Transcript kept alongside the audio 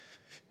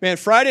Man,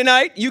 Friday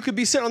night, you could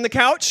be sitting on the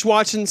couch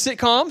watching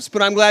sitcoms,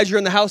 but I'm glad you're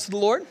in the house of the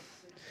Lord.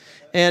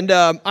 And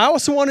I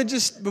also want to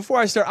just, before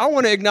I start, I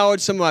want to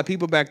acknowledge some of my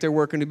people back there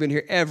working who've been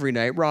here every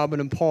night,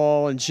 Robin and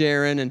Paul and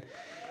Jaron.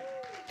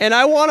 And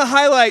I want to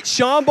highlight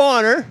Sean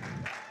Bonner,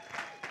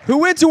 who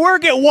went to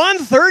work at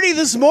 1:30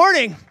 this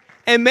morning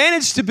and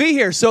managed to be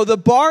here. So the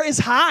bar is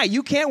high.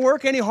 You can't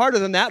work any harder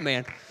than that,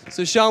 man.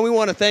 So, Sean, we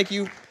want to thank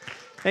you.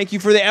 Thank you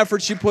for the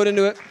efforts you put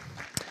into it.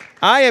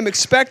 I am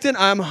expectant.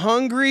 I'm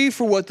hungry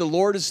for what the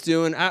Lord is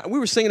doing. We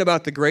were singing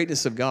about the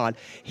greatness of God.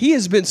 He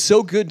has been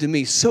so good to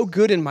me, so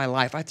good in my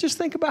life. I just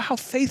think about how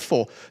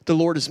faithful the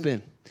Lord has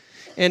been.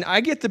 And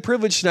I get the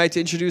privilege tonight to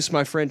introduce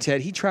my friend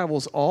Ted. He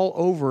travels all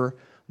over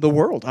the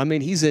world. I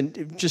mean, he's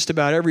in just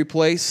about every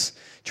place,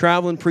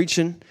 traveling,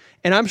 preaching,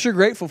 and I'm sure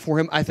grateful for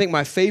him. I think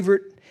my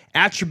favorite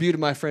attribute of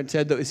my friend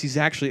Ted, though, is he's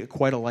actually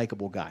quite a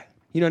likable guy.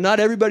 You know, not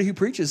everybody who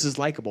preaches is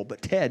likable,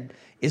 but Ted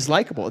is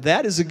likable.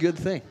 That is a good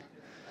thing.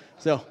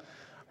 So,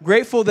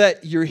 grateful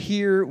that you're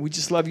here. We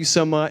just love you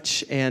so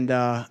much, and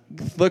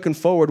looking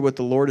forward to what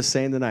the Lord is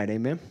saying tonight.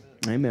 Amen?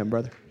 Amen,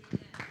 brother.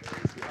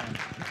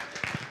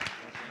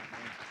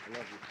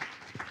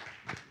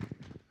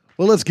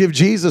 Well, let's give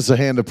Jesus a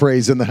hand of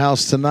praise in the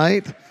house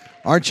tonight.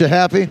 Aren't you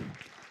happy?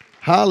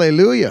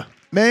 Hallelujah.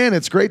 Man,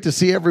 it's great to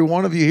see every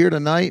one of you here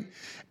tonight.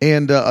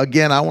 And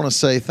again, I want to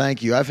say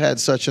thank you. I've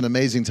had such an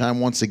amazing time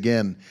once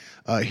again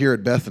here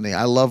at Bethany.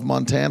 I love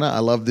Montana. I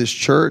love this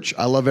church.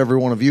 I love every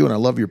one of you, and I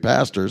love your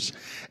pastors.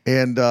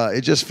 And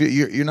it just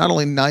you're not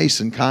only nice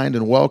and kind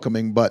and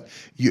welcoming, but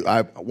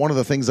one of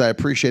the things I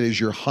appreciate is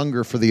your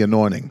hunger for the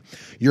anointing,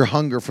 your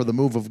hunger for the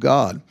move of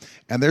God.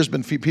 And there's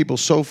been people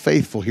so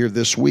faithful here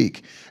this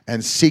week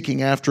and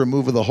seeking after a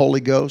move of the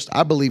Holy Ghost.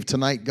 I believe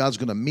tonight God's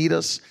going to meet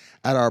us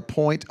at our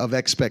point of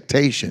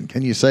expectation.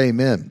 Can you say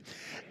amen?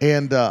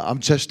 And I'm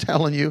just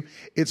telling you,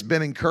 it's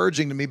been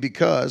encouraging to me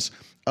because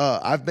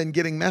I've been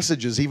getting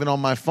messages, even on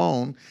my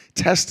phone,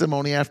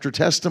 testimony after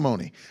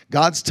testimony.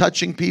 God's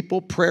touching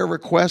people. Prayer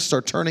requests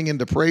are turning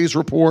into praise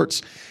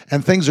reports,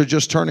 and things are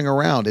just turning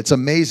around. It's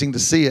amazing to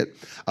see it.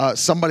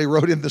 Somebody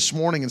wrote in this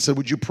morning and said,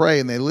 would you pray?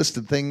 And they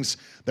listed things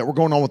that were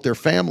going on with their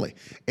family.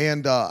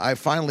 And I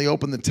finally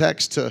opened the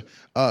text to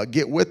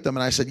get with them,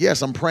 and I said,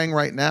 yes, I'm praying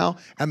right now.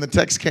 And the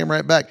text came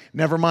right back,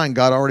 never mind,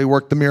 God already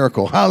worked the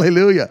miracle.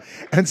 Hallelujah.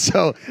 And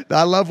so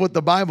I love what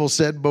the Bible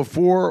said,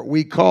 before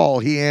we call,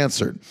 he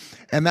answered.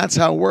 And that's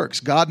how it works.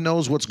 God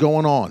knows what's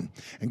going on,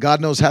 and God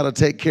knows how to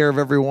take care of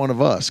every one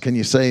of us. Can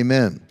you say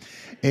amen?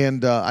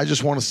 And I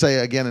just want to say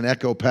again, an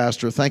echo,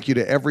 Pastor, thank you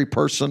to every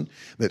person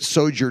that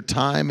sowed your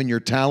time and your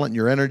talent and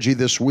your energy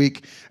this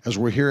week as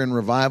we're here in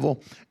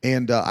revival.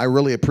 And I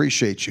really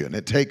appreciate you. And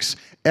it takes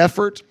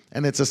effort,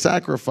 and it's a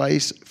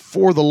sacrifice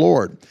for the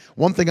Lord.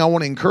 One thing I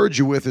want to encourage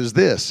you with is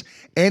this.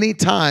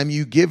 Anytime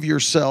you give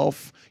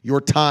yourself, your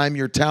time,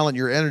 your talent,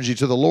 your energy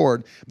to the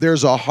Lord,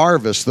 there's a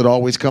harvest that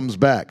always comes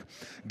back.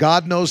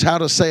 God knows how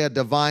to say a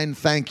divine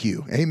thank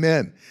you.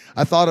 Amen.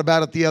 I thought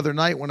about it the other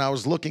night when I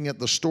was looking at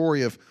the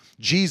story of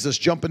Jesus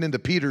jumping into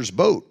Peter's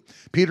boat.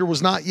 Peter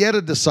was not yet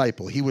a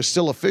disciple. He was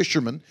still a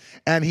fisherman,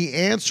 and he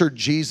answered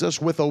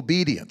Jesus with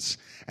obedience.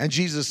 And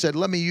Jesus said,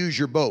 let me use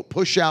your boat.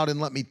 Push out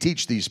and let me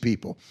teach these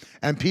people.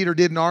 And Peter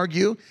didn't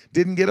argue,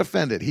 didn't get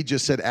offended. He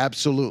just said,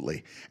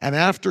 absolutely. And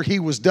after he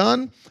was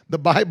done, the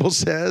Bible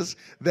says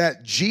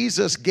that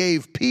Jesus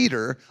gave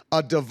Peter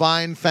a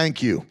divine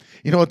thank you.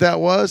 You know what that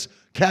was?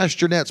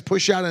 Cast your nets,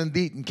 push out and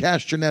deep and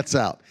cast your nets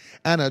out.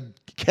 And a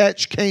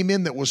catch came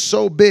in that was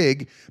so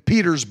big,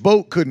 Peter's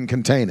boat couldn't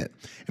contain it.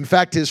 In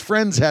fact, his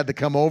friends had to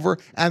come over,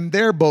 and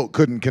their boat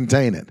couldn't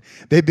contain it.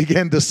 They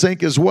began to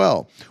sink as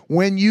well.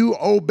 When you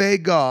obey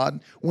God,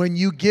 when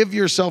you give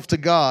yourself to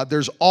God,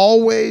 there's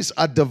always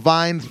a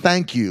divine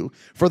thank you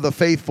for the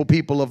faithful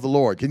people of the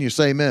Lord. Can you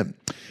say amen?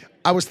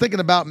 I was thinking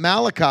about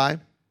Malachi.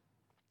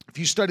 If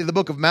you study the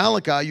book of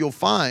Malachi, you'll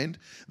find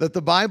that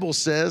the Bible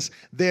says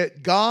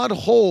that God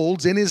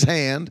holds in his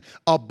hand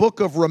a book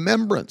of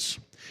remembrance.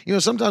 You know,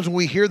 sometimes when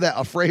we hear that,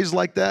 a phrase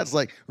like that, it's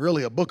like,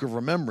 really, a book of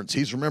remembrance.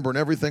 He's remembering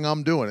everything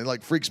I'm doing. It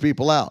like freaks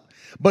people out.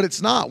 But it's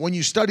not. When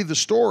you study the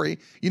story,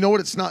 you know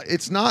what it's not?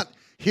 It's not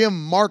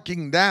him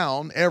marking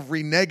down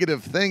every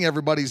negative thing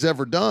everybody's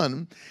ever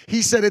done.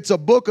 He said it's a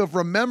book of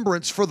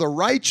remembrance for the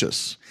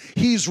righteous.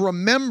 He's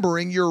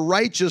remembering your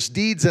righteous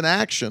deeds and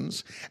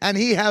actions, and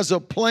he has a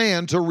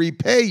plan to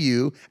repay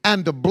you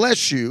and to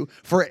bless you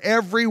for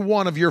every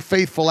one of your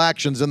faithful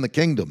actions in the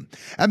kingdom.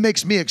 That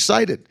makes me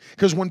excited,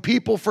 because when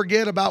people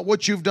forget about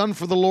what you've done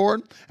for the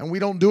Lord, and we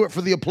don't do it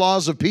for the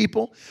applause of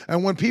people,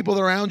 and when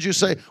people around you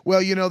say,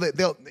 well, you know,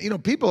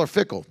 people are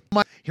fickle.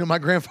 My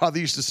grandfather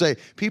used to say,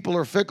 people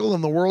are fickle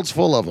and the world's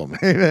full of them.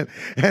 Amen.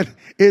 And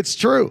it's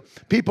true.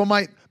 People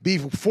might be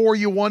for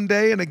you one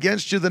day and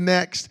against you the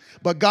next,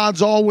 but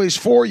God's always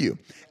for you.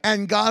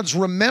 And God's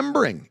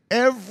remembering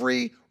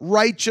every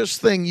righteous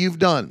thing you've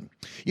done.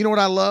 You know what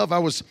I love? I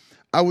was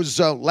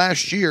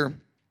last year,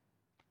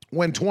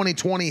 when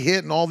 2020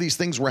 hit and all these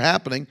things were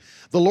happening,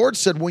 the Lord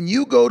said, when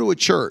you go to a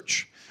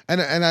church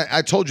And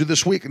I told you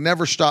this week,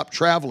 never stop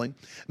traveling.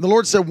 And the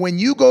Lord said, when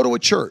you go to a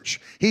church,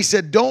 he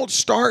said, don't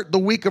start the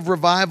week of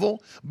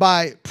revival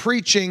by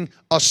preaching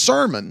a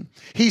sermon.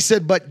 He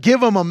said, but give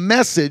them a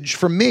message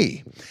from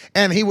me.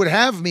 And he would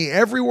have me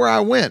everywhere I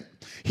went.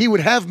 He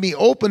would have me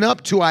open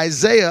up to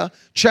Isaiah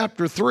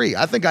chapter 3.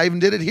 I think I even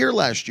did it here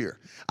last year.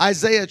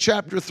 Isaiah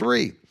chapter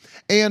 3.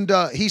 And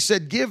he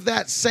said, give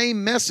that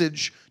same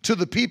message to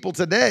the people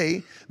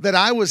today that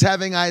I was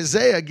having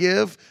Isaiah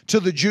give to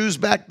the Jews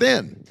back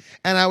then.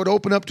 And I would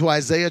open up to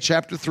Isaiah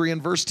chapter 3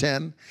 and verse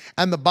 10.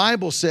 And the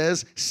Bible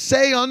says,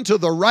 say unto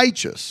the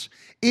righteous,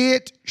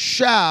 it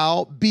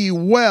shall be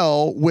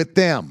well with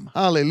them.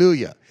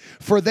 Hallelujah.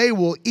 For they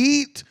will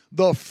eat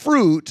the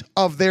fruit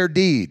of their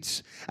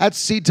deeds. That's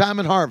seed time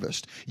and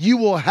harvest. You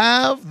will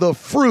have the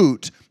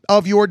fruit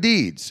of your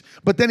deeds.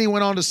 But then he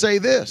went on to say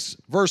this,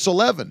 verse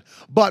 11,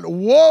 but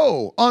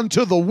woe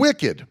unto the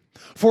wicked,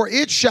 for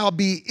it shall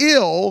be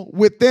ill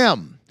with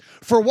them.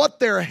 For what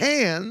their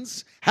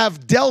hands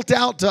have dealt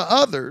out to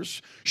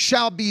others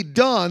shall be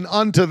done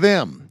unto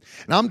them.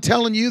 And I'm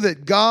telling you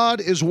that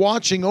God is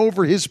watching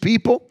over his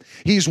people.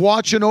 He's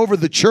watching over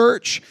the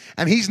church,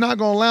 and he's not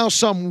going to allow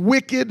some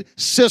wicked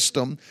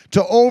system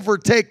to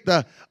overtake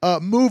the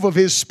move of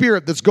his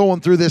spirit that's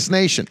going through this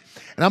nation.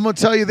 And I'm going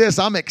to tell you this,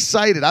 I'm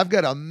excited. I've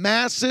got a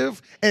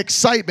massive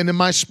excitement in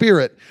my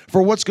spirit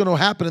for what's going to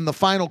happen in the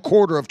final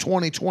quarter of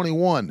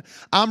 2021.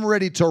 I'm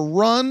ready to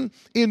run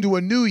into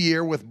a new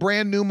year with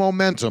brand new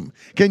momentum.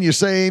 Can you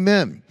say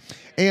amen?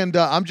 And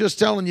I'm just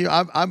telling you,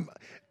 I'm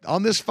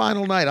on this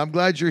final night, I'm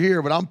glad you're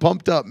here, but I'm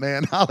pumped up,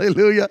 man.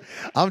 Hallelujah.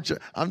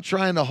 I'm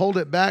trying to hold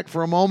it back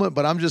for a moment,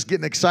 but I'm just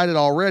getting excited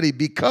already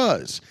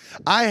because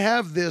I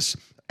have this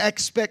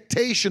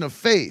expectation of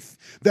faith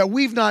that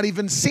we've not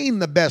even seen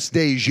the best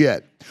days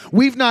yet.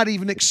 We've not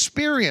even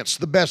experienced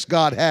the best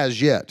God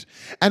has yet.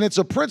 And it's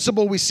a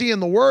principle we see in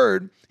the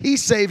Word. He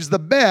saves the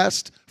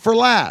best for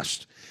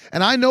last.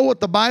 And I know what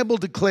the Bible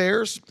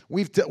declares.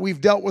 We've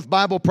dealt with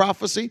Bible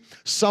prophecy.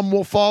 Some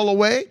will fall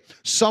away.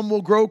 Some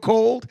will grow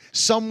cold.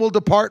 Some will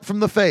depart from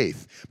the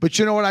faith. But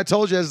you know what I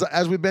told you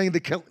as we've been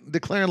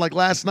declaring like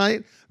last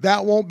night?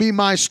 That won't be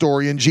my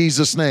story in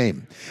Jesus'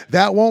 name.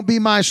 That won't be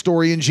my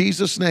story in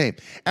Jesus' name.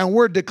 And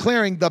we're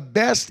declaring the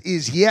best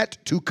is yet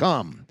to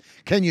come.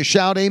 Can you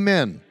shout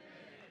amen?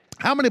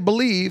 How many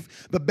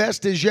believe the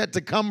best is yet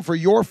to come for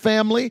your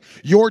family,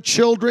 your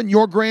children,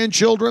 your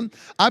grandchildren?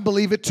 I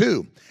believe it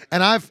too.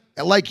 And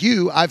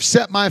I've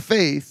set my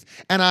faith,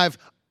 and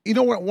you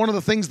know what, one of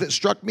the things that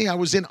struck me, I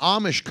was in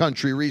Amish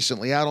country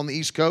recently out on the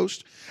East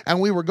Coast, and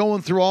we were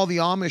going through all the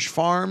Amish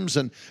farms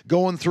and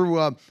going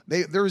through,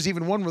 there was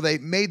even one where they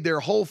made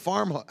their whole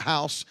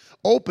farmhouse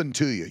open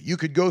to you. You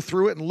could go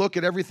through it and look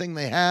at everything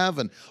they have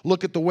and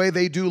look at the way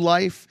they do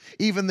life.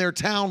 Even their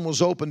town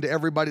was open to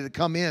everybody to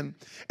come in.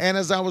 And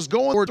as I was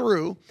going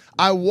through,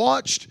 I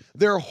watched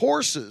their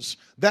horses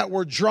that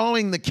were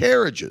drawing the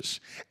carriages.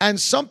 And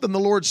something the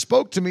Lord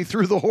spoke to me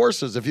through the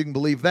horses, if you can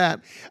believe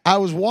that. I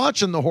was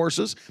watching the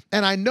horses,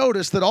 and I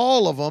noticed that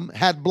all of them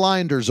had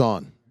blinders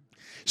on.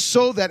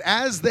 So that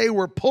as they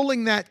were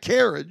pulling that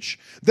carriage,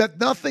 that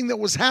nothing that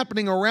was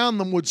happening around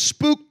them would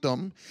spook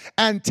them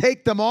and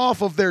take them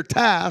off of their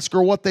task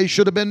or what they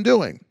should have been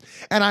doing.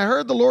 And I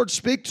heard the Lord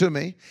speak to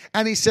me,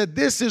 and he said,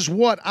 this is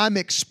what I'm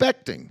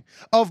expecting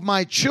of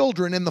my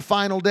children in the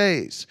final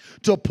days.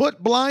 To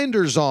put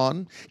blinders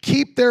on,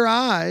 keep their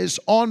eyes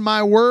on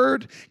my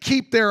word,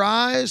 keep their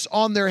eyes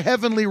on their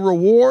heavenly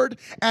reward,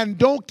 and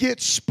don't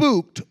get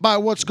spooked by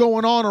what's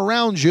going on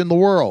around you in the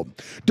world.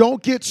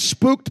 Don't get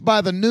spooked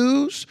by the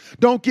news.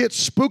 Don't get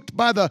spooked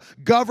by the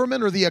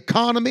government or the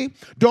economy.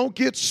 Don't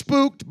get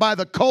spooked by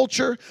the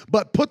culture,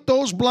 but put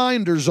those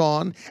blinders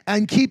on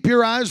and keep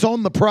your eyes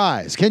on the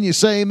prize. Can you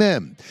say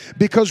amen?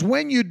 Because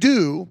when you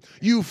do,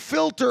 you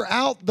filter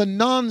out the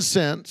nonsense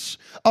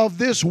of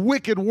this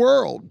wicked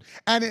world,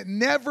 and it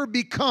never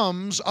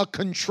becomes a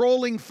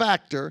controlling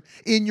factor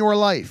in your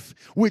life,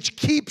 which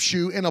keeps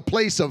you in a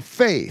place of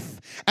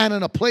faith and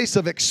in a place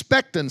of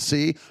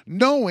expectancy,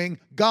 knowing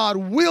God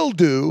will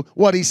do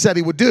what he said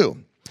he would do.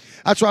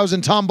 That's why I was in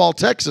Tomball,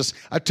 Texas.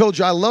 I told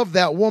you I love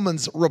that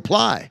woman's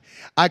reply.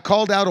 I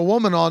called out a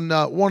woman on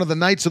one of the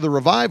nights of the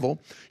revival.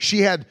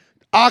 She had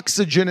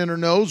oxygen in her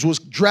nose, was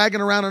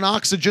dragging around an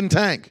oxygen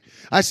tank.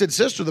 I said,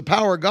 sister, the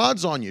power of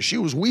God's on you. She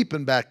was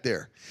weeping back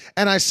there.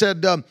 And I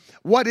said,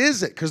 what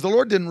is it? Because the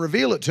Lord didn't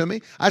reveal it to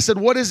me. I said,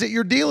 what is it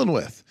you're dealing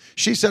with?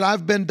 She said,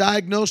 I've been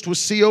diagnosed with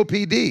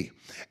COPD.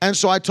 And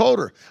so I told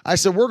her, I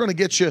said, we're going to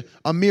get you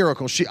a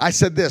miracle. I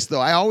said this, though.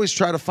 I always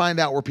try to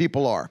find out where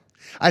people are.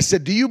 I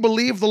said, do you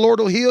believe the Lord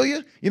will heal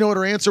you? You know what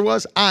her answer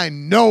was? I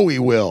know he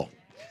will.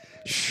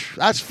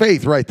 That's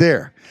faith right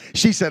there.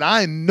 She said,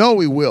 I know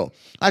he will.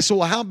 I said,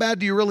 well, how bad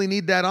do you really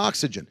need that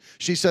oxygen?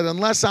 She said,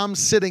 unless I'm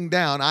sitting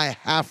down, I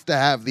have to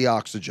have the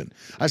oxygen.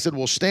 I said,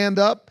 well, stand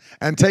up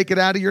and take it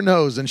out of your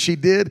nose. And she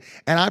did.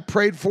 And I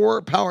prayed for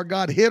her. Power of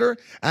God hit her.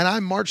 And I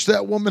marched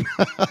that woman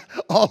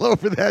all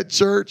over that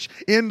church,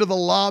 into the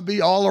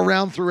lobby, all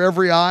around through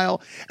every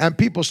aisle. And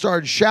people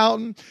started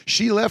shouting.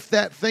 She left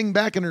that thing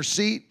back in her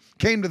seat,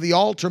 came to the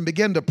altar and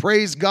began to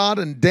praise God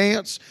and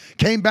dance.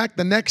 Came back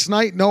the next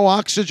night, no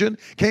oxygen.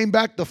 Came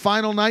back the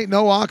final night,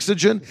 no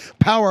oxygen.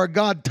 Power of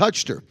God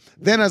touched her.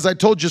 Then, as I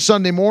told you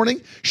Sunday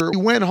morning, she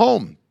went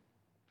home.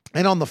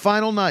 And on the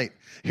final night,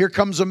 here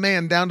comes a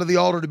man down to the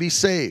altar to be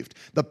saved.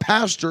 The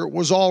pastor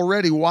was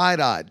already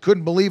wide-eyed.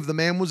 Couldn't believe the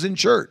man was in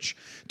church.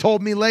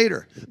 Told me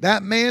later,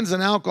 that man's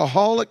an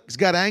alcoholic. He's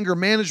got anger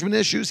management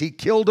issues. He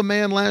killed a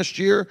man last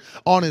year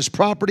on his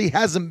property.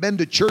 Hasn't been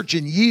to church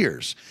in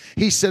years.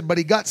 He said, but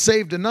he got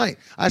saved tonight.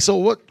 I said,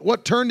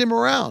 what turned him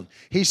around?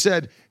 He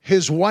said,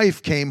 his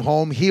wife came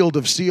home healed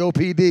of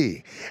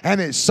COPD.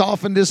 And it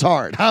softened his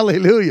heart.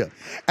 Hallelujah.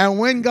 And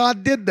when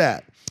God did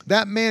that,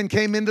 that man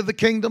came into the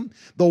kingdom.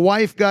 The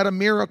wife got a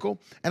miracle.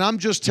 And I'm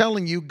just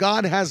telling you,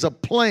 God has a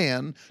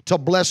plan to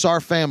bless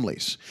our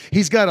families.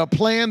 He's got a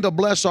plan to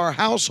bless our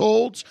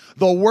households,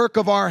 the work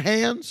of our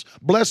hands,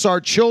 bless our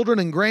children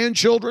and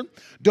grandchildren.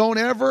 Don't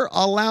ever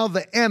allow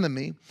the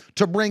enemy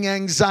to bring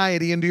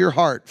anxiety into your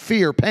heart,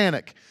 fear,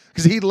 panic,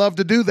 because he'd love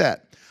to do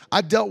that.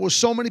 I've dealt with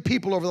so many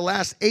people over the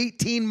last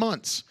 18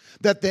 months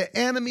that the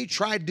enemy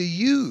tried to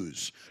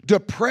use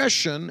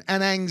depression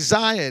and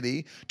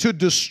anxiety to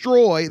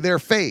destroy their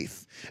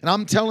faith. And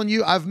I'm telling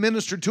you, I've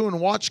ministered to and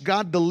watched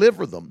God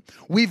deliver them.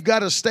 We've got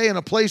to stay in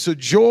a place of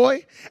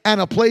joy and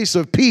a place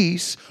of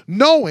peace,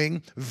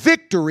 knowing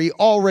victory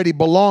already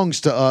belongs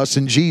to us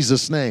in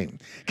Jesus' name.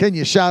 Can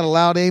you shout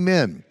aloud,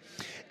 amen?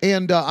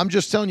 And I'm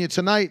just telling you,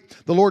 tonight,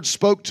 the Lord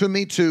spoke to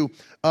me to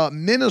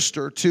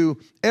minister to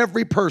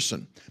every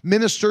person,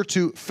 minister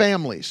to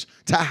families,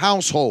 to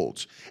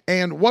households.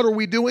 And what are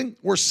we doing?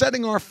 We're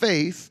setting our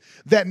faith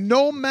that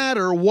no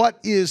matter what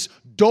is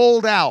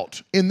doled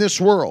out in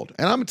this world,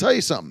 and I'm going to tell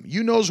you something,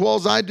 you know as well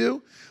as I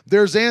do,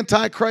 there's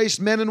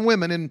Antichrist men and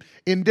women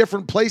in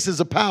different places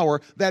of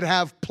power that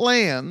have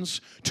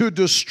plans to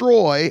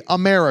destroy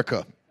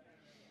America.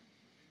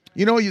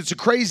 You know, it's a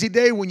crazy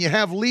day when you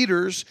have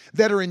leaders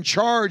that are in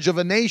charge of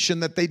a nation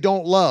that they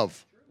don't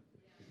love.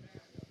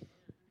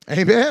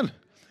 Amen.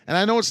 And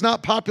I know it's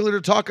not popular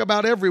to talk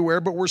about everywhere,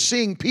 but we're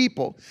seeing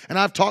people, and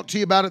I've talked to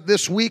you about it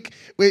this week.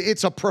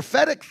 It's a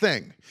prophetic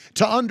thing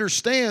to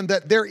understand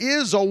that there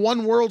is a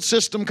one world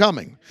system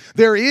coming.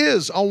 There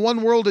is a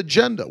one world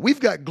agenda. We've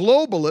got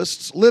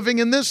globalists living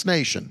in this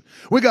nation.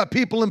 We got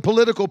people in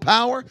political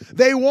power.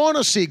 They want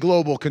to see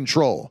global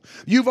control.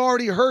 You've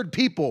already heard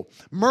people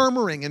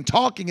murmuring and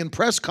talking in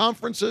press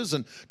conferences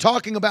and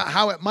talking about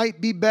how it might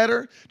be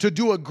better to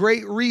do a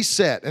great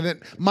reset, and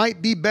it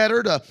might be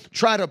better to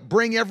try to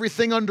bring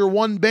everything under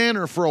one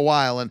banner for a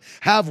while and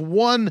have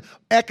one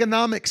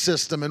economic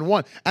system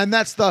and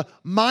that's the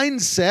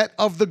mindset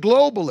of the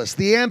globalists,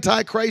 the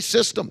Antichrist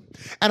system.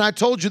 And I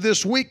told you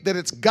this week that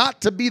it's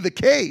got to be the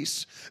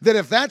case that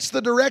if that's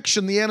the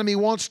direction the enemy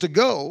wants to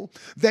go,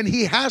 then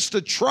he has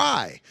to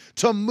try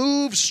to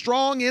move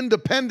strong,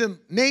 independent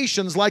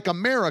nations like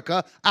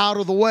America out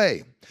of the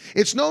way.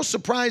 It's no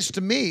surprise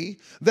to me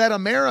that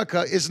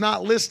America is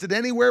not listed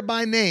anywhere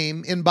by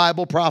name in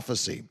Bible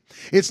prophecy.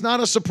 It's not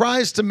a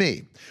surprise to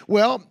me.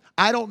 Well,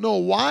 I don't know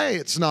why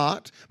it's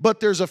not, but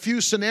there's a few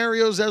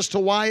scenarios as to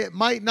why it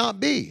might not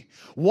be.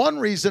 One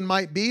reason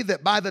might be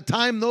that by the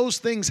time those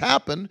things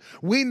happen,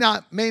 we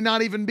may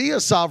not even be a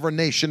sovereign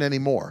nation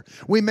anymore.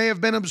 We may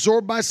have been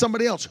absorbed by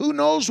somebody else. Who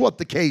knows what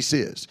the case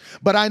is?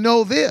 But I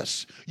know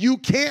this. You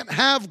can't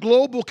have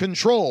global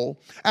control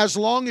as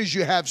long as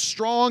you have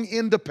strong,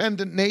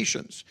 independent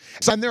nations.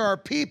 And there are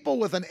people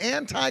with an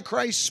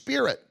Antichrist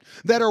spirit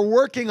that are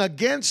working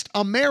against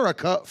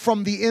America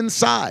from the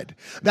inside.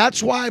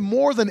 That's why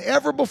more than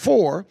ever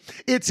before,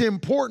 it's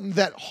important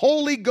that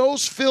Holy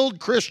Ghost-filled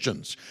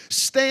Christians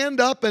stand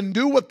up and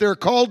do what they're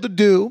called to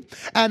do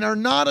and are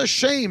not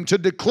ashamed to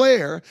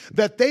declare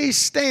that they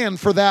stand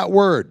for that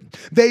word.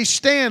 They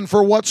stand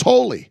for what's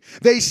holy.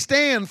 They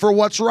stand for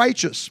what's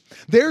righteous.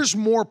 There's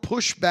more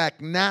pushback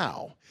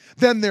now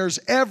than there's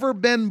ever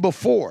been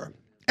before,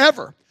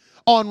 ever,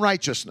 on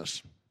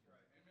righteousness.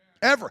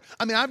 Ever.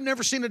 I mean, I've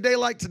never seen a day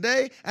like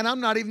today, and I'm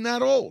not even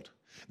that old.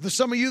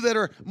 Some of you that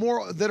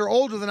are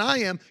older than I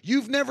am,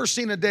 you've never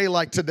seen a day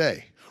like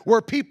today, where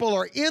people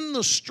are in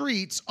the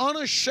streets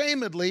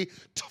unashamedly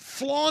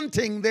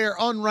flaunting their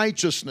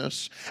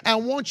unrighteousness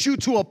and want you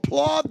to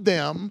applaud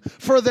them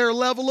for their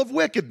level of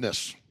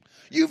wickedness.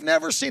 You've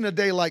never seen a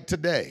day like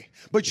today.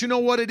 But you know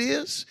what it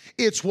is?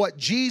 It's what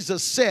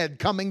Jesus said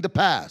coming to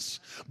pass.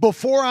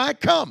 Before I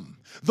come,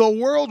 the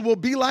world will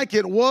be like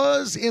it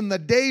was in the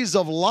days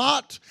of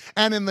Lot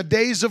and in the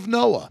days of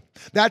Noah.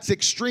 That's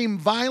extreme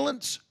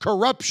violence,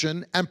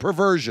 corruption, and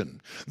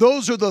perversion.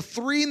 Those are the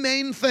three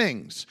main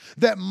things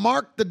that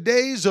marked the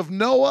days of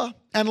Noah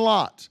and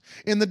Lot.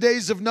 In the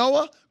days of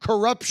Noah,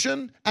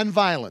 corruption and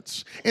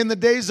violence. In the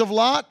days of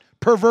Lot,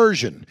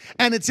 perversion,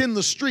 and it's in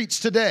the streets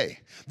today.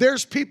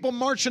 There's people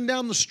marching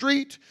down the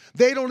street.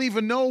 They don't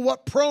even know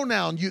what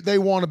pronoun they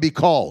want to be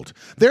called.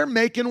 They're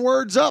making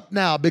words up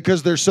now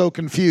because they're so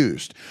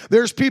confused.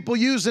 There's people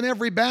using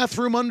every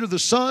bathroom under the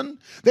sun.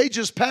 They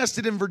just passed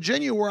it in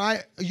Virginia where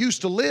I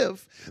used to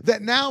live,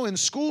 that now in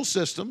school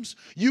systems,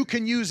 you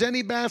can use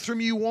any bathroom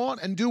you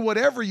want and do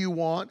whatever you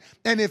want.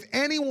 And if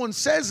anyone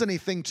says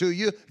anything to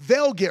you,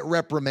 they'll get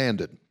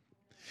reprimanded.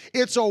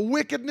 It's a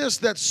wickedness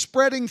that's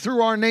spreading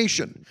through our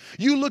nation.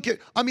 You look at,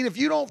 if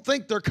you don't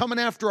think they're coming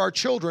after our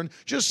children,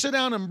 just sit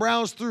down and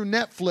browse through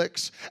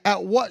Netflix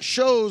at what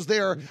shows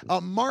they're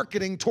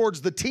marketing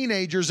towards the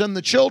teenagers and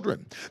the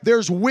children.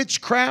 There's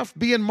witchcraft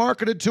being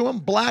marketed to them,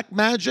 black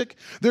magic.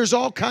 There's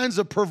all kinds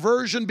of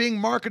perversion being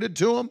marketed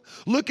to them.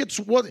 Look at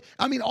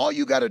all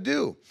you got to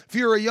do, if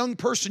you're a young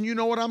person, you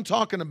know what I'm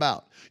talking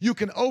about. You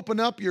can open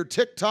up your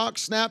TikTok,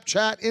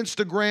 Snapchat,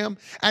 Instagram,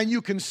 and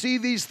you can see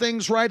these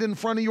things right in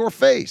front of your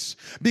face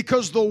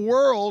because the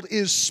world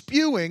is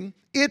spewing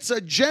its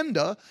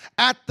agenda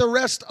at the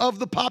rest of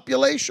the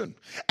population.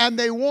 And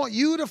they want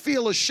you to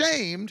feel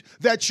ashamed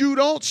that you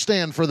don't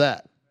stand for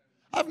that.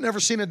 I've never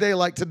seen a day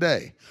like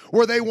today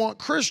where they want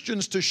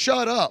Christians to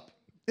shut up.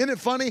 Isn't it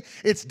funny?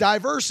 It's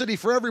diversity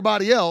for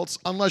everybody else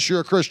unless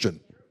you're a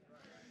Christian.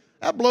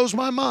 That blows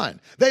my mind.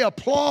 They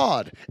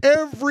applaud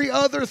every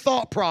other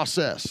thought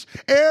process,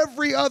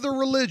 every other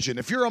religion.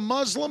 If you're a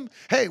Muslim,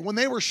 hey, when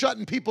they were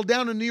shutting people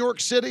down in New York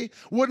City,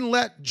 wouldn't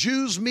let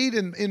Jews meet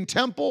in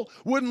temple,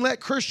 wouldn't let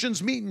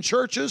Christians meet in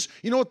churches,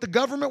 you know what the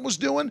government was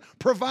doing?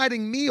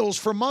 Providing meals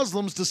for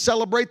Muslims to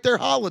celebrate their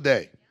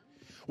holiday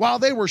while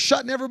they were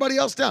shutting everybody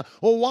else down.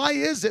 Well, why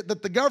is it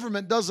that the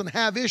government doesn't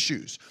have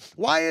issues?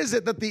 Why is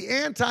it that the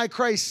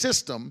Antichrist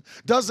system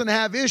doesn't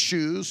have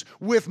issues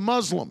with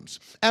Muslims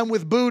and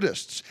with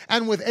Buddhists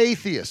and with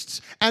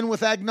atheists and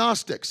with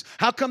agnostics?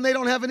 How come they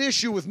don't have an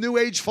issue with New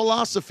Age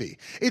philosophy?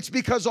 It's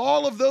because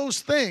all of those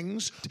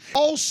things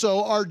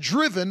also are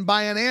driven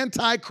by an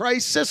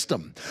Antichrist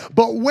system.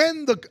 But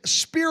when the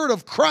Spirit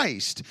of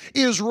Christ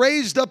is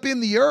raised up in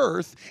the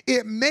earth,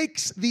 it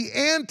makes the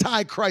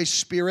Antichrist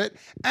spirit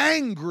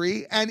angry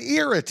and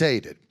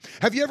irritated.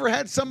 Have you ever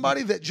had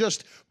somebody that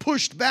just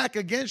pushed back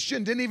against you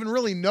and didn't even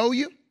really know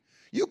you?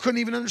 You couldn't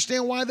even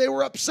understand why they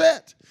were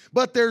upset.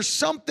 But there's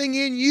something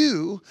in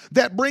you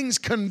that brings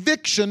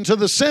conviction to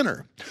the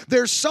sinner.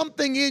 There's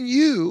something in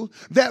you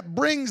that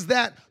brings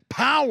that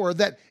power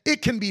that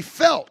it can be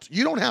felt.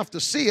 You don't have to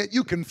see it,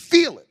 you can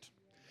feel it.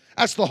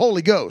 That's the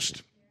Holy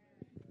Ghost.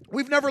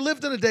 We've never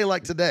lived in a day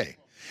like today.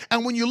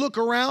 And when you look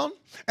around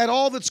at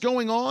all that's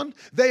going on,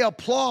 they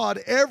applaud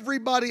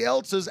everybody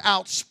else's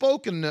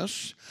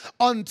outspokenness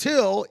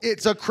until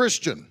it's a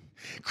Christian.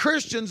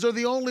 Christians are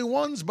the only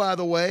ones, by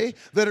the way,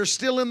 that are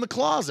still in the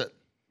closet.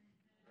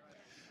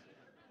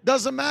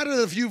 Doesn't matter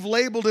if you've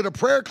labeled it a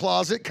prayer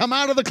closet, come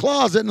out of the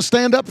closet and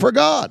stand up for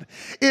God.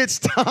 It's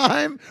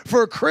time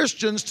for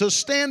Christians to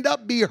stand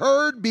up, be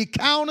heard, be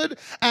counted,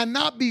 and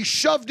not be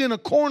shoved in a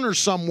corner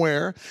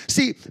somewhere.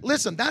 See,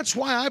 listen, that's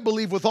why I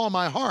believe with all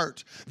my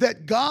heart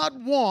that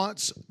God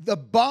wants the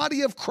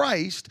body of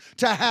Christ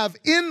to have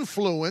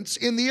influence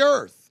in the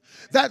earth.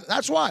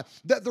 That's why.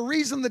 The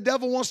reason the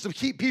devil wants to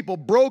keep people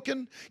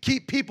broken,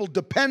 keep people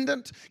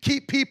dependent,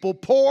 keep people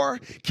poor,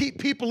 keep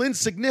people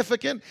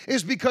insignificant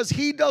is because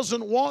he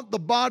doesn't want the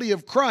body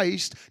of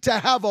Christ to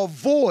have a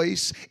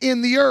voice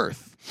in the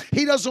earth.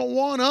 He doesn't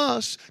want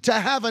us to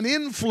have an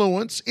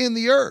influence in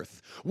the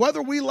earth.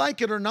 Whether we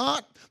like it or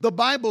not, the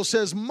Bible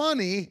says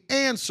money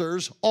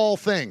answers all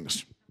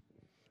things.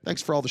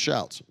 Thanks for all the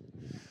shouts.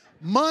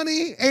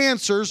 Money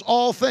answers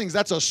all things.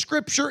 That's a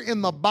scripture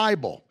in the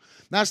Bible.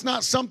 That's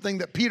not something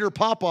that Peter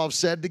Popov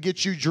said to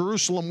get you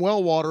Jerusalem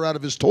well water out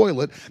of his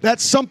toilet.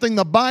 That's something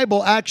the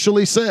Bible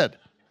actually said.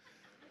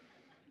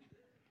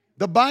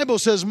 The Bible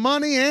says,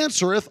 money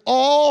answereth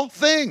all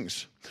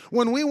things.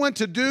 When we went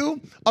to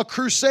do a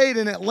crusade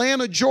in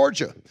Atlanta,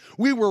 Georgia,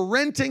 we were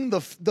renting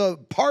the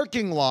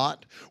parking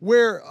lot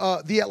where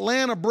the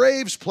Atlanta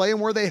Braves play and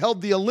where they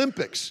held the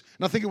Olympics.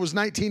 And I think it was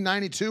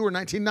 1992 or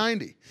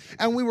 1990.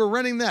 And we were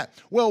renting that.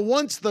 Well,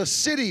 once the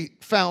city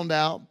found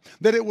out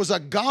that it was a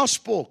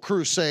gospel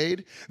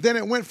crusade, then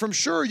it went from,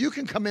 sure, you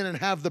can come in and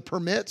have the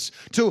permits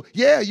to,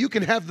 yeah, you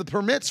can have the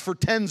permits for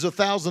tens of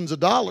thousands of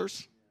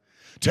dollars.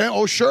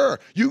 Oh, sure,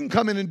 you can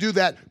come in and do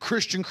that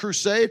Christian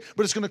crusade,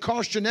 but it's going to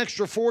cost you an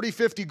extra 40,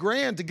 50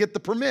 grand to get the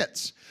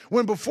permits.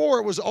 When before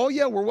it was, oh,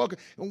 yeah, we're welcome.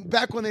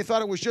 Back when they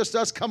thought it was just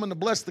us coming to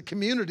bless the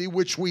community,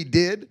 which we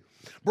did,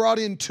 brought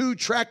in 2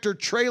 tractor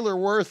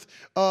trailer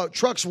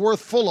trucks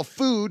worth full of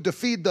food to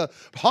feed the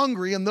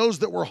hungry and those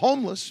that were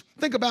homeless.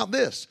 Think about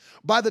this.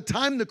 By the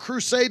time the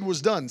crusade was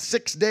done,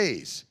 6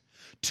 days,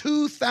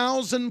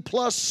 2,000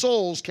 plus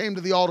souls came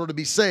to the altar to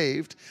be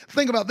saved.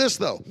 Think about this,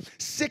 though.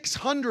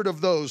 600 of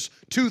those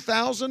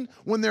 2,000,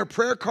 when their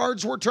prayer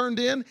cards were turned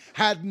in,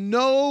 had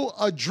no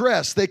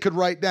address they could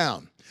write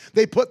down.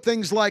 They put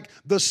things like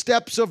the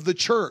steps of the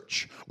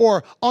church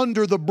or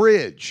under the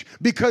bridge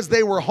because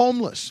they were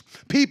homeless.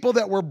 People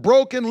that were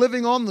broken,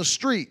 living on the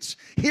streets,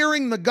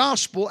 hearing the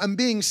gospel and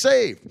being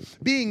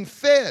saved, being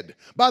fed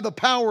by the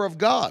power of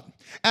God.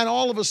 And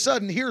all of a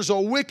sudden, here's a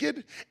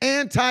wicked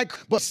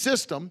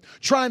anti-system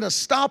trying to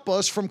stop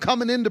us from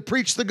coming in to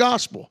preach the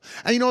gospel.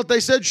 And you know what they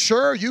said?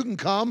 Sure, you can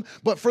come,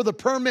 but for the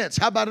permits,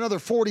 how about another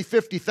 $40,000,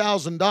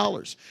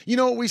 $50,000? You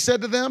know what we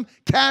said to them?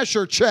 Cash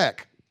or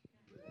check?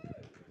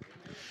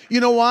 You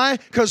know why?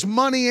 Because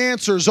money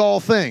answers all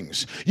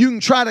things. You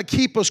can try to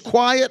keep us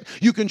quiet.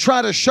 You can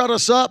try to shut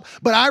us up.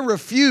 But I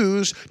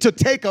refuse to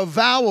take a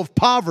vow of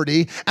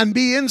poverty and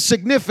be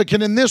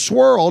insignificant in this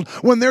world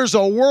when there's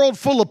a world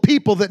full of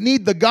people that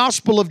need the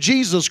gospel of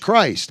Jesus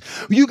Christ.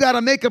 You got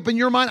to make up in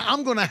your mind,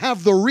 I'm going to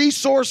have the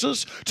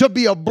resources to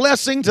be a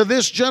blessing to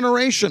this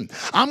generation.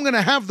 I'm going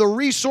to have the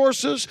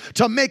resources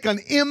to make an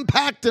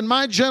impact in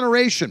my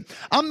generation.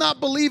 I'm not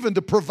believing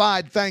to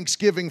provide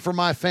Thanksgiving for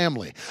my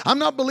family. I'm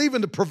not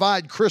believing to provide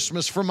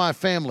Christmas for my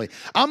family.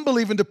 I'm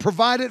believing to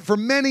provide it for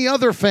many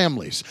other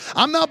families.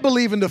 I'm not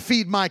believing to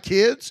feed my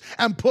kids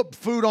and put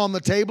food on the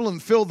table and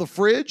fill the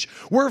fridge.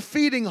 We're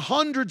feeding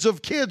hundreds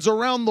of kids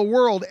around the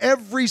world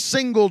every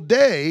single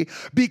day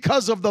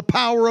because of the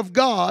power of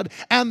God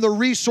and the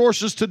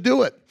resources to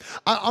do it.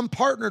 I'm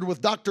partnered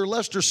with Dr.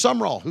 Lester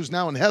Sumrall, who's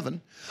now in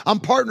heaven. I'm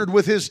partnered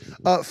with his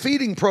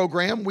feeding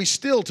program. We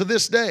still, to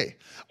this day,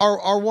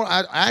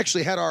 I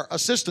actually had our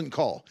assistant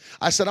call.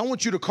 I said, I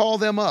want you to call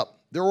them up.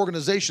 Their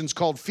organization's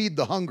called Feed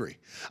the Hungry.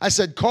 I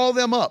said, call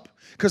them up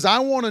because I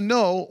want to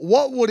know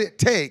what would it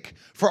take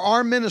for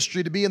our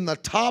ministry to be in the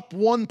top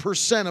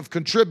 1% of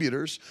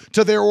contributors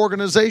to their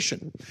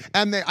organization.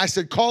 And I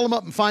said, call them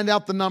up and find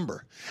out the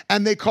number.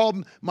 And they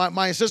called,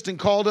 my assistant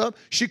called up.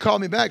 She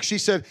called me back. She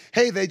said,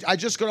 hey, I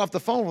just got off the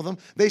phone with them.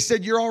 They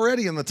said, you're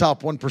already in the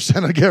top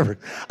 1% of givers.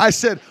 I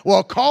said,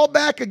 well, call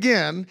back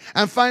again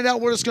and find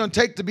out what it's going to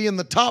take to be in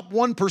the top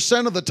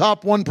 1% of the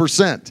top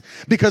 1%.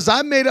 Because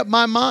I made up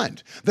my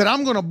mind that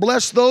I'm going to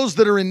bless those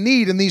that are in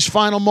need in these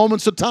final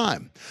moments of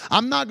time.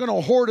 I'm not going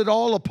to hoard it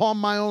all upon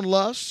my own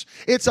lusts.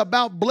 It's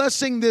about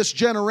blessing this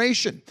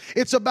generation.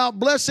 It's about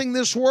blessing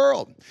this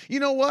world. You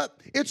know what?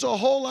 It's a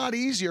whole lot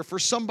easier for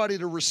somebody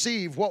to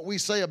receive what we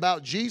say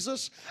about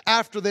Jesus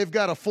after they've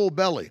got a full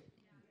belly.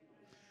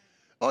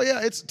 Oh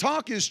yeah,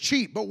 talk is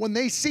cheap, but when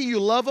they see you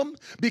love them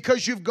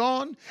because you've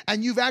gone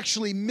and you've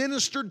actually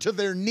ministered to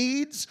their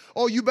needs,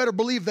 oh, you better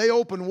believe they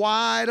open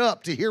wide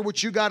up to hear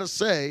what you got to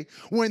say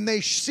when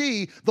they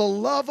see the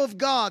love of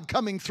God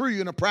coming through you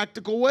in a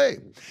practical way.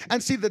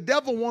 And see, the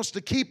devil wants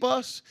to keep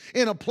us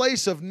in a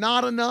place of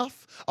not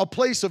enough, a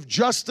place of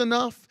just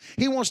enough.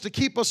 He wants to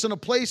keep us in a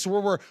place where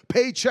we're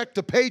paycheck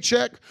to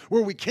paycheck,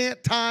 where we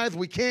can't tithe,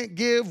 we can't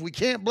give, we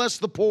can't bless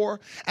the poor.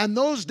 And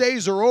those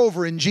days are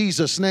over in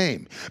Jesus'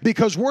 name,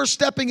 because we're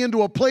stepping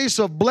into a place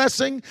of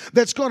blessing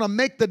that's going to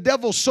make the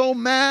devil so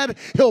mad,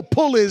 he'll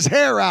pull his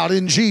hair out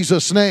in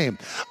Jesus' name.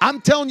 I'm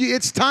telling you,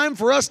 it's time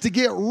for us to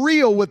get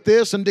real with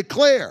this and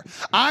declare,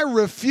 I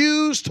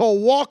refuse to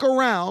walk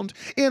around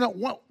in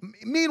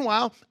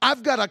meanwhile,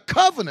 I've got a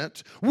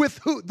covenant with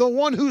the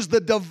one who's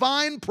the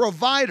divine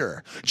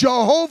provider.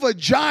 Jehovah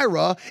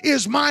Jireh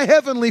is my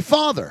heavenly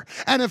Father.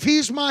 And if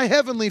he's my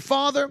heavenly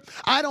Father,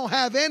 I don't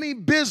have any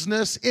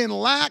business in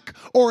lack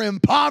or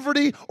in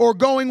poverty or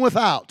going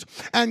without.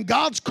 And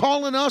God's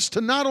calling us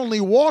to not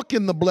only walk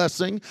in the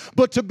blessing,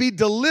 but to be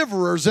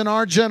deliverers in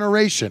our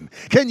generation.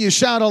 Can you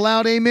shout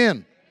aloud,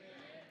 amen?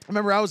 I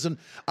remember I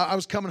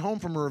was coming home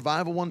from a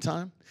revival one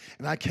time,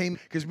 and I came,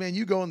 because, man,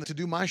 you go in to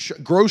do my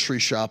grocery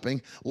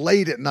shopping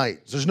late at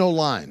night. There's no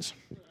lines.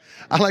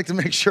 I like to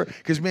make sure,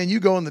 because, man, you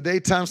go in the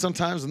daytime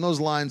sometimes, and those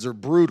lines are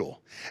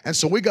brutal. And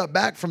so we got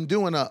back from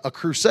doing a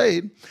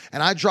crusade,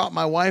 and I dropped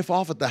my wife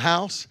off at the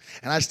house,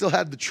 and I still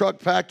had the truck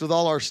packed with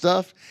all our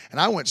stuff, and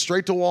I went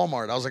straight to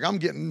Walmart. I was like, I'm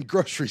getting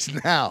groceries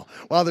now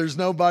while there's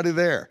nobody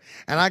there.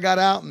 And I got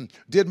out and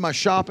did my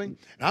shopping,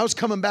 and I was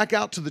coming back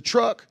out to the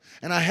truck,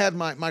 and I had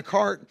my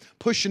cart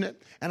pushing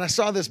it, and I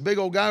saw this big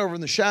old guy over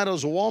in the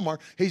shadows of Walmart,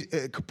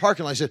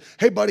 parking lot. I said,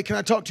 hey, buddy, can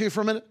I talk to you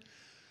for a minute?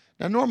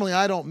 Now, normally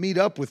I don't meet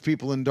up with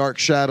people in dark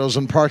shadows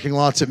and parking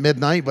lots at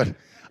midnight, but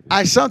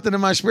something in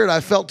my spirit,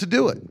 I felt to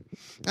do it.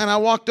 And I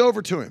walked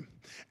over to him,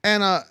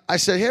 and I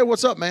said, hey,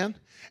 what's up, man?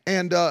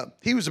 And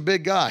he was a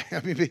big guy, I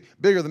mean,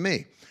 bigger than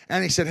me.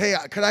 And he said, hey,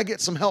 could I get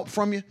some help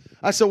from you?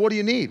 I said, what do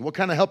you need? What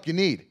kind of help you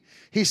need?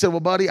 He said, well,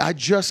 buddy, I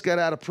just got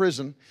out of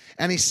prison.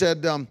 And he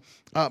said,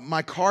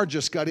 my car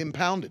just got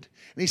impounded.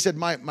 And he said,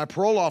 my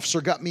parole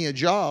officer got me a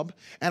job,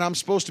 and I'm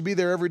supposed to be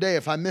there every day.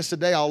 If I miss a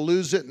day, I'll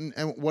lose it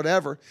and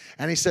whatever.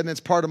 And he said, and it's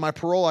part of my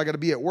parole. I got to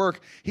be at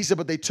work. He said,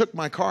 but they took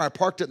my car. I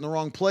parked it in the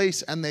wrong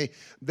place, and they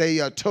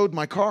towed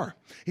my car.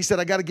 He said,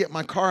 I got to get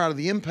my car out of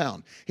the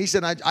impound. He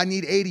said, I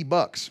need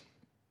 $80.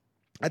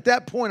 At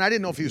that point, I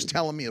didn't know if he was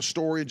telling me a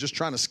story and just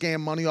trying to scam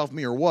money off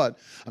me or what.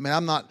 I mean,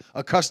 I'm not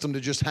accustomed to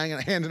just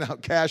handing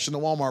out cash in the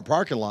Walmart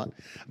parking lot.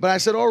 But I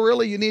said, oh,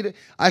 really? You need it?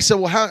 I said,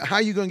 well, how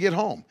are you going to get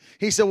home?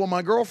 He said, well,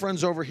 my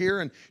girlfriend's over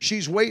here, and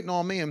she's waiting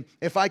on me, and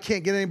if I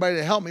can't get anybody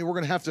to help me, we're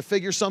going to have to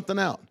figure something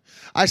out.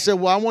 I said,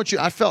 well,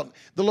 I felt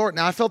the Lord,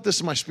 now I felt this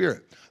in my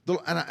spirit.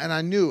 And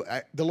I knew,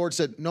 the Lord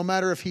said, no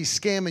matter if he's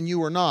scamming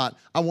you or not,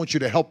 I want you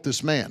to help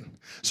this man.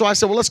 So I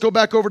said, well, let's go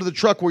back over to the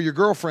truck where your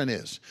girlfriend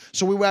is.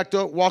 So we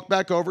walked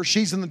back over.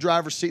 She's in the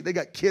driver's seat. They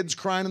got kids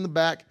crying in the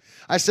back.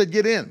 I said,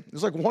 get in. It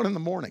was like 1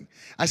 a.m.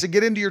 I said,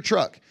 get into your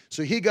truck.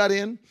 So he got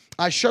in.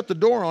 I shut the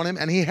door on him,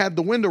 and he had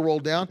the window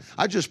rolled down.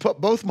 I just put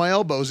both my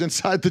elbows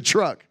inside the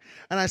truck.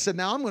 And I said,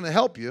 now I'm going to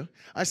help you.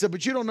 I said,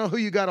 but you don't know who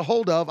you got a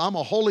hold of. I'm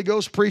a Holy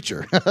Ghost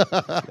preacher.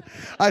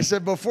 I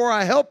said, before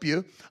I help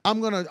you, I'm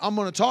going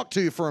to talk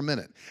to you for a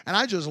minute. And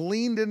I just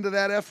leaned into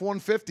that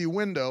F-150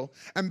 window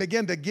and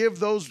began to give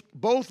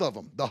both of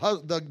them,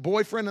 the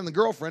boyfriend and the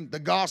girlfriend, the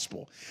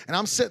gospel. And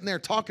I'm sitting there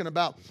talking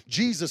about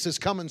Jesus is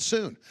coming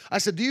soon. I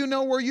said, do you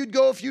know where you'd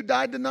go if you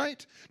died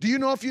tonight? Do you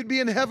know if you'd be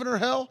in heaven or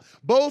hell?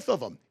 Both of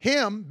them.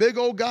 Him, big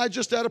old guy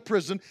just out of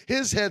prison,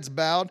 his head's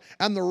bowed,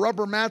 and the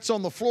rubber mats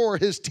on the floor,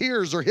 his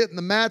tears are hitting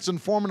the mats and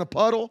forming a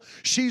puddle.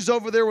 She's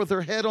over there with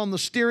her head on the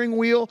steering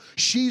wheel.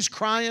 She's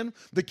crying.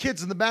 The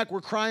kids in the back were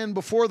crying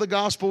before the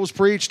gospel was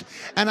preached.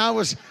 And I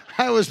was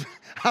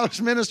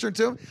ministering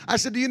to him. I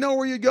said, do you know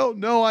where you'd go?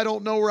 No, I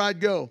don't know where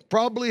I'd go.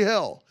 Probably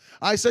hell.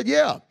 I said,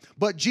 yeah,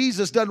 but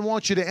Jesus doesn't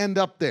want you to end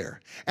up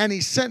there. And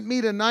he sent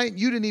me tonight.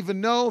 You didn't even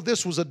know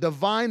this was a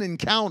divine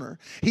encounter.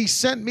 He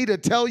sent me to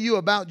tell you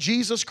about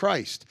Jesus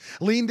Christ.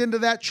 Leaned into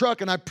that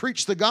truck, and I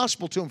preached the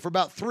gospel to him for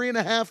about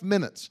 3.5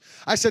 minutes.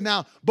 I said,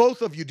 now,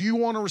 both of you, do you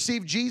want to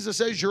receive Jesus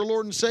as your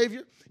Lord and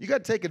Savior? You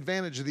got to take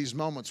advantage of these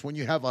moments when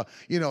you have a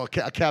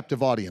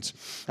captive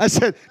audience. I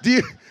said,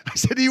 do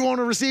you want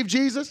to receive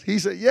Jesus? He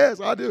said, yes,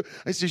 I do.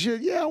 I said,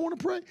 yeah, I want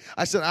to pray.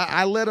 I said,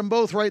 I led them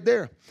both right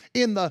there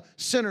in the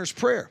sinner's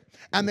prayer.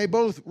 And they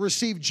both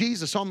received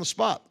Jesus on the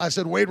spot. I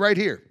said, wait right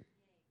here.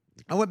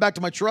 I went back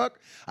to my truck.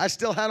 I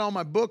still had all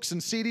my books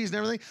and CDs and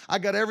everything. I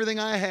got everything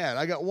I had.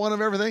 I got one of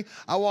everything.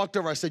 I walked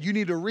over. I said, you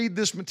need to read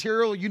this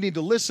material. You need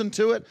to listen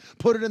to it.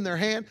 Put it in their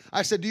hand.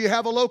 I said, do you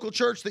have a local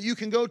church that you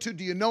can go to?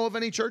 Do you know of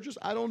any churches?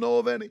 I don't know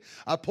of any.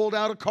 I pulled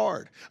out a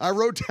card. I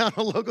wrote down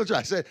a local church.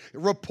 I said,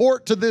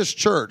 report to this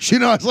church.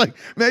 I was like,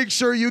 make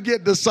sure you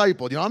get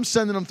discipled. I'm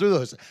sending them through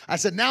those. I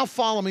said, now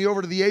follow me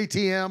over to the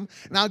ATM,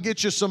 and I'll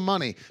get you some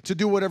money to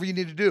do whatever you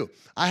need to do.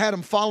 I had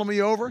them follow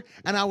me over,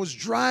 and I was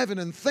driving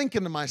and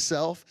thinking to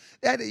myself,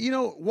 that,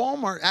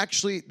 Walmart,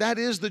 actually, that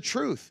is the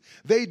truth.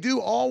 They do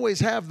always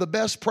have the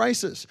best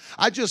prices.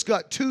 I just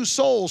got 2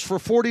 souls for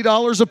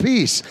 $40 a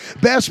piece.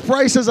 Best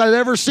prices I've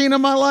ever seen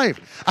in my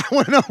life. I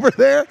went over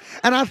there,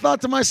 and I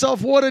thought to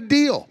myself, what a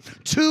deal.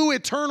 2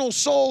 eternal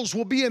souls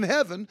will be in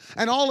heaven,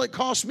 and all it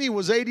cost me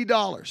was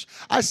 $80.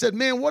 I said,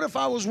 man, what if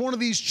I was one of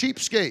these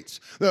cheapskates?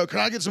 Can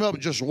I get some help?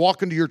 Just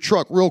walk into your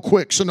truck real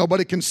quick so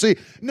nobody can see.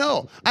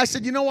 No. I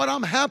said, you know what?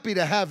 I'm happy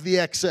to have the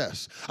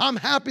excess. I'm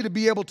happy to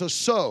be able to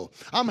sow.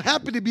 I'm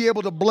happy to be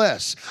able to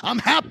bless. I'm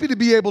happy to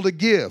be able to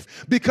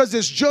give, because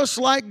it's just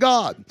like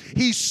God.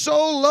 He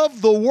so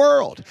loved the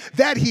world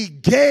that he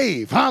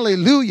gave,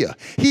 hallelujah,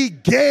 he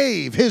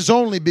gave his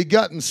only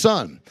begotten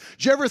son.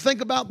 Did you ever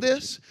think about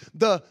this?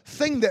 The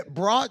thing that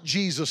brought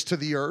Jesus to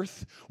the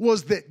earth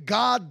was that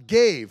God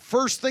gave.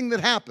 First thing that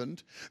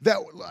happened,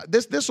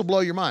 this will blow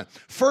your mind.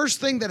 First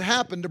thing that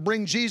happened to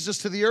bring Jesus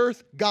to the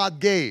earth, God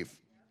gave.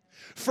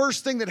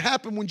 First thing that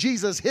happened when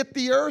Jesus hit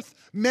the earth,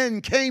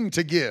 men came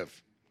to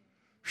give.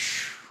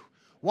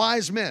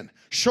 Wise men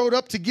showed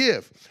up to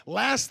give.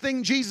 Last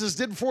thing Jesus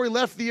did before he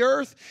left the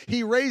earth,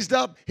 he raised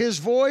up his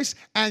voice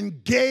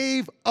and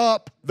gave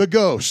up the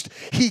ghost.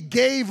 He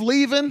gave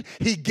leaving,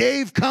 he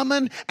gave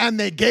coming, and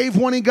they gave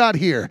when he got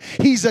here.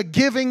 He's a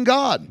giving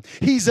God.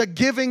 He's a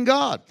giving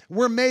God.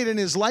 We're made in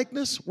his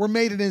likeness. We're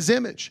made in his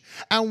image.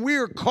 And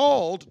we're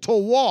called to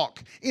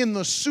walk in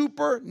the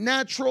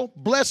supernatural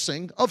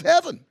blessing of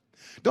heaven.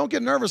 Don't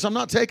get nervous. I'm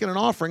not taking an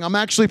offering. I'm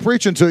actually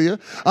preaching to you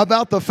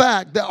about the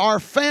fact that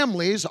our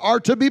families are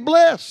to be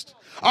blessed.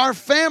 Our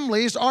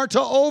families are to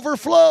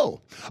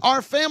overflow.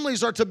 Our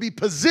families are to be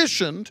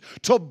positioned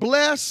to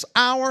bless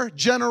our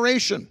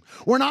generation.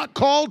 We're not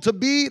called to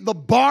be the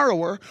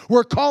borrower.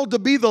 We're called to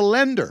be the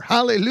lender.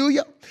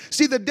 Hallelujah.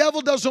 See, the devil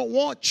doesn't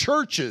want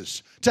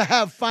churches to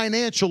have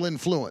financial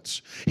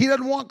influence. He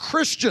doesn't want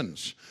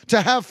Christians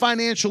to have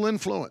financial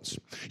influence.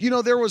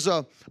 There was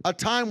a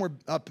time where,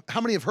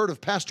 how many have heard of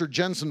Pastor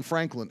Jensen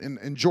Franklin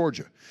in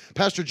Georgia?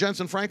 Pastor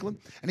Jensen Franklin,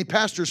 and he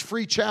pastors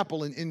Free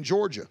Chapel in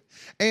Georgia.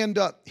 And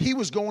he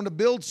was going to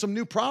build some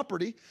new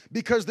property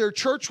because their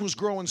church was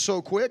growing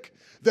so quick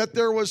that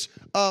there was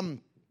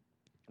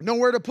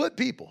nowhere to put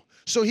people.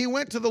 So he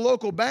went to the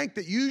local bank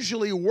that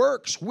usually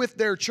works with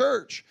their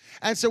church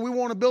and said, we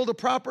want to build a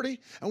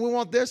property and we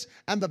want this.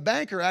 And the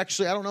banker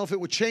actually, I don't know if it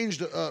would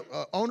change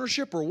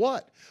ownership or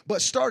what,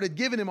 but started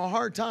giving him a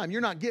hard time.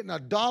 You're not getting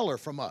 $1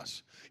 from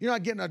us. You're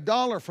not getting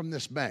 $1 from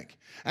this bank.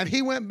 And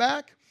he went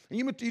back And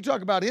you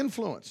talk about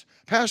influence.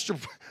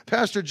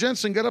 Pastor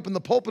Jensen got up in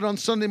the pulpit on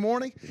Sunday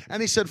morning,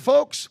 and he said,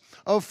 folks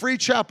of Free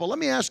Chapel, let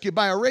me ask you,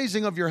 by a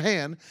raising of your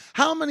hand,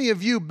 how many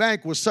of you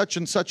bank with such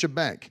and such a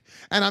bank?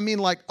 And I mean,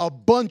 like a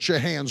bunch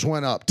of hands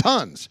went up,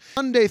 tons.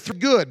 Monday,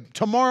 good.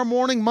 Tomorrow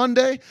morning,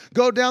 Monday,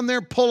 go down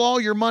there, pull all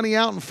your money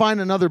out and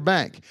find another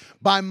bank.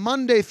 By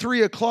Monday,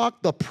 3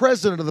 o'clock, the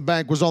president of the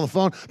bank was on the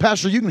phone.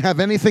 Pastor, you can have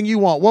anything you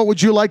want. What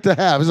would you like to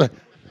have? He's like,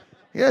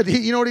 yeah,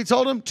 you know what he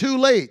told him? Too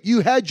late.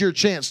 You had your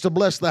chance to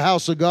bless the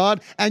house of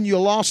God, and you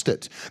lost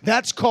it.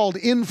 That's called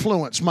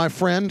influence, my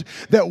friend,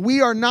 that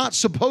we are not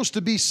supposed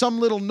to be some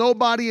little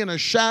nobody in a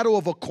shadow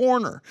of a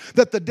corner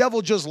that the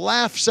devil just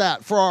laughs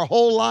at for our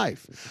whole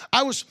life.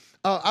 I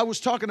was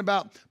talking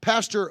about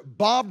Pastor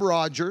Bob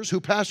Rogers,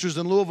 who pastors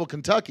in Louisville,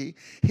 Kentucky.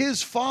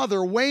 His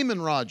father,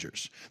 Wayman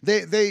Rogers.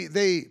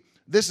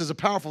 This is a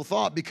powerful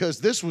thought because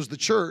this was the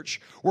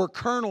church where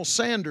Colonel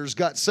Sanders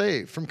got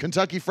saved from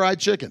Kentucky Fried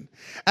Chicken.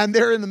 And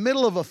they're in the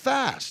middle of a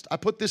fast. I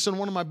put this in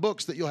one of my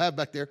books that you'll have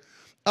back there.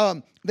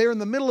 They're in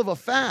the middle of a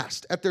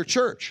fast at their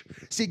church.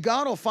 See,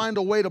 God will find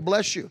a way to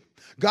bless you.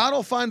 God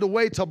will find a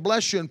way to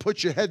bless you and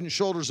put you head and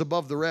shoulders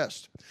above the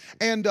rest.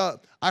 And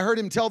I heard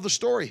him tell the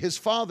story. His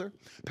father,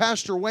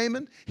 Pastor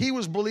Wayman, he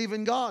was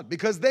believing God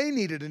because they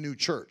needed a new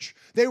church.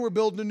 They were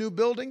building a new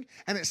building,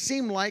 and it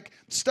seemed like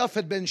stuff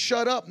had been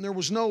shut up, and there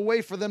was no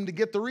way for them to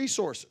get the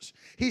resources.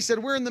 He said,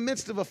 we're in the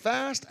midst of a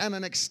fast and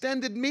an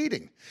extended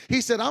meeting.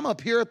 He said, I'm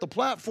up here at the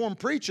platform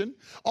preaching.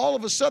 All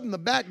of a sudden, the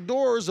back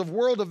doors of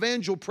World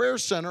Evangel Prayer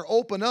Center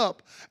open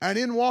up, and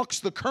in walks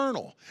the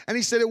colonel. And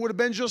he said it would have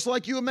been just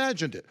like you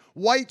imagined it.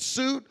 White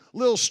suit,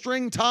 little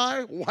string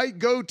tie, white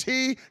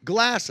goatee,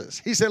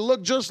 glasses. He said,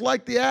 look just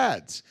like the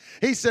ads.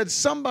 He said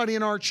somebody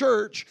in our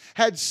church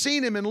had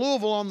seen him in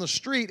Louisville on the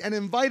street and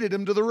invited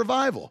him to the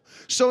revival.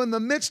 So in the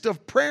midst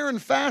of prayer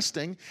and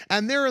fasting,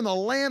 and they're in the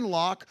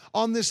landlock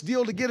on this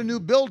deal to get a new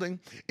building,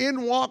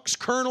 in walks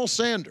Colonel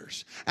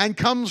Sanders and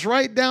comes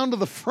right down to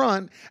the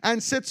front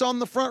and sits on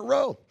the front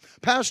row.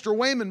 Pastor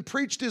Wayman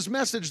preached his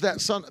message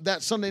that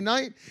Sunday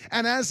night,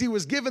 and as he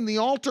was given the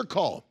altar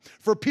call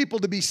for people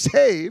to be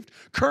saved,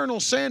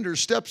 Colonel Sanders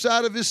steps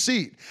out of his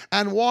seat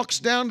and walks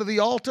down to the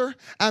altar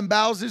and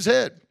bows his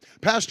head.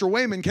 Pastor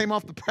Wayman came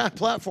off the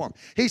platform.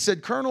 He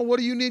said, Colonel, what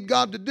do you need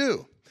God to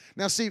do?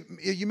 Now, see,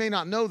 you may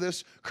not know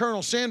this.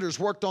 Colonel Sanders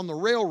worked on the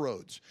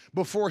railroads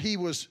before he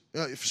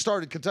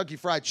started Kentucky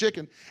Fried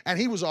Chicken, and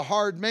he was a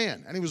hard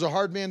man, and he was a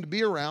hard man to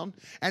be around,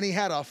 and he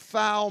had a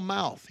foul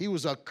mouth. He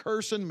was a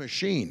cursing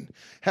machine.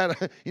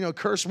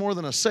 Curse more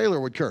than a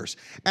sailor would curse.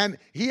 And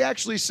he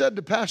actually said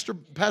to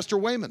Pastor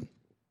Wayman,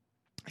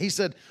 he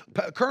said,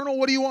 Colonel,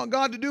 what do you want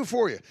God to do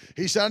for you?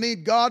 He said, I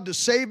need God to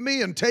save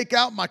me and take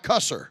out my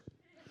cusser.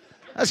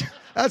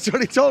 That's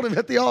what he told him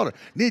at the altar.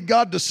 Need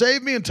God to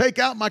save me and take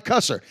out my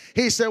cusser.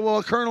 He said,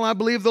 well, Colonel, I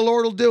believe the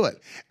Lord will do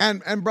it.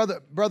 And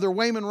brother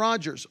Wayman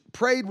Rogers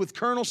prayed with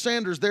Colonel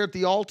Sanders there at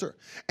the altar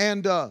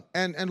and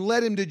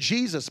led him to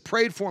Jesus,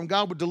 prayed for him.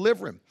 God would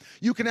deliver him.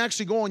 You can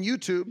actually go on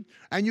YouTube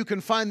and you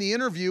can find the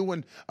interview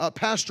when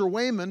Pastor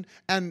Wayman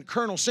and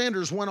Colonel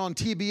Sanders went on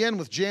TBN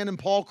with Jan and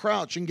Paul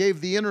Crouch and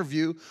gave the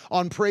interview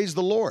on Praise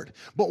the Lord.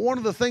 But one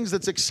of the things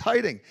that's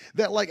exciting,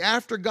 that like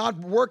after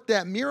God worked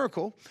that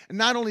miracle,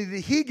 not only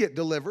did he get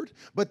delivered,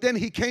 but then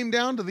he came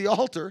down to the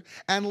altar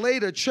and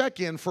laid a check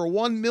in for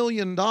 $1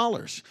 million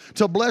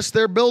to bless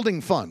their building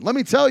fund. Let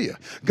me tell you,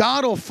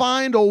 God will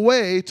find a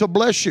way to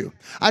bless you.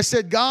 I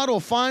said, God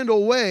will find a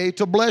way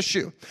to bless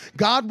you.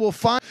 God will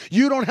find,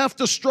 you don't have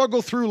to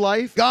struggle through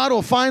life. God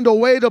will find a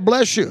way to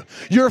bless you.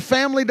 Your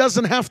family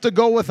doesn't have to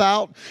go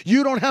without.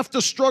 You don't have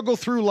to struggle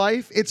through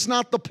life. It's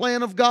not the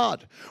plan of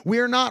God. We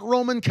are not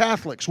Roman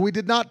Catholics. We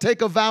did not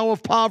take a vow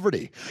of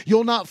poverty.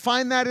 You'll not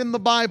find that in the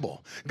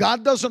Bible.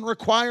 God doesn't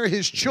require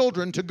his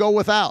children to go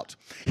without.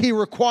 He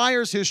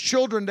requires his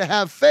children to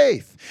have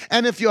faith.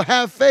 And if you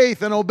have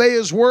faith and obey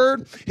his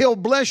word, he'll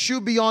bless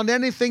you beyond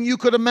anything you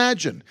could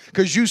imagine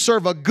because you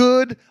serve a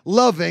good,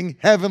 loving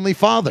Heavenly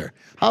Father.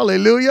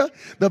 Hallelujah.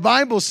 The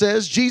Bible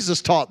says,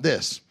 Jesus taught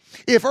this.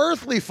 If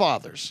earthly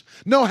fathers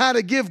know how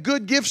to give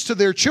good gifts to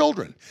their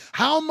children,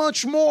 how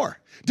much more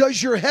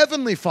does your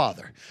Heavenly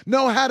Father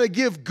know how to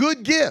give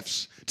good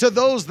gifts to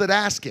those that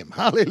ask him?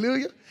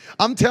 Hallelujah.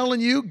 I'm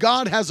telling you,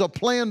 God has a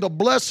plan to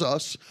bless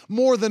us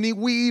more than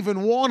we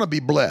even want to be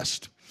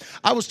blessed.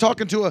 I was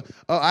talking to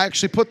I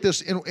actually put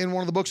this in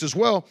one of the books as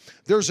well.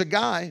 There's a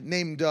guy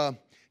named,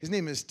 his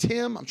name is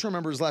Tim. I'm trying to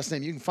remember his last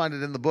name. You can find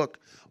it in the book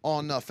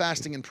on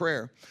fasting and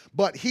prayer.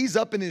 But he's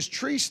up in his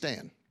tree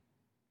stand.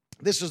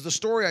 This is the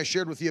story I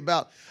shared with you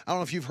about, I don't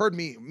know if you've heard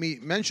me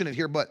mention it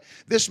here, but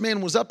this man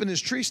was up in his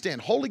tree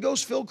stand, Holy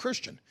Ghost-filled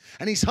Christian,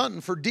 and he's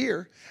hunting for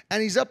deer,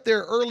 and he's up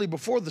there early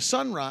before the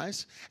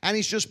sunrise, and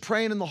he's just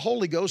praying in the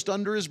Holy Ghost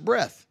under his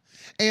breath.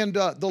 And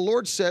the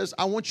Lord says,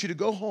 I want you to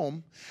go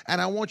home, and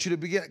I want you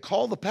to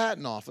call the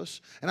patent office,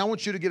 and I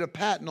want you to get a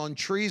patent on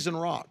trees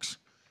and rocks.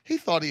 He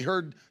thought he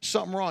heard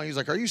something wrong. He's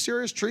like, are you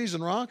serious? Trees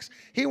and rocks?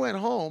 He went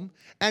home,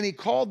 and he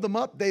called them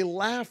up. They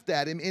laughed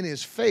at him in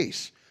his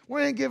face.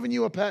 We ain't giving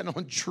you a patent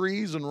on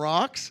trees and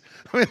rocks.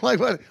 I mean,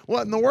 like,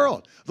 what in the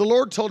world? The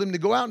Lord told him to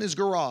go out in his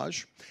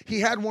garage. He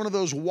had one of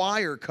those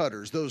wire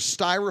cutters, those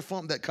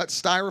styrofoam that cut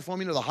styrofoam,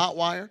 you know, the hot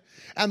wire.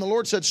 And the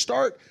Lord said,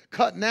 start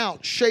cutting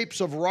out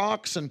shapes of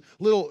rocks and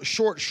little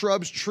short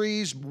shrubs,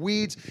 trees,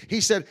 weeds.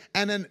 He said,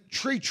 and then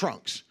tree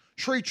trunks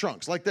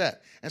like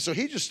that. And so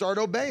he just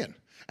started obeying.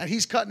 And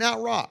he's cutting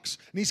out rocks,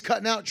 and he's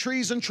cutting out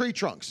trees and tree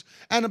trunks.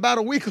 And about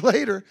a week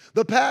later,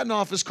 the patent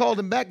office called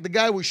him back. The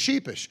guy was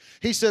sheepish.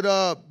 He said,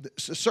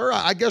 sir,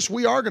 I guess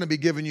we are going to be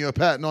giving you a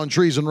patent on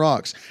trees and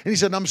rocks. And he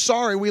said, I'm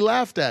sorry, we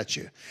laughed at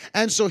you.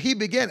 And so he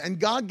began, and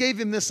God gave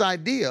him this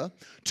idea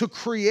to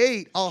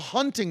create a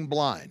hunting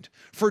blind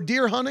for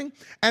deer hunting.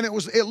 And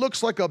it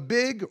looks like a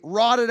big,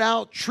 rotted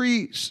out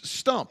tree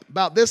stump,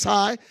 about this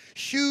high,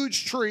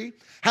 huge tree.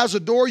 Has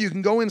a door, you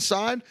can go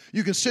inside,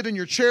 you can sit in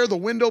your chair, the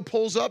window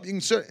pulls up, you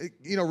can sit,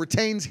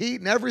 retains heat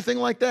and everything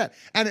like that.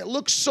 And it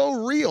looks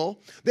so real.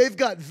 They've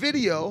got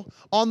video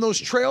on those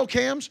trail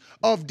cams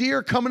of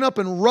deer coming up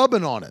and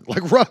rubbing on it,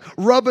 like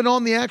rubbing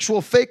on the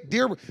actual fake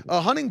deer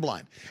hunting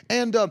blind.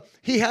 And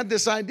he had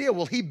this idea.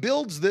 Well, he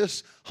builds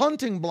this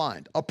hunting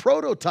blind, a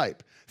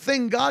prototype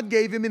thing God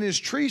gave him in his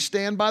tree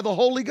stand by the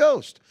Holy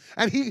Ghost.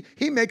 And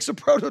he makes a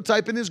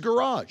prototype in his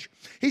garage.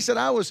 He said,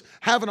 I was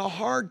having a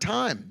hard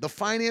time. The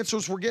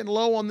finances were getting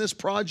low on this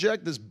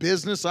project, this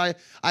business I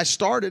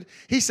started.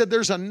 He said,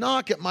 there's a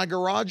knock at my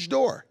garage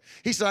door.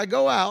 He said, I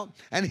go out,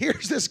 and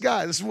here's this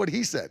guy. This is what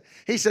he said.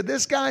 He said,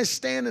 this guy's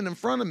standing in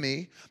front of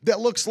me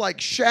that looks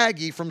like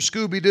Shaggy from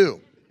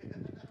Scooby-Doo.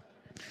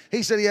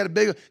 He said he had a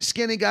big,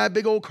 skinny guy,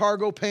 big old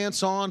cargo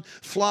pants on,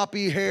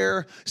 floppy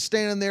hair,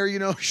 standing there,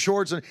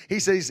 shorts. And he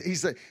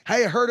said,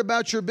 hey, I heard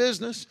about your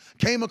business.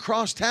 Came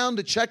across town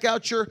to check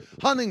out your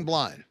hunting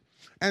blind.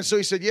 And so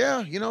he said,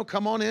 yeah,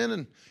 come on in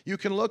and you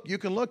can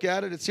look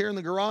at it. It's here in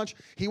the garage.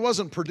 He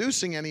wasn't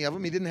producing any of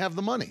them. He didn't have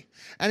the money.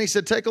 And he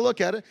said, take a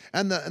look at it.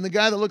 And the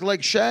guy that looked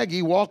like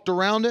Shaggy walked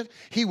around it.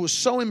 He was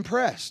so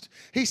impressed.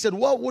 He said,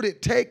 what would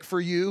it take for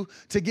you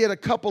to get a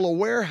couple of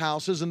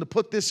warehouses and to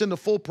put this into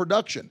full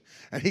production?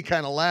 And he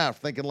kind of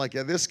laughed, thinking like,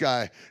 yeah, this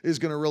guy is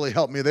going to really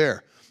help me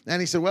there. And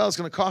he said, well, it's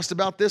going to cost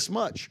about this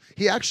much.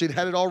 He actually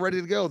had it all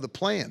ready to go, the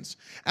plans.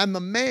 And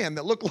the man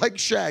that looked like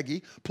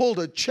Shaggy pulled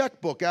a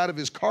checkbook out of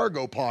his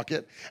cargo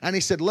pocket, and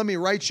he said, let me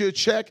write you a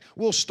check.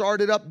 We'll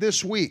start it up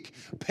this week.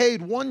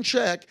 Paid one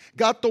check,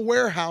 got the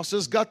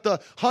warehouses, got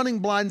the hunting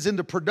blinds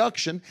into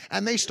production,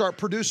 and they start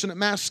producing at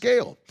mass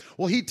scale.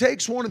 Well, he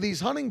takes one of these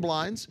hunting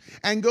blinds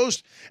and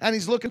goes, and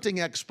he's looking at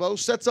the expo,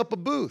 sets up a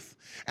booth.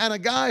 And a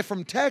guy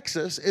from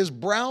Texas is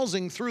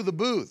browsing through the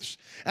booths,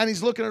 and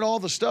he's looking at all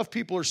the stuff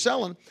people are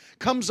selling,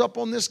 comes up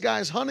on this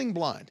guy's hunting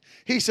blind.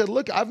 He said,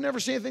 look, I've never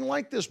seen anything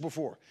like this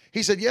before.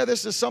 He said, yeah,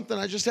 this is something,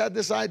 I just had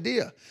this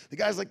idea. The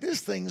guy's like,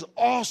 this thing's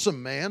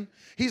awesome, man.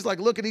 He's like,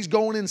 looking, he's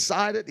going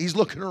inside it. He's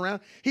looking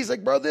around. He's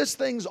like, bro, this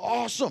thing's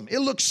awesome. It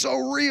looks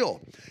so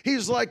real.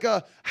 He's like,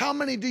 how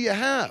many do you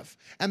have?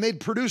 And they'd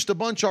produced a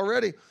bunch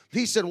already.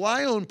 He said, well,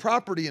 I own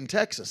property in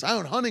Texas. I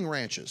own hunting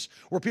ranches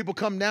where people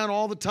come down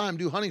all the time,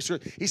 do hunting.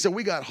 He said,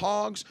 we got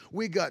hogs,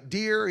 we got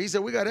deer. He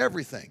said, we got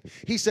everything.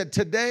 He said,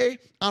 today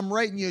I'm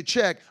writing you a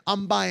check.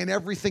 I'm buying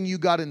everything you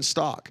got in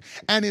stock.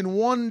 And in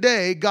one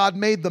day, God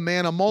made the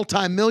man a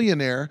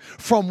multimillionaire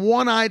from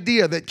one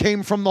idea that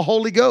came from the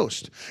Holy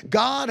Ghost.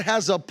 God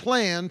has a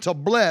plan to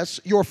bless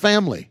your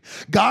family.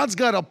 God's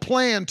got a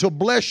plan to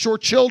bless your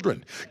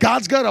children.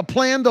 God's got a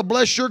plan to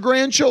bless your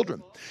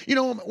grandchildren.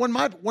 When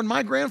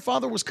my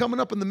grandfather was coming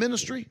up in the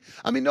ministry,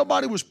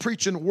 nobody was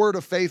preaching word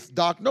of faith,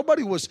 doc.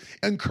 Nobody was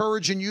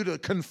encouraging you to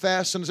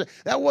confess. And say,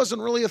 that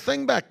wasn't really a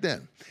thing back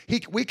then.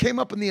 We came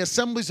up in the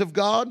Assemblies of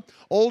God,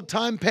 old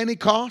time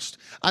Pentecost.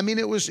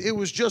 It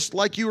was just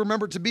like you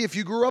remember it to be if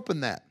you grew up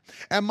in that.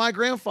 And my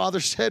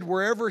grandfather said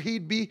wherever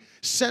he'd be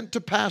sent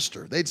to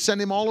pastor, they'd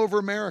send him all over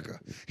America.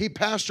 He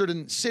pastored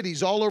in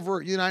cities all over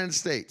the United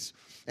States.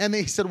 And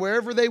they said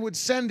wherever they would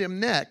send him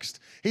next,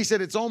 he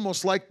said it's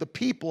almost like the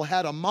people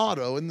had a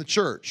motto in the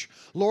church.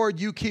 Lord,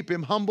 you keep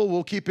him humble,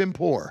 we'll keep him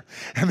poor.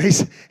 And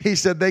he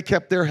said they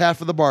kept their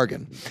half of the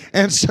bargain.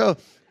 And so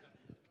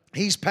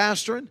he's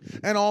pastoring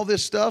and all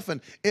this stuff.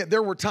 And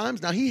there were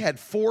times, now he had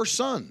 4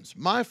 sons,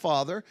 my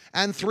father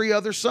and 3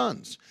 other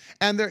sons.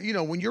 And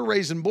when you're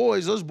raising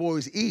boys, those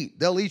boys eat.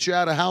 They'll eat you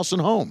out of house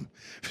and home.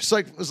 It's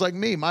like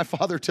me. My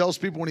father tells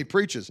people when he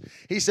preaches,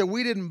 he said,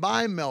 we didn't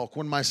buy milk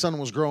when my son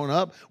was growing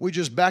up. We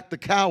just backed the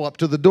cow up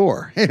to the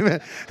door.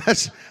 Amen.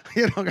 That's,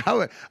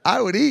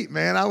 I would eat,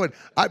 man.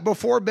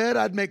 Before bed,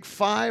 I'd make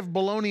 5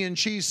 bologna and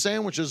cheese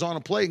sandwiches on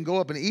a plate and go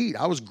up and eat.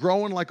 I was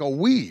growing like a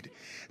weed,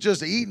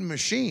 just an eating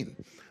machine.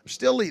 I'm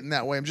still eating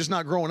that way. I'm just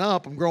not growing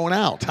up. I'm growing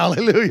out.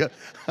 Hallelujah.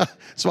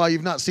 That's why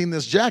you've not seen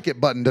this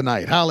jacket button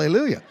tonight.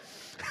 Hallelujah.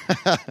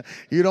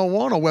 You don't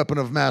want a weapon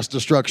of mass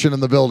destruction in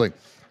the building.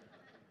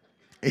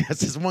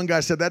 Yes, this one guy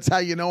said, that's how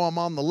you know I'm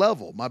on the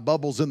level. My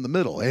bubble's in the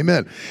middle.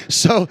 Amen.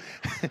 So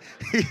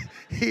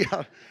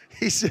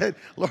he said,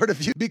 Lord,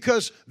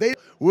 because they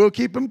will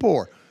keep him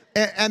poor.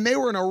 And they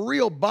were in a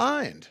real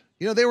bind.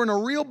 They were in a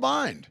real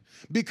bind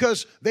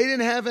because they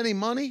didn't have any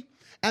money.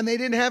 and they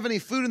didn't have any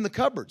food in the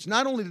cupboards.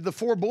 Not only did the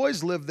 4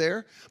 boys live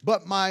there,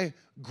 but my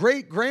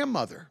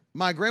great-grandmother,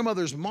 my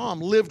grandmother's mom,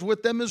 lived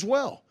with them as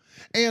well.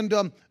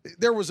 And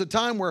there was a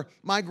time where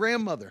my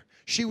grandmother,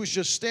 she was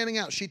just standing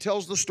out. She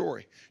tells the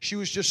story. She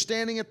was just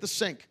standing at the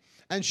sink,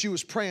 and she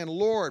was praying,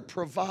 Lord,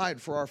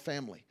 provide for our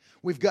family.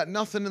 We've got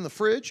nothing in the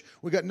fridge.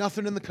 We've got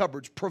nothing in the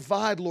cupboards.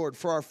 Provide, Lord,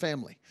 for our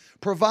family.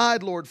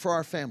 Provide, Lord, for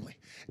our family.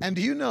 And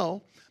do you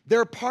know,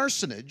 their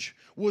parsonage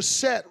was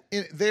set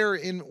there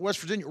in West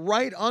Virginia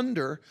right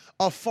under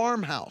a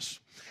farmhouse.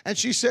 And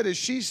she said, as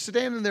she's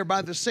standing there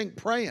by the sink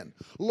praying,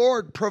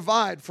 Lord,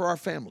 provide for our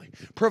family.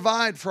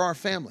 Provide for our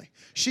family.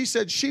 She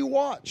said she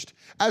watched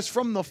as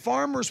from the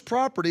farmer's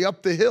property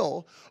up the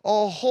hill,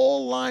 a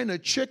whole line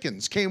of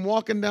chickens came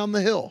walking down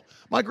the hill.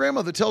 My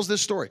grandmother tells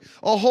this story.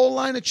 A whole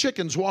line of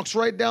chickens walks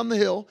right down the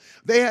hill.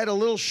 They had a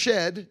little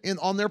shed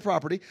on their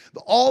property.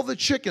 All the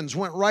chickens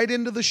went right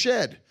into the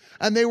shed.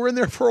 And they were in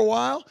there for a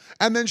while,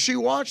 and then she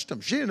watched them.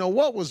 She didn't know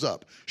what was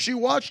up. She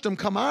watched them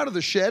come out of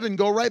the shed and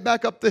go right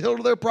back up the hill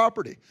to their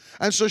property.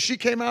 And so she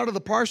came out of the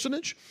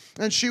parsonage,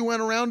 and she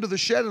went around to the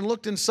shed and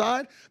looked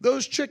inside.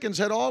 Those chickens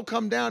had all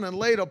come down and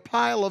laid a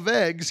pile of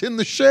eggs in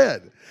the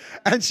shed.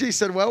 And she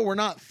said, well, we're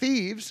not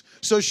thieves.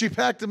 So she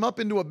packed them up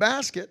into a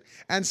basket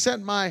and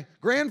sent my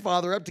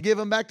grandfather up to give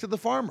them back to the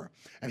farmer.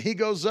 And he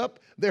goes up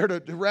there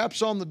to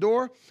raps on the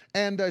door.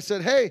 And I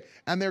said, hey,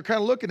 and they're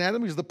kind of looking at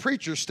him because the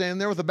preacher's standing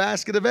there with a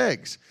basket of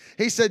eggs.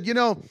 He said, you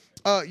know,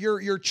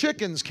 your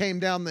chickens came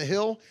down the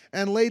hill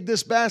and laid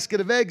this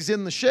basket of eggs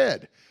in the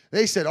shed.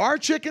 They said, our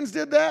chickens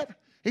did that?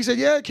 He said,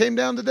 yeah, it came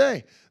down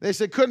today. They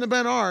said, couldn't have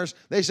been ours.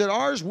 They said,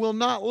 ours will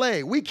not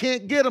lay. We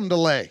can't get them to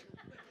lay.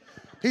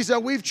 He said,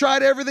 we've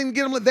tried everything to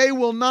get them. They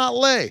will not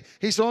lay.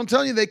 He said, I'm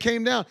telling you, they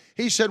came down.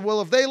 He said,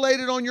 well, if they laid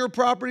it on your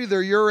property,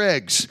 they're your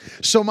eggs.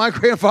 So my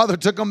grandfather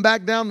took them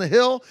back down the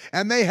hill,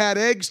 and they had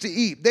eggs to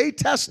eat. They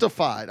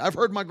testified. I've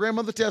heard my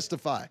grandmother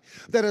testify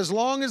that as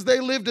long as they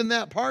lived in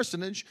that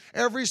parsonage,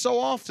 every so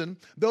often,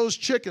 those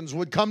chickens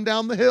would come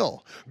down the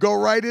hill, go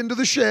right into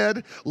the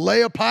shed,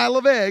 lay a pile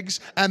of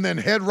eggs, and then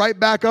head right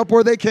back up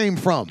where they came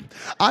from.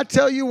 I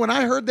tell you, when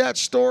I heard that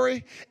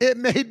story, it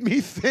made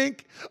me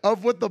think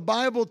of what the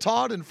Bible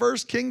taught in 1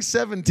 Kings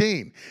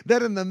 17,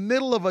 that in the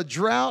middle of a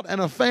drought and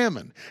a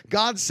famine,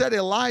 God set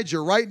Elijah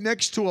right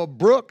next to a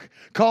brook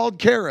called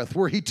Kerith,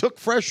 where he took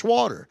fresh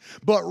water.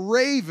 But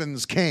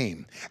ravens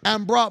came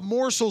and brought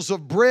morsels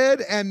of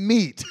bread and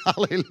meat.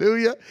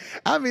 Hallelujah.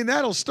 I mean,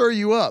 that'll stir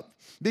you up.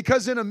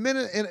 Because in a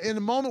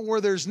moment where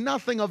there's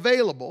nothing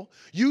available,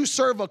 you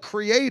serve a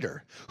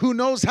creator who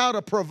knows how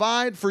to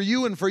provide for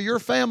you and for your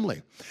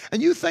family.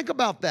 And you think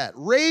about that.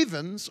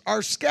 Ravens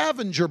are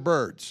scavenger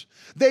birds.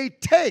 They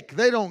take,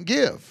 they don't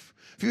give.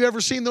 If you've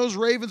ever seen those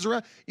ravens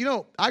around, you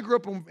know, I grew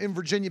up in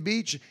Virginia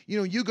Beach. You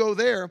know, you go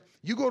there,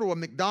 you go to a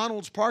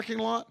McDonald's parking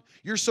lot,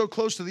 you're so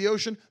close to the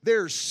ocean,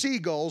 there's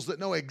seagulls that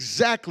know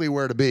exactly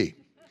where to be.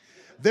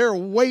 They're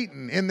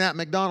waiting in that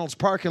McDonald's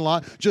parking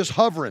lot, just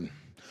hovering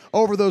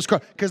over those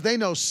cars, because they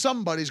know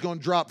somebody's going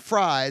to drop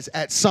fries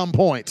at some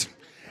point.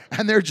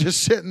 And they're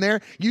just sitting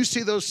there. You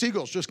see those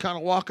seagulls just kind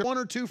of walking, 1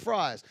 or 2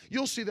 fries.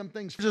 You'll see them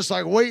things just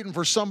like waiting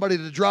for somebody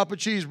to drop a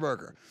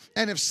cheeseburger.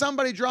 And if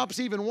somebody drops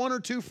even 1 or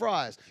 2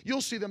 fries, you'll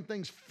see them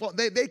things,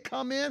 they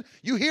come in,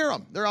 you hear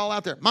them. They're all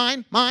out there,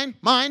 mine, mine,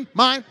 mine,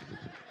 mine,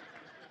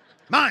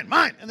 mine,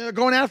 mine. And they're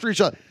going after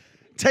each other,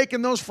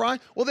 taking those fries.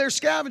 Well, they're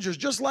scavengers,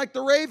 just like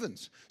the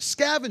ravens.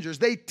 Scavengers,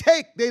 they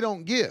take, they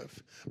don't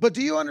give. But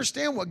do you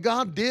understand what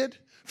God did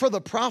for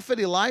the prophet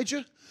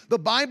Elijah? The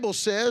Bible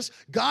says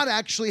God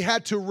actually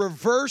had to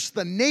reverse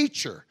the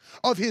nature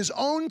of his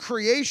own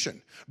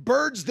creation.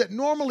 Birds that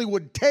normally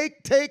would take,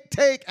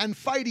 and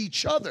fight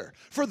each other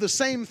for the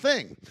same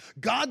thing.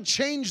 God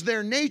changed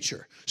their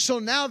nature. So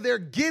now they're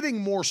getting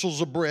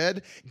morsels of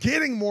bread,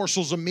 getting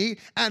morsels of meat,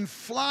 and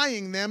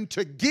flying them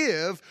to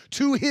give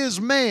to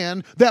his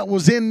man that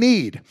was in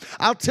need.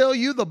 I'll tell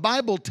you, the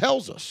Bible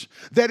tells us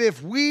that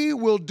if we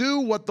will do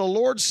what the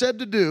Lord said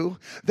to do,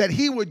 that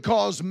he would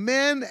cause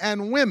men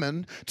and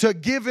women to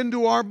give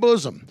into our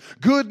bosom.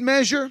 Good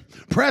measure,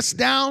 pressed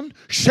down,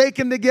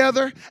 shaken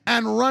together,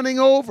 and running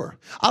over.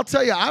 I'll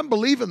tell you, I'm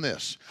believing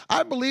this.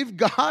 I believe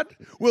God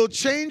will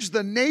change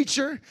the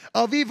nature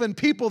of even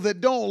people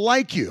that don't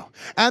like you.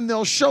 And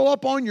they'll show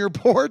up on your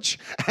porch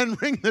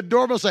and ring the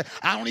doorbell and say,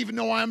 I don't even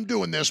know why I'm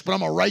doing this, but I'm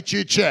going to write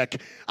you a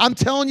check. I'm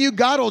telling you,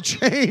 God will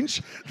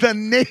change the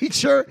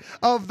nature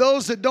of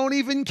those that don't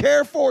even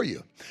care for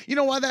you. You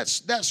know why that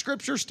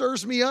scripture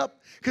stirs me up?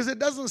 Because it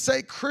doesn't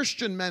say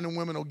Christian men and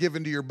women will give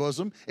into your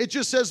bosom. It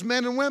just says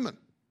men and women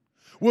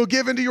will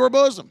give into your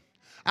bosom.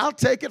 I'll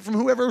take it from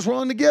whoever's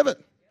willing to give it.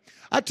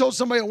 I told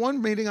somebody at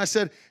one meeting, I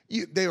said,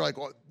 they were like,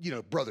 well, you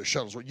know, Brother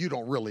Shuttlesworth, you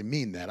don't really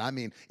mean that. I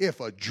mean,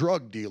 if a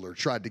drug dealer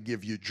tried to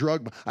give you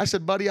drug, I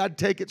said, buddy, I'd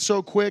take it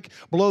so quick,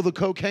 blow the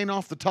cocaine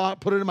off the top,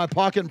 put it in my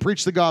pocket, and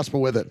preach the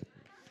gospel with it.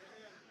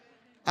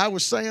 I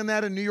was saying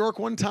that in New York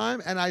one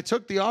time, and I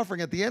took the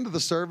offering at the end of the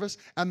service,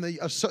 and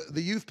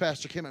the youth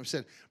pastor came up and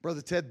said,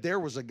 Brother Ted, there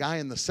was a guy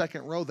in the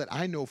second row that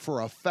I know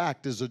for a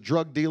fact is a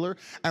drug dealer,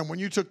 and when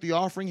you took the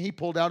offering, he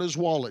pulled out his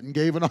wallet and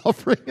gave an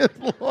offering.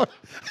 Lord,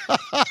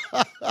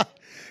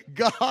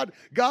 God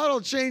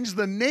will change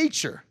the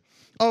nature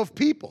of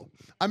people.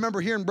 I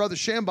remember hearing Brother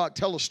Schambach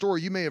tell a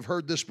story. You may have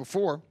heard this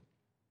before.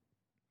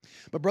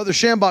 But Brother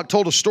Schambach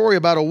told a story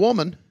about a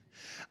woman.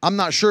 I'm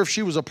not sure if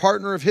she was a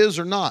partner of his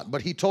or not,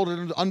 but he told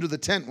it under the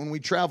tent when we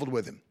traveled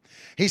with him.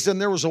 He said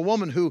there was a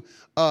woman who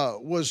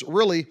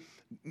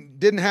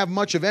didn't have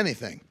much of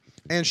anything.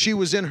 And she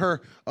was in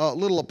her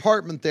little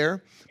apartment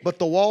there, but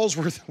the walls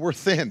were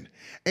thin.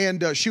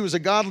 And she was a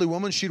godly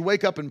woman. She'd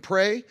wake up and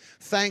pray,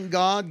 thank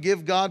God,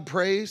 give God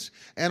praise,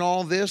 and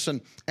all this.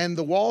 And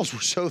the walls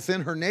were so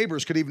thin, her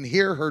neighbors could even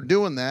hear her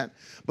doing that.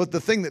 But the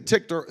thing that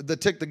ticked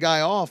the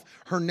guy off,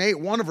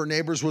 one of her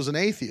neighbors was an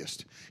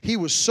atheist. He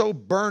was so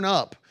burnt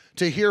up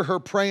to hear her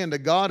praying to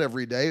God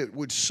every day. It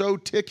would so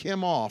tick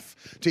him off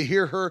to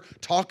hear her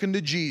talking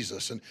to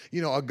Jesus and,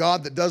 a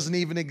God that doesn't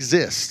even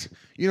exist.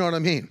 You know what I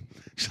mean?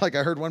 It's like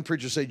I heard one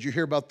preacher say, did you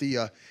hear about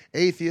the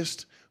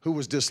atheist who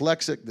was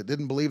dyslexic that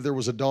didn't believe there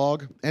was a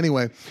dog?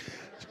 Anyway,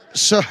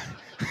 so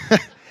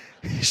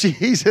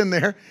he's in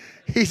there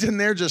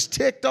just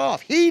ticked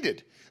off,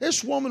 heated.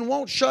 This woman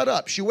won't shut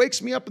up. She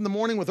wakes me up in the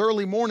morning with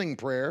early morning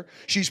prayer.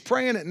 She's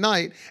praying at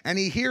night, and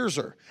he hears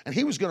her. And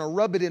he was going to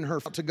rub it in her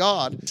to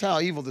God. That's how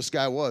evil this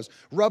guy was.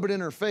 Rub it in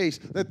her face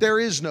that there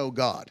is no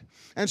God.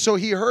 And so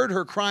he heard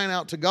her crying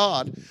out to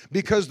God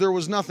because there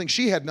was nothing.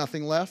 She had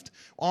nothing left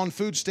on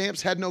food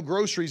stamps, had no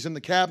groceries in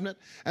the cabinet.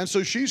 And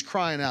so she's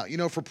crying out,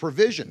 for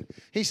provision.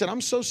 He said,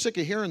 I'm so sick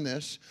of hearing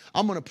this.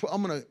 I'm going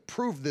to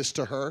prove this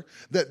to her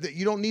that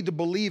you don't need to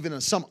believe in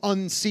some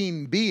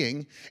unseen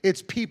being.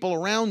 It's people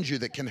around you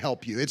that can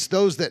help you. It's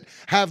those that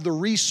have the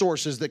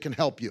resources that can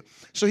help you.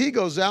 So he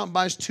goes out and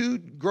buys 2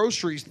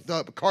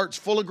 carts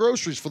full of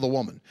groceries for the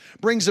woman,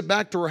 brings it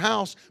back to her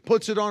house,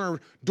 puts it on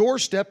her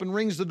doorstep and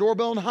rings the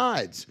doorbell and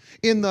hides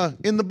in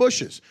the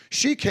bushes.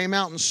 She came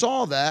out and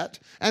saw that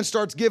and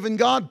starts giving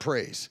God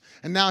praise.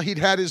 And now he'd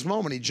had his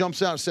moment. He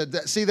jumps out and said,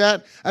 see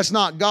that? That's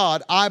not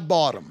God. I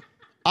bought them.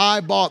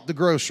 I bought the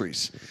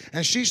groceries.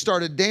 And she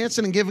started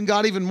dancing and giving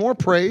God even more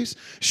praise.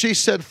 She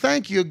said,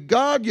 thank you,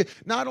 God.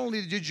 Not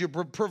only did you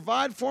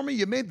provide for me,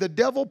 you made the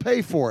devil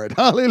pay for it.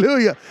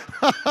 Hallelujah.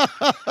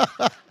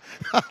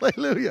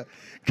 Hallelujah.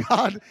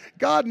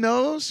 God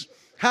knows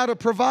how to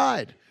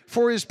provide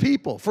for his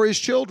people, for his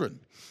children.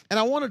 And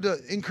I wanted to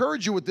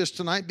encourage you with this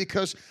tonight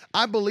because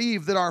I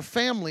believe that our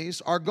families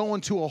are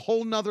going to a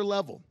whole nother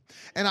level.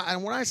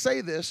 And when I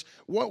say this,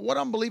 what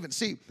I'm believing,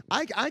 see,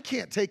 I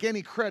can't take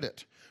any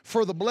credit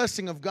for the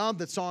blessing of God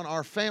that's on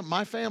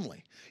my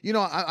family.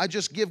 I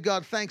just give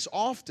God thanks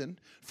often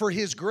for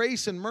his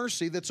grace and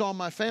mercy that's on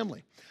my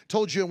family.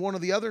 Told you one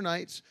of the other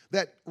nights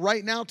that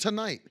right now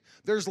tonight,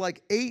 there's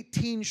like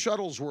 18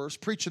 Shuttlesworths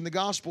preaching the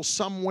gospel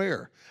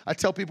somewhere. I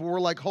tell people we're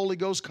like Holy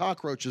Ghost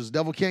cockroaches. The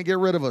devil can't get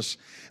rid of us.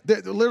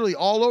 They're literally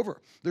all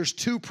over. There's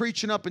 2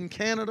 preaching up in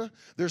Canada.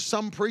 There's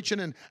some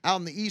preaching out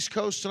on the East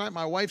Coast tonight.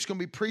 My wife's going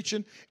to be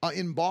preaching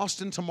in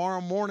Boston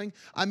tomorrow morning.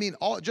 I mean,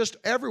 just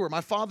everywhere.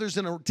 My father's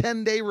in a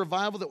 10-day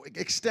revival that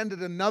extended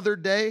another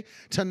day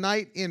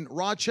tonight in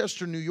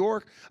Rochester, New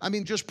York. I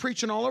mean, just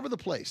preaching all over the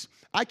place.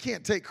 I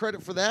can't take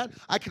credit for that.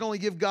 I can only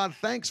give God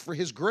thanks for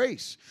his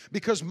grace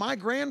because my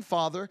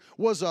grandfather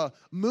was a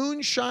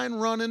moonshine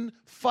running,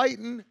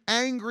 fighting,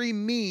 angry,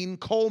 mean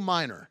coal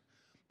miner.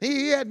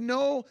 He had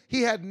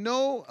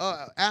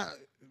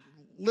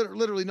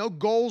literally no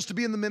goals to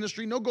be in the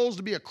ministry, no goals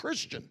to be a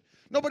Christian.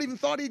 Nobody even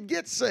thought he'd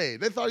get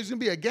saved. They thought he was going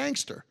to be a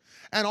gangster.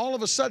 And all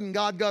of a sudden,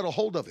 God got a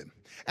hold of him.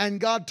 And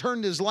God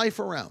turned his life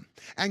around.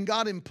 And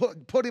God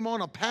put him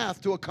on a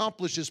path to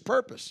accomplish his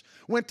purpose.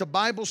 Went to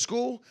Bible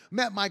school,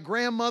 met my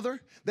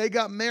grandmother. They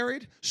got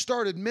married,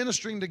 started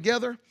ministering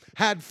together,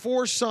 had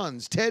 4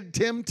 sons, Ted,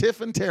 Tim,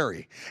 Tiff, and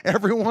Terry.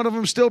 Every one of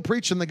them still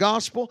preaching the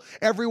gospel.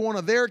 Every one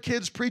of their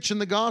kids preaching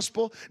the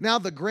gospel. Now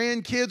the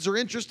grandkids are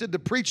interested to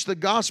preach the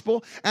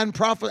gospel and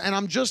prophet. And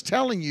I'm just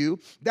telling you,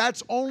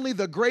 that's only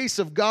the grace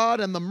of God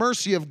and the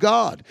mercy of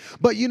God.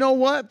 But you know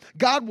what?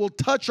 God will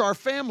touch our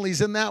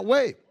families in that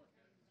way.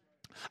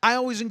 I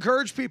always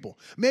encourage people,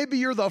 maybe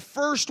you're the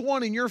first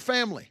one in your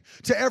family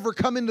to ever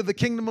come into the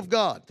kingdom of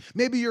God.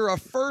 Maybe you're a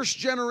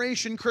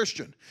first-generation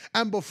Christian,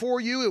 and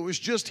before you, it was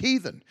just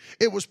heathen.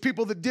 It was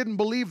people that didn't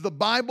believe the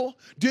Bible,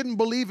 didn't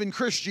believe in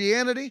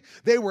Christianity.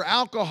 They were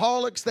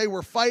alcoholics, they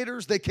were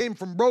fighters, they came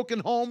from broken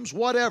homes,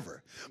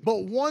 whatever.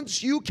 But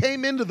once you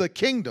came into the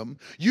kingdom,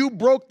 you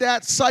broke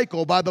that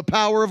cycle by the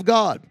power of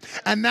God.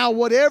 And now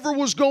whatever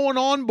was going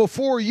on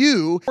before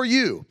you,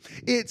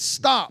 it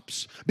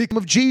stops because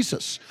of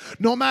Jesus.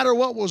 No matter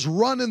what was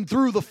running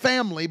through the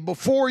family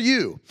before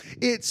you,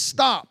 it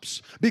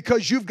stops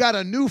because you've got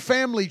a new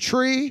family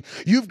tree.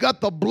 You've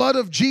got the blood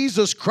of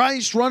Jesus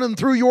Christ running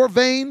through your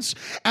veins,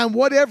 and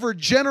whatever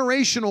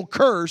generational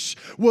curse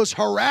was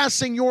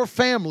harassing your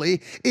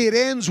family, it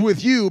ends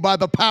with you by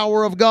the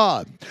power of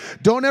God.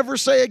 Don't ever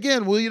say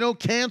again, well, you know,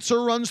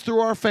 cancer runs through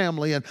our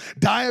family, and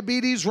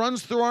diabetes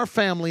runs through our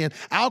family, and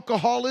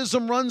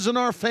alcoholism runs in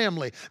our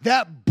family.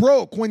 That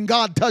broke when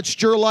God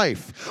touched your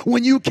life.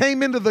 When you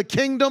came into the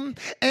kingdom,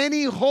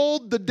 any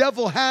hold the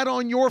devil had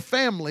on your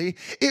family,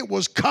 it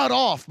was cut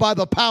off by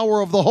the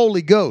power of the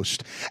Holy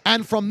Ghost.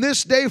 And from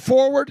this day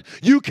forward,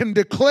 you can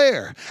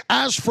declare,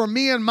 as for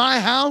me and my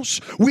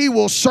house, we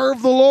will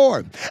serve the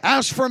Lord.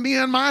 As for me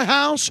and my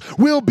house,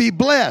 we'll be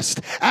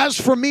blessed. As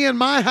for me and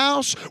my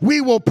house,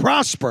 we will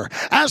prosper.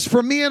 As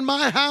for me and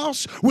my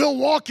house, we'll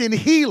walk in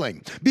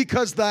healing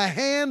because the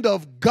hand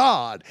of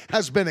God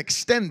has been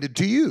extended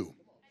to you.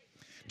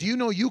 Do you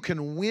know you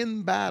can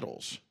win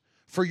battles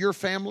for your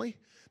family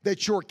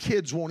that your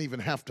kids won't even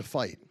have to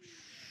fight?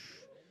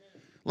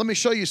 Let me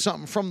show you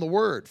something from the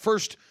Word.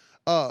 First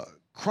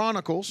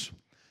Chronicles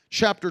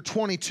chapter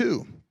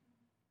 22.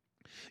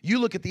 You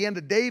look at the end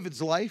of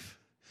David's life.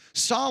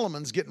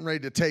 Solomon's getting ready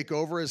to take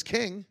over as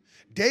king.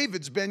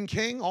 David's been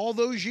king all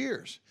those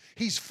years.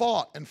 He's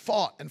fought and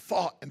fought and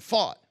fought and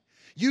fought.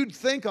 You'd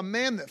think a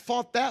man that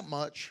fought that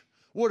much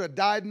would have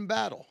died in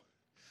battle.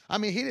 I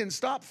mean, he didn't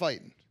stop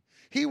fighting.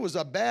 He was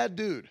a bad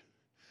dude.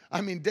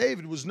 I mean,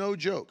 David was no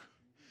joke.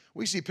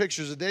 We see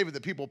pictures of David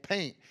that people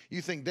paint.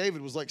 You think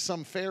David was like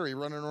some fairy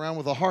running around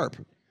with a harp.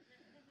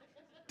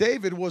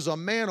 David was a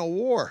man of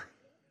war.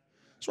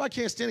 That's why I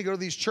can't stand to go to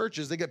these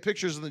churches. They get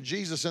pictures of the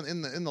Jesus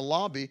in the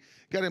lobby.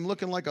 Got him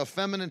looking like a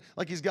feminine,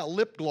 like he's got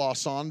lip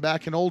gloss on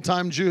back in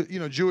old-time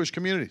Jewish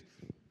community.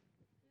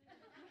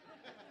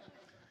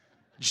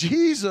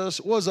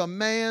 Jesus was a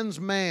man's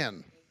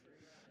man.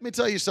 Let me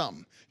tell you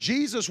something.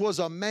 Jesus was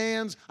a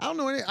man's, I don't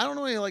know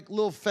any like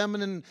little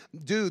feminine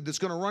dude that's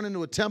going to run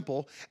into a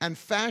temple and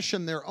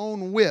fashion their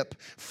own whip,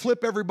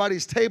 flip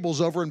everybody's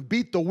tables over, and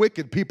beat the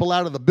wicked people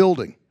out of the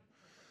building.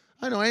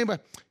 I know anybody.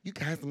 You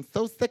guys, I'm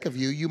so sick of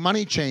you, you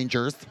money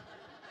changers.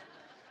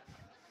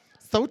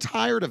 So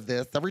tired of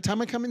this. Every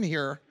time I come in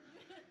here,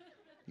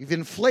 you've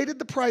inflated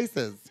the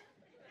prices,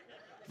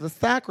 the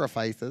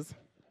sacrifices.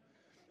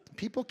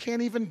 People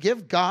can't even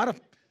give God a,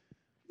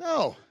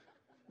 no.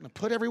 I'm going to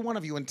put every one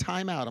of you in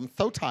timeout. I'm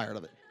so tired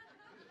of it.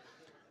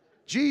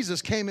 Jesus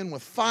came in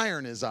with fire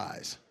in his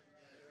eyes.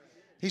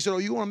 He said, oh,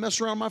 you want to mess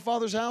around my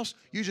Father's house?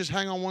 You just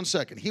hang on one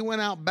second. He went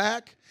out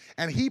back,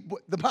 and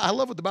I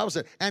love what the Bible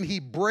said, and he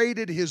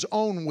braided his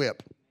own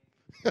whip.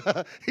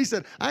 He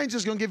said, I ain't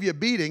just going to give you a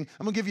beating.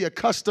 I'm going to give you a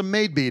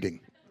custom-made beating.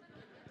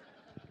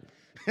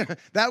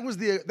 That was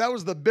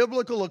the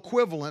biblical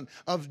equivalent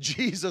of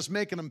Jesus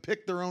making them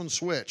pick their own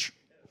switch.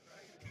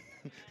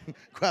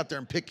 Go out there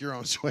and pick your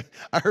own switch.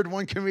 I heard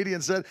one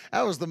comedian said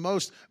that was the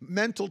most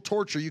mental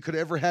torture you could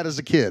ever had as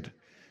a kid.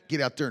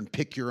 Get out there and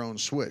pick your own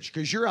switch.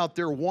 Because you're out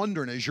there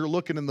wondering as you're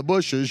looking in the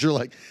bushes, you're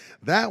like,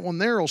 that one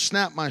there will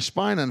snap my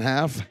spine in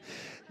half.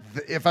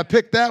 If I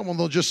pick that one,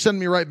 they'll just send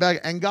me right back.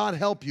 And God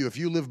help you if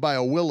you live by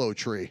a willow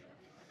tree.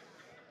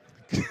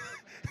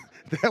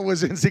 That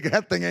was insane.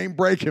 That thing ain't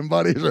breaking,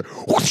 buddy. It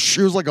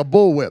was like a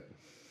bullwhip.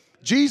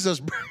 Jesus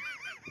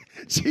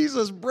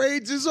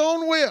braids his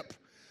own whip.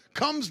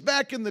 Comes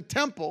back in the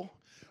temple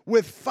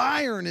with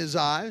fire in his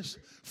eyes,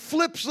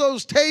 flips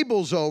those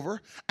tables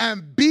over,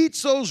 and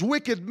beats those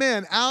wicked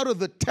men out of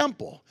the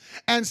temple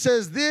and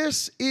says,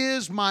 this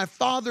is my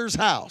Father's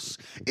house.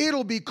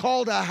 It'll be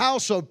called a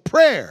house of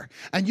prayer,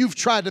 and you've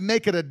tried to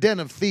make it a den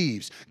of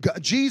thieves.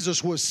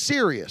 Jesus was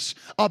serious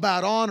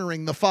about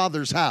honoring the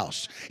Father's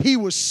house. He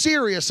was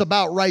serious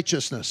about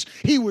righteousness.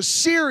 He was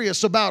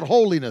serious about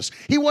holiness.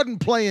 He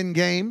wasn't playing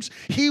games.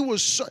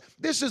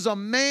 This is a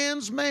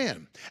man's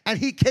man, and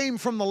he came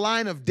from the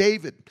line of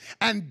David,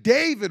 and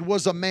David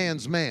was a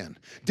man's man.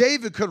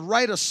 David could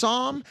write a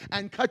psalm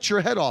and cut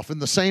your head off in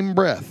the same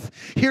breath.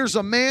 Here's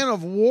a man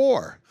of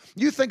war.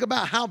 You think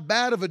about how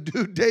bad of a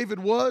dude David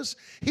was.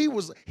 He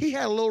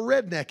had a little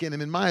redneck in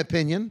him, in my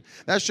opinion.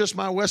 That's just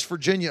my West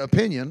Virginia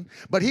opinion.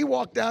 But he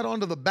walked out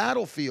onto the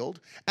battlefield,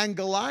 and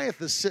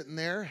Goliath is sitting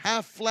there,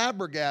 half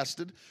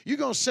flabbergasted. You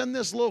gonna send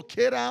this little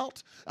kid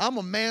out? I'm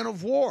a man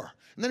of war.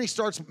 And then he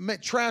starts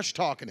trash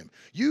talking him.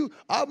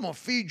 I'm going to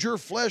feed your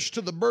flesh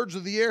to the birds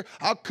of the air.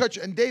 I'll cut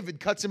you. And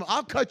David cuts him.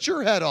 I'll cut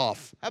your head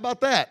off. How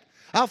about that?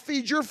 I'll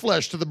feed your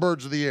flesh to the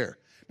birds of the air.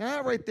 Now,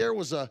 that right there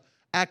was an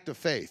act of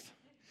faith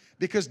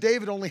because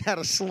David only had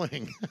a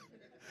sling.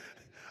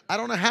 I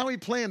don't know how he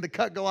planned to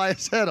cut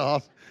Goliath's head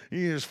off.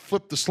 He just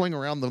flipped the sling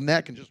around the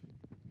neck and just...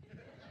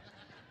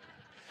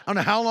 I don't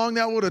know how long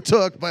that would have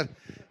took, but...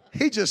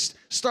 he just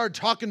started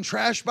talking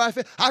trash by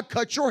faith. I'll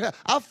cut your head.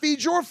 I'll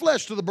feed your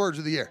flesh to the birds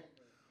of the air.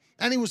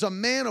 And he was a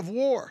man of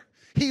war.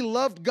 He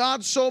loved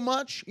God so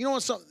much. You know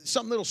what?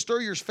 Something that'll stir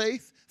your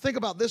faith? Think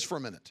about this for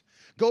a minute.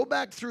 Go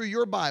back through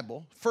your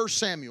Bible, 1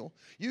 Samuel.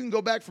 You can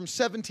go back from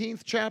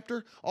 17th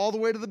chapter all the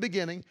way to the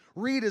beginning.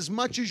 Read as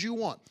much as you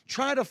want.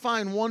 Try to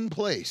find one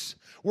place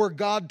where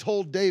God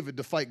told David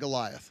to fight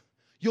Goliath.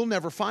 You'll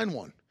never find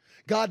one.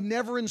 God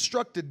never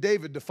instructed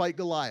David to fight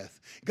Goliath.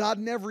 God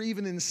never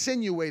even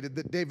insinuated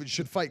that David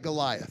should fight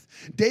Goliath.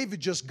 David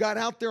just got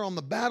out there on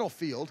the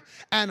battlefield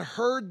and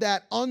heard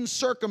that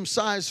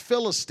uncircumcised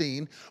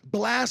Philistine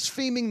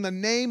blaspheming the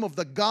name of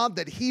the God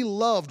that he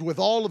loved with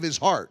all of his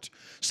heart.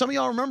 Some of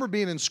y'all remember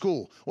being in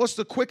school. What's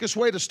the quickest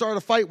way to start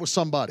a fight with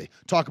somebody?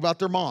 Talk about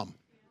their mom.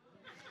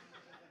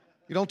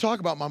 You don't talk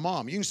about my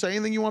mom. You can say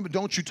anything you want, but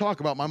don't you talk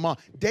about my mom.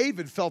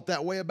 David felt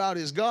that way about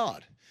his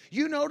God.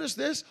 You notice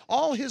this?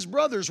 All his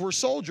brothers were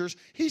soldiers.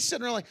 He's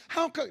sitting there like,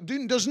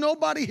 does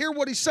nobody hear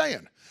what he's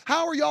saying?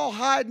 How are y'all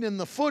hiding in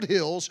the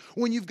foothills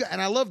when you've got, and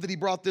I love that he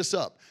brought this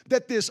up,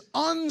 that this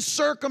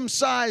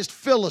uncircumcised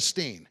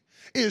Philistine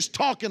is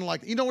talking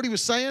like, you know what he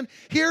was saying?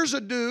 Here's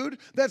a dude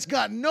that's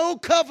got no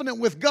covenant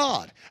with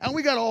God, and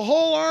we got a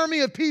whole army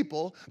of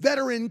people that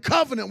are in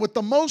covenant with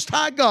the Most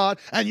High God,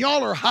 and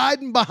y'all are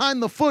hiding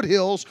behind the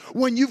foothills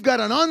when you've got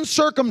an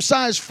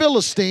uncircumcised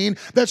Philistine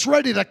that's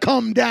ready to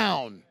come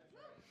down.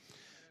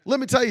 Let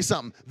me tell you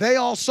something. They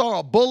all saw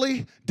a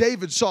bully.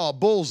 David saw a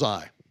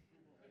bullseye.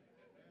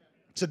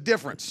 It's a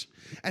difference.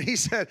 And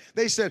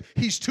they said,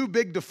 he's too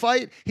big to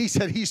fight. He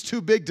said, he's too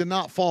big to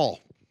not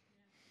fall.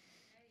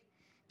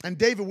 And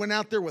David went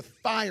out there with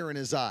fire in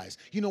his eyes.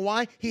 You know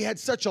why? He had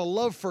such a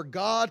love for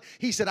God.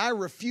 He said, I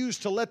refuse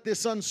to let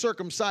this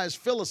uncircumcised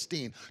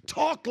Philistine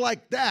talk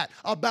like that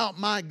about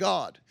my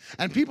God.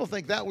 And people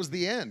think that was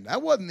the end.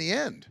 That wasn't the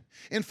end.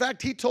 In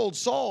fact, he told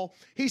Saul,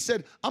 he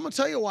said, I'm going to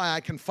tell you why I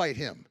can fight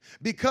him.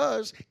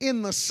 Because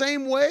in the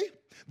same way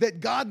that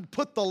God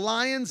put the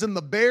lions and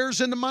the bears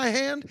into my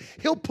hand,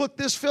 he'll put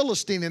this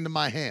Philistine into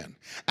my hand.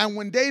 And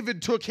when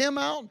David took him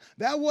out,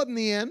 that wasn't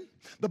the end.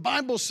 The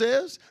Bible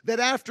says that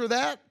after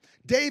that,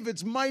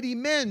 David's mighty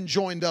men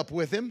joined up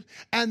with him,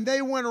 and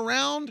they went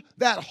around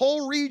that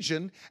whole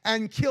region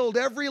and killed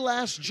every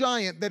last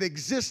giant that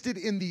existed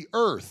in the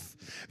earth.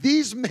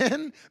 These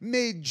men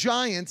made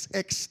giants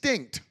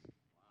extinct.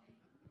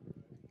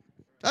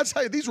 That's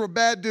how these were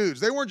bad dudes.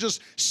 They weren't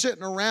just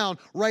sitting around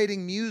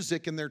writing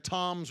music in their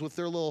toms with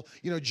their little,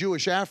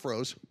 Jewish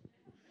afros.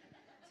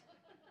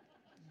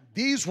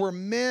 These were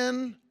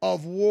men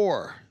of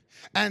war.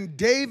 And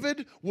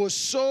David was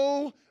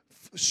so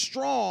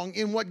strong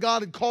in what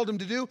God had called him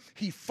to do.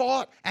 He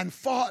fought and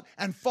fought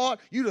and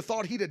fought. You'd have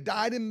thought he'd have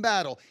died in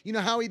battle. You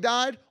know how he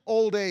died?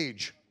 Old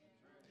age.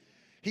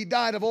 He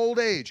died of old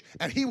age.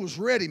 And he was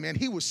ready, man.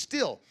 He was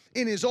still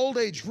in his old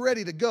age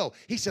ready to go.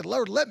 He said,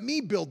 Lord, let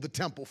me build the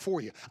temple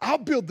for you. I'll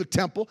build the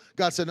temple.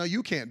 God said, no,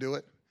 you can't do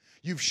it.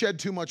 You've shed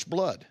too much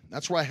blood.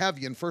 That's why I have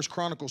you in 1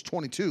 Chronicles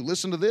 22.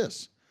 Listen to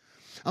this.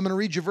 I'm going to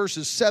read you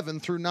verses 7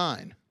 through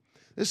 9.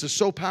 This is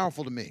so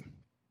powerful to me.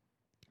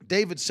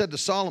 David said to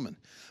Solomon,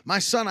 my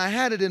son, I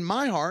had it in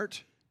my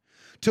heart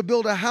to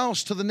build a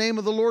house to the name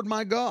of the Lord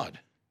my God.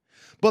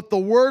 But the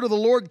word of the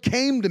Lord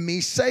came to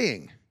me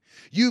saying,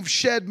 you've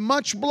shed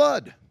much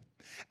blood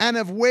and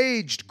have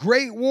waged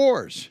great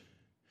wars,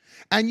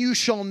 and you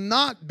shall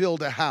not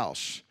build a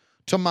house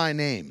to my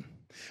name,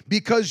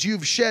 because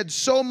you've shed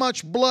so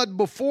much blood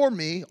before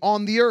me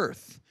on the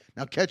earth.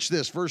 Now catch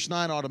this, verse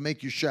 9 ought to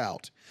make you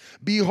shout.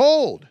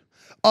 Behold,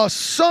 a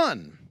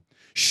son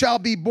shall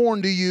be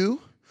born to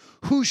you,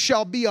 who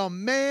shall be a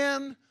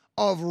man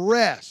of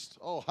rest.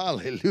 Oh,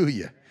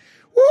 hallelujah.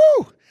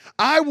 Woo!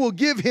 I will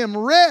give him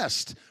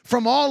rest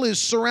from all his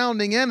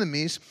surrounding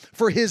enemies,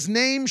 for his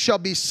name shall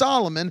be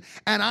Solomon,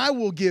 and I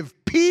will give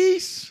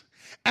peace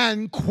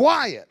and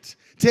quiet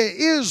to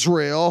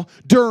Israel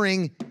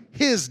during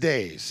his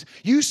days.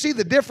 You see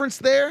the difference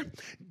there?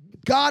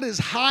 God is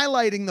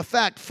highlighting the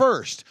fact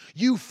first,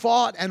 you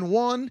fought and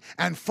won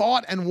and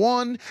fought and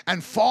won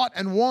and fought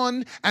and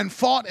won and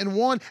fought and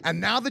won.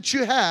 And now that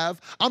you have,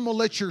 I'm going to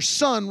let your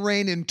son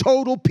reign in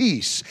total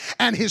peace.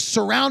 And his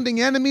surrounding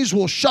enemies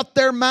will shut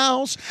their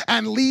mouths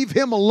and leave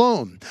him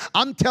alone.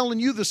 I'm telling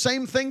you the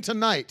same thing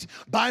tonight.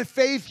 By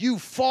faith, you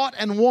fought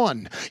and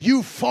won.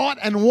 You fought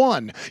and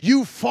won.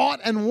 You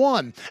fought and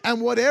won.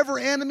 And whatever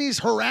enemies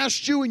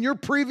harassed you in your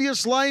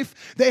previous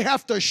life, they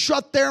have to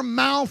shut their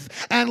mouth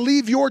and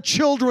leave your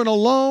children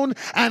alone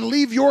and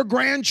leave your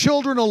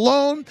grandchildren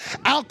alone.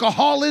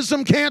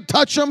 Alcoholism can't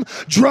touch them.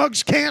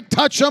 Drugs can't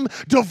touch them.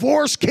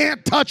 Divorce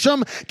can't touch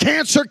them.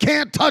 Cancer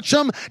can't touch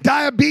them.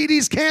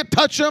 Diabetes can't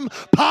touch them.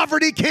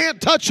 Poverty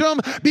can't touch them,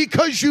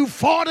 because you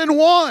fought and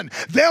won.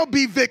 They'll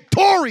be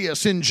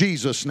victorious in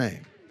Jesus'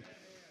 name.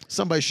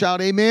 Somebody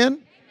shout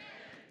amen.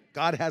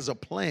 God has a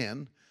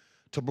plan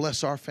to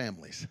bless our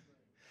families.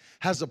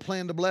 Has a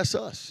plan to bless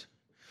us.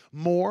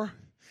 More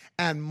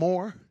and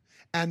more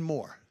and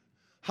more.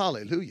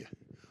 Hallelujah.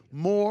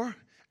 More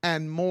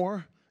and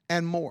more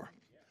and more.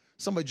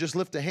 Somebody just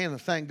lift a hand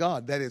and thank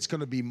God that it's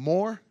going to be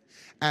more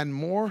and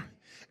more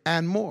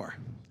and more.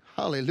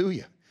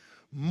 Hallelujah.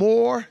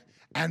 More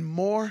and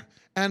more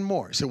and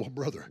more. You say, well,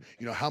 brother,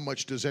 how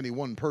much does any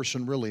one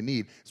person really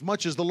need? As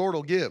much as the Lord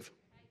will give.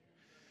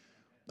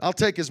 I'll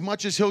take as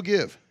much as he'll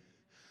give.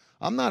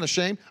 I'm not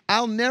ashamed.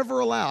 I'll never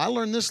allow, I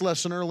learned this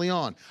lesson early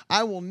on.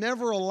 I will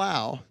never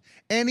allow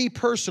any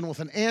person with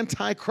an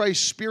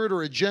antichrist spirit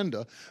or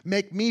agenda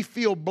make me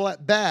feel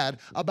bad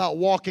about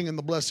walking in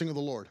the blessing of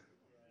the Lord.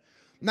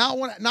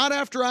 Not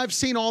after I've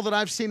seen all that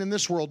I've seen in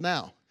this world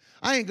now.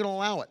 I ain't going to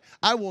allow it.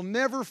 I will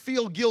never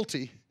feel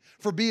guilty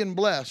for being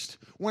blessed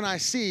when I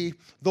see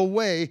the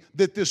way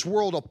that this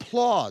world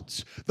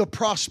applauds the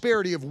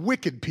prosperity of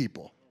wicked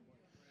people.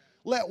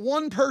 Let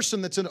one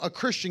person that's a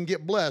Christian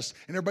get blessed,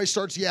 and everybody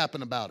starts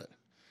yapping about it.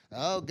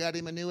 Oh, got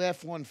him a new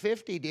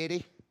F-150, did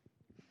he?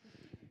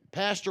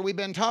 Pastor, we've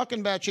been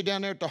talking about you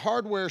down there at the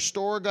hardware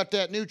store. Got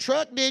that new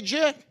truck, did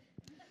you?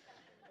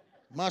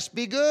 Must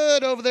be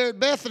good over there at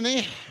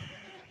Bethany.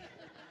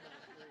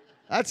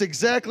 That's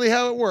exactly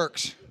how it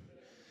works.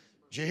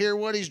 Did you hear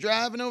what he's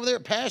driving over there?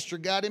 Pastor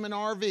got him an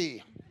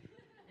RV.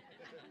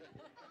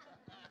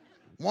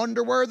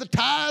 Wonder where the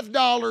tithe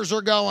dollars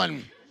are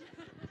going.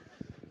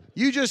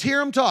 You just hear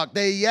them talk.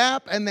 They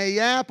yap and they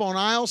yap on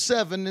aisle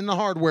 7 in the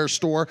hardware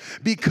store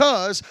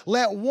because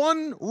let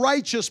one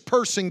righteous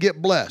person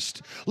get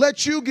blessed.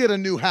 Let you get a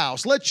new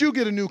house. Let you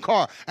get a new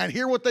car. And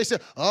hear what they say.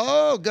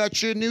 Oh,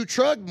 got you a new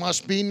truck.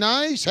 Must be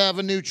nice. Have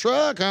a new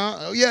truck, huh?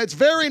 Oh, yeah, it's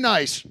very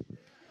nice.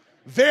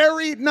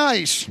 Very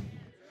nice.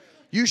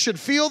 You should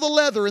feel the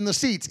leather in the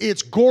seats.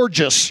 It's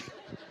gorgeous.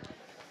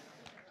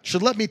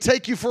 Should let me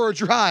take you for a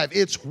drive.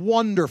 It's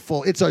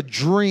wonderful. It's a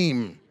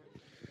dream.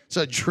 It's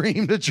a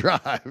dream to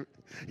drive.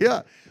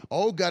 Yeah.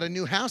 Oh, got a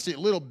new house. It's a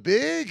little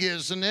big,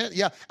 isn't it?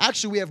 Yeah.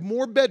 Actually, we have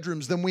more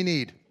bedrooms than we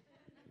need.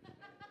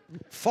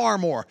 Far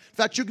more. In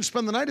fact, you can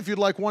spend the night if you'd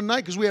like one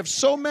night because we have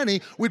so many,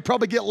 we'd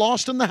probably get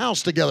lost in the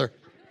house together.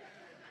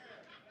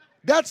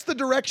 That's the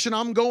direction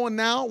I'm going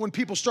now when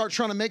people start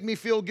trying to make me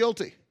feel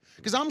guilty.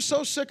 Because I'm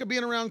so sick of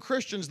being around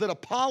Christians that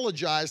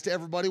apologize to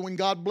everybody when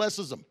God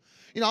blesses them.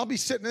 You know, I'll be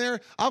sitting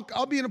there,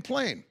 I'll be in a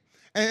plane.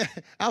 And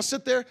I'll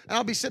sit there, and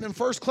I'll be sitting in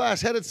first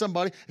class headed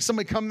somebody.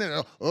 Somebody come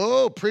in,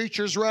 oh,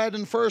 preacher's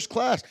riding first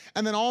class.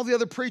 And then all the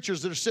other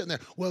preachers that are sitting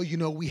there, well, you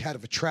know, we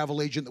had a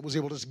travel agent that was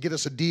able to get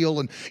us a deal.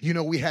 And, you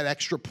know, we had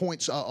extra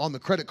points on the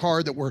credit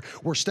card that were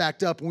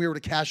stacked up. And we were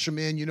able to cash them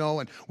in, you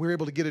know, and we were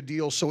able to get a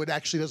deal so it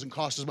actually doesn't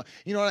cost as much.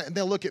 You know, and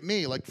they'll look at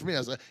me, like for me, I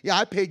was like, yeah,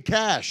 I paid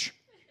cash.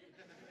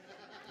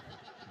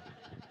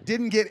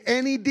 Didn't get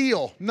any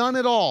deal, none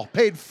at all.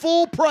 Paid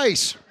full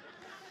price.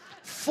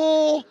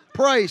 Full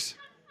price.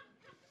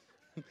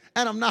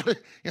 And I'm not,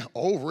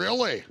 oh,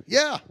 really?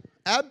 Yeah,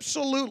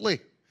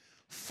 absolutely.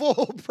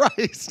 Full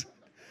price.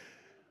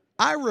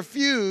 I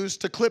refuse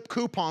to clip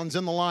coupons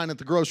in the line at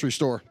the grocery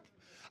store.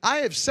 I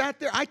have sat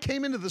there. I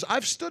came into this.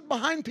 I've stood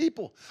behind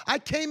people. I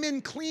came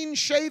in clean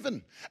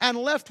shaven and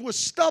left with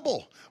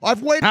stubble.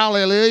 I've waited.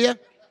 Hallelujah.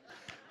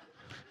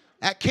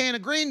 That can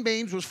of green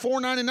beans was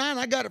 $4.99.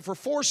 I got it for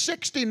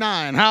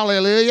 $4.69.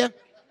 Hallelujah.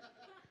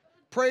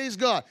 Praise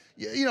God.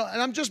 You know,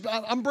 and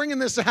I'm bringing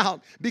this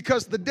out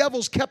because the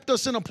devil's kept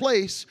us in a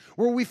place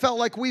where we felt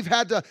like we've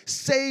had to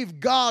save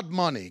God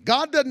money.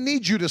 God doesn't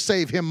need you to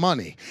save him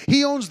money.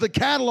 He owns the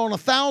cattle on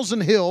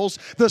 1,000 hills.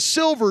 The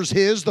silver's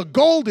his, the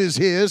gold is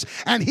his,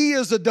 and he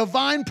is a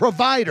divine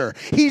provider.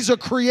 He's a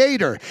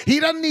creator. He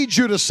doesn't need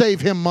you to save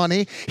him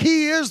money.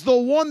 He is the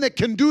one that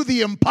can do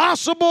the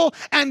impossible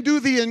and do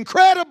the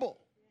incredible.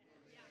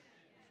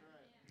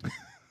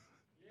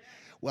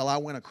 Well, I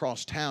went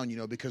across town, you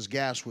know, because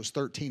gas was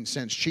 13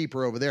 cents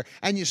cheaper over there.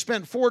 And you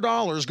spent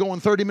 $4 going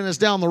 30 minutes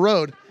down the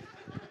road.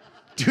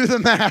 Do the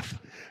math.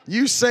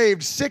 You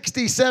saved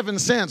 67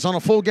 cents on a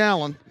full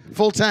gallon,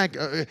 full tank.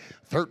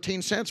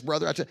 13 cents,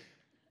 brother.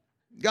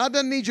 God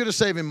doesn't need you to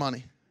save him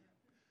money.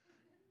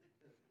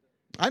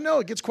 I know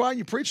it gets quiet when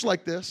you preach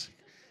like this.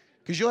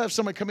 Because you'll have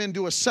somebody come in and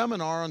do a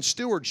seminar on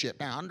stewardship.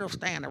 Now,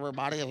 understand,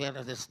 everybody,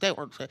 the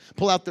stewardship.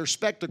 Pull out their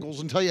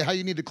spectacles and tell you how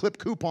you need to clip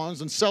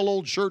coupons and sell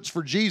old shirts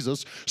for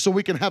Jesus so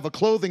we can have a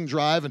clothing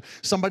drive, and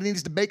somebody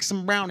needs to bake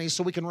some brownies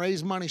so we can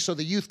raise money so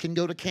the youth can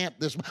go to camp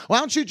this month. Why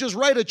don't you just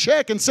write a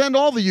check and send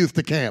all the youth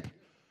to camp?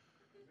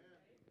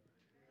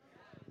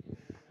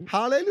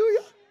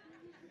 Hallelujah.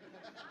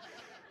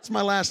 It's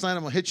my last night.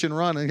 I'm going to hit you and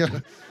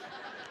run.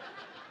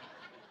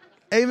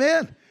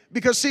 Amen.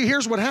 Because, see,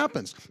 here's what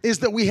happens, is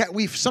that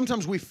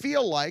sometimes we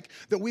feel like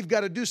that we've got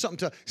to do something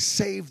to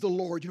save the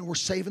Lord. You know, we're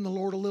saving the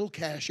Lord a little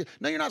cash.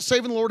 No, you're not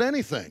saving the Lord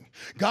anything.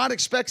 God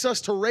expects us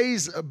to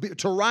rise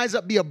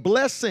up, be a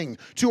blessing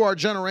to our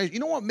generation. You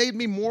know what made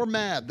me more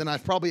mad than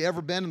I've probably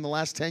ever been in the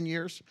last 10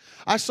 years?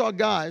 I saw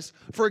guys,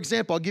 for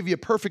example, I'll give you a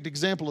perfect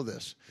example of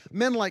this.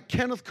 Men like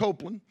Kenneth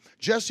Copeland,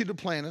 Jesse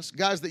Duplantis,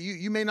 guys that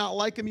you may not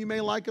like him, you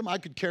may like him, I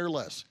could care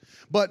less.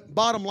 But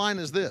bottom line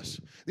is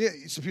this.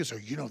 Some people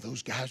say, you know,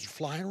 those guys are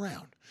flying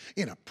around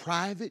in a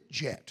private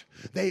jet.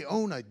 They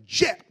own a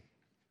jet.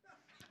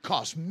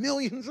 Costs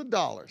millions of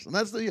dollars.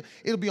 And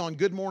it'll be on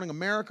Good Morning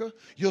America.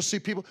 You'll see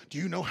people, do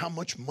you know how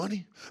much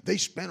money they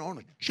spent on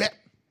a jet?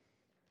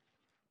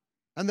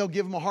 And they'll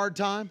give them a hard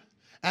time,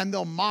 and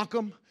they'll mock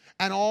them,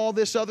 and all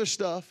this other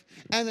stuff.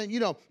 And then, you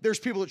know, there's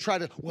people that try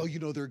to, well, you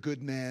know, they're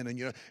good men, and,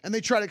 you know, and they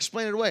try to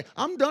explain it away.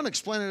 I'm done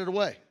explaining it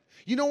away.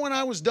 You know when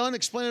I was done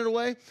explaining it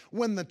away?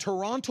 When the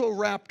Toronto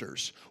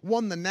Raptors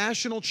won the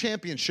national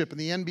championship in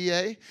the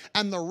NBA,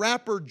 and the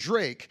rapper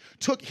Drake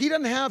he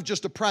doesn't have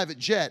just a private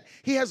jet,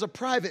 he has a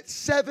private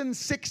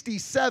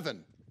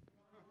 767.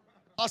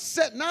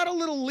 Not a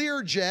little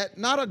Learjet,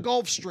 not a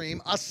Gulfstream,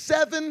 a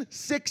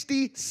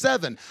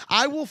 767.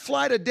 I will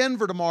fly to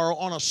Denver tomorrow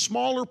on a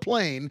smaller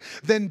plane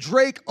than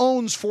Drake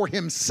owns for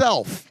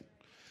himself.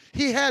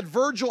 He had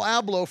Virgil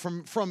Abloh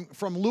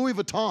from Louis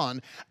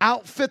Vuitton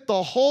outfit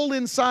the whole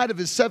inside of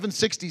his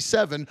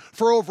 767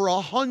 for over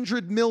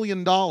 $100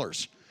 million.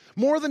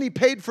 More than he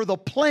paid for the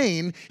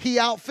plane, he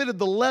outfitted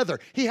the leather.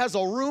 He has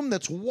a room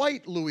that's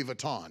white Louis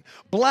Vuitton,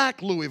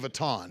 black Louis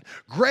Vuitton,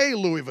 gray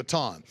Louis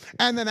Vuitton.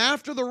 And then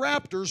after the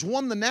Raptors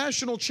won the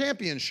national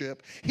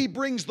championship, he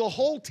brings the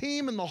whole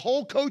team and the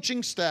whole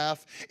coaching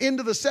staff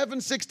into the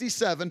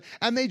 767,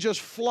 and they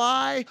just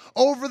fly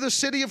over the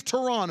city of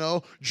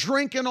Toronto,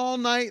 drinking all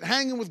night,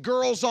 hanging with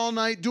girls all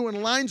night,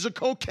 doing lines of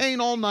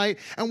cocaine all night.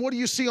 And what do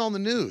you see on the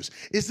news?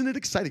 Isn't it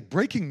exciting?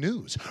 Breaking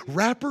news.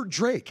 Rapper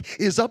Drake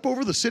is up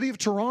over the city of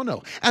Toronto,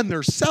 and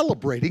they're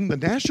celebrating the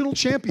national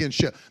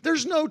championship.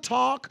 There's no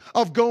talk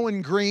of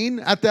going green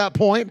at that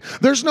point.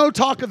 There's no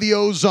talk of the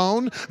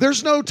ozone.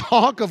 There's no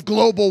talk of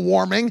global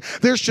warming.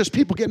 There's just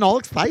people getting all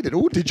excited.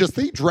 Oh, did you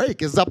see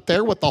Drake is up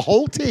there with the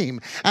whole team,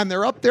 and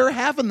they're up there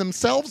having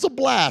themselves a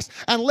blast.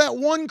 And let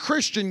one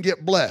Christian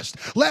get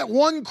blessed. Let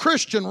one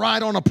Christian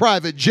ride on a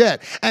private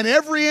jet, and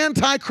every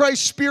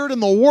antichrist spirit in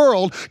the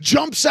world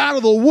jumps out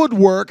of the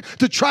woodwork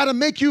to try to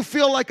make you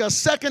feel like a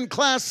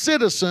second-class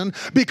citizen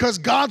because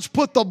God's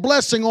put the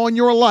blessing on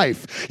your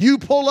life. You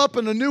pull up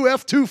in a new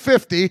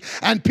F-250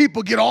 and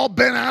people get all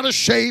bent out of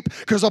shape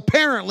because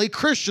apparently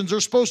Christians are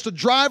supposed to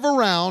drive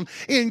around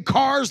in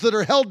cars that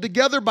are held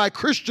together by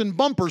Christian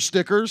bumper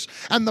stickers,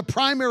 and the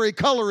primary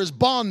color is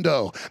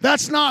Bondo.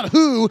 That's not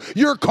who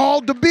you're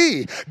called to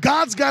be.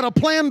 God's got a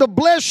plan to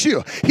bless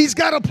you. He's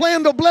got a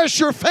plan to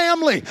bless your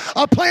family,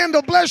 a plan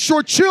to bless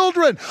your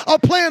children, a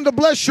plan to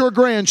bless your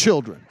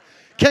grandchildren.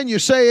 Can you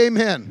say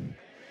amen?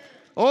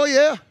 Oh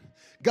yeah.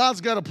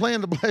 God's got a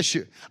plan to bless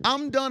you.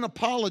 I'm done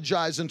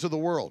apologizing to the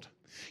world.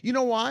 You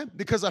know why?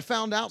 Because I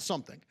found out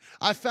something.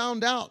 I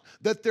found out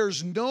that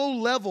there's no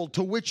level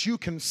to which you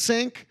can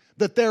sink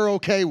that they're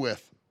okay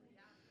with.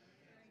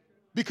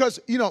 Because,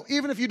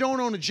 even if you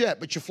don't own a jet,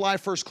 but you fly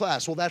first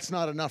class, well, that's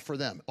not enough for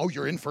them. Oh,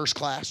 you're in first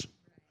class?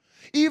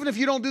 Even if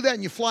you don't do that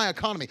and you fly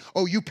economy,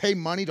 oh, you pay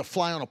money to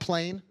fly on a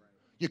plane?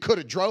 You could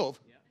have drove.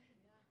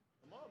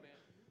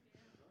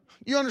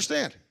 You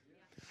understand?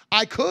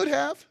 I could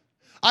have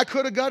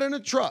got in a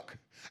truck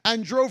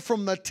and drove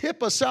from the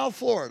tip of South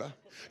Florida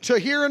to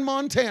here in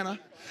Montana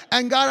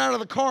and got out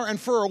of the car and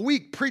for a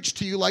week preached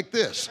to you like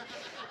this.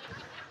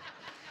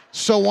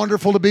 So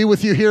wonderful to be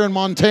with you here in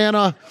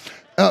Montana.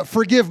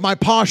 Forgive my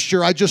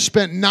posture. I just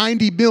spent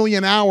 90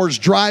 million hours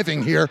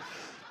driving here.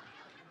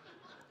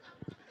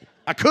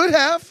 I could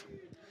have.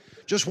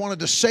 Just wanted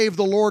to save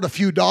the Lord a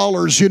few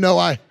dollars,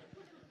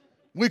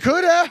 we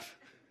could have.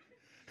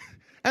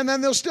 And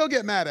then they'll still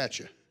get mad at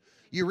you.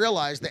 You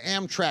realize the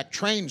Amtrak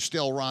train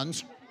still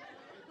runs,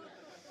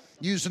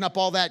 using up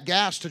all that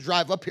gas to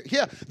drive up here.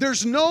 Yeah,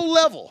 there's no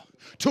level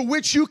to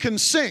which you can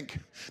sink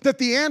that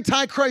the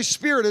Antichrist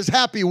spirit is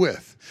happy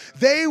with.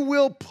 They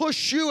will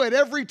push you at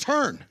every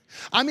turn.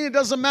 It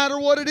doesn't matter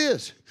what it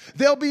is.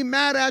 They'll be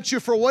mad at you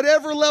for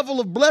whatever level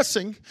of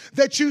blessing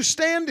that you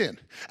stand in.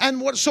 You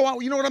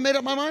know what I made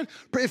up my mind?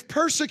 If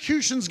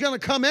persecution's going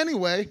to come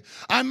anyway,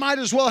 I might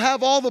as well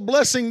have all the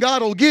blessing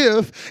God will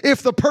give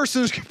if the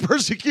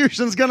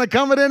persecution's going to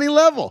come at any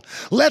level.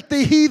 Let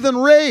the heathen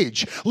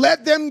rage.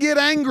 Let them get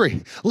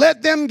angry.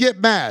 Let them get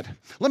mad.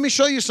 Let me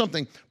show you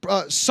something.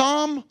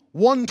 Psalm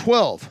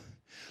 112.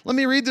 Let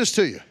me read this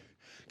to you,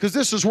 because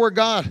this is where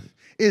God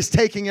is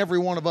taking every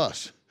one of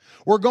us.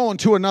 We're going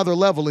to another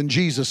level in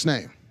Jesus'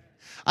 name.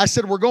 I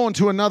said we're going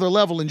to another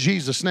level in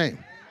Jesus' name.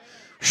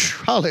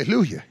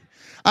 Hallelujah.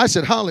 I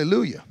said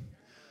hallelujah.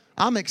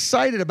 I'm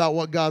excited about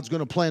what God's going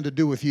to plan to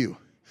do with you.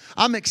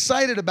 I'm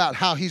excited about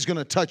how he's going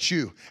to touch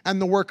you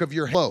and the work of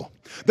your hand.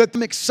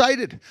 I'm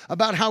excited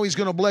about how he's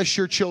going to bless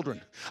your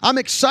children. I'm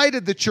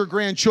excited that your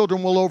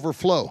grandchildren will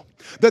overflow,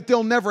 that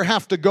they'll never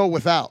have to go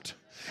without.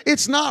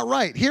 It's not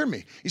right. Hear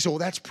me. You say, well,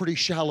 that's pretty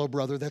shallow,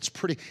 brother.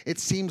 It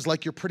seems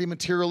like you're pretty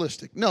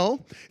materialistic. No,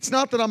 it's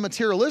not that I'm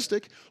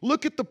materialistic.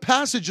 Look at the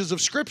passages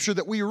of Scripture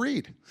that we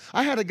read.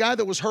 I had a guy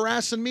that was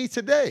harassing me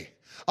today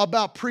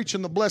about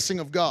preaching the blessing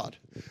of God.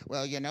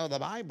 Well, the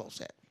Bible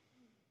said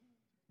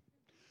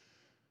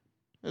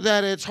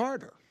that it's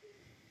harder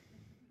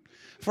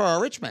for a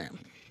rich man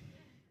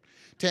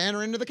to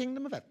enter into the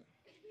kingdom of heaven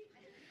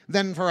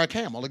than for a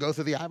camel to go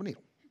through the eye of a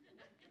needle.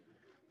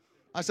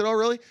 I said, oh,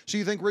 really? So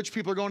you think rich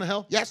people are going to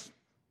hell? Yes.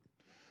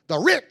 The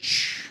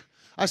rich.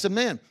 I said,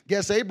 man,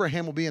 guess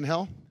Abraham will be in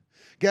hell.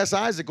 Guess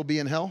Isaac will be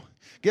in hell.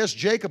 Guess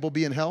Jacob will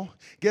be in hell.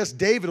 Guess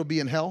David will be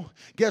in hell.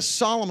 Guess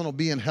Solomon will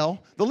be in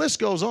hell. The list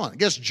goes on.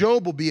 Guess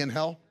Job will be in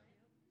hell.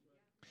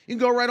 You can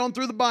go right on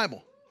through the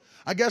Bible.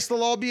 I guess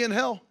they'll all be in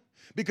hell.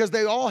 because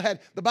they all had,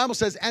 the Bible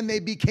says, and they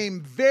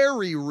became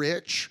very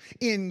rich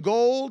in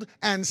gold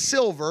and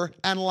silver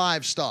and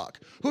livestock.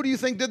 Who do you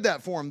think did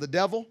that for them? The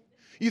devil?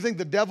 You think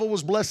the devil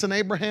was blessing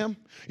Abraham?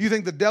 You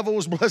think the devil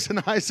was blessing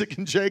Isaac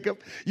and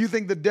Jacob? You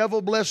think the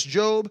devil blessed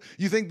Job?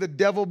 You think the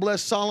devil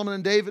blessed Solomon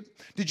and David?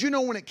 Did you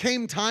know when it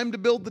came time to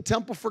build the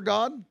temple for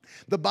God,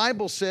 the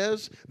Bible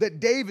says that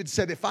David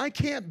said, if I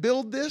can't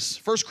build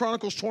this, 1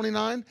 Chronicles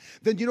 29,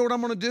 then you know what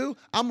I'm going to do?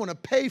 I'm going to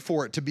pay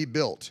for it to be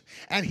built.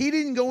 And he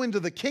didn't go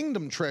into the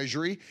kingdom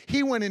treasury.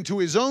 He went into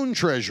his own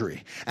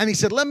treasury. And he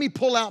said, let me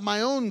pull out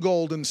my own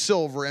gold and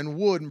silver and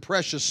wood and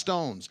precious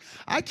stones.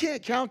 I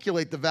can't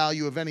calculate the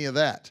value of any of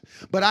that.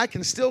 But I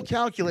can still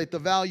calculate the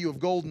value of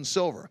gold and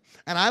silver.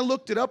 And I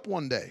looked it up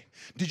one day.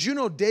 Did you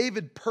know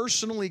David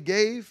personally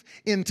gave,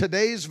 in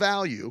today's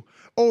value,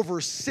 over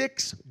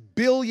 $6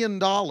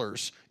 billion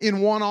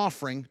in one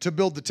offering to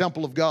build the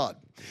temple of God?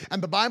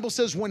 And the Bible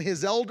says when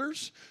his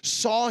elders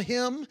saw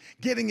him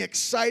getting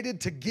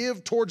excited to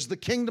give towards the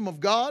kingdom of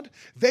God,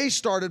 they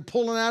started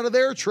pulling out of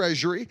their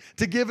treasury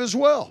to give as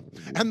well.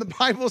 And the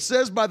Bible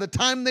says by the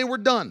time they were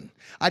done,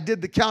 I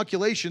did the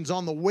calculations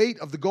on the weight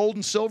of the gold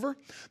and silver.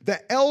 The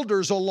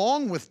elders,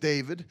 along with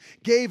David,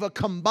 gave a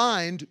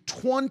combined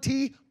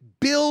 $20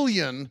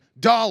 billion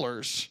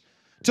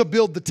to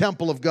build the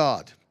temple of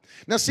God.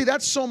 Now, see,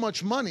 that's so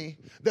much money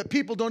that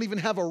people don't even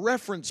have a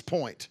reference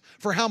point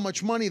for how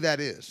much money that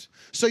is.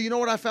 So you know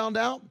what I found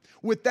out?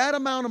 With that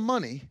amount of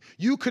money,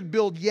 you could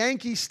build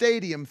Yankee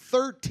Stadium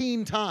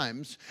 13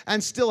 times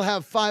and still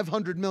have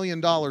 $500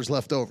 million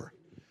left over.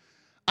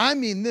 I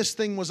mean, this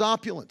thing was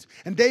opulent.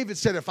 And David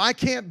said, if I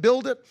can't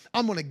build it,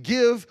 I'm going to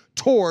give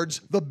towards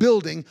the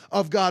building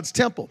of God's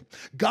temple.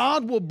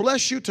 God will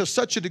bless you to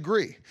such a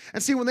degree.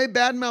 And see, when they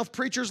badmouth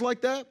preachers like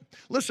that,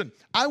 listen,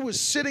 I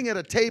was sitting at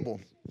a table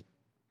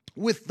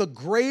with the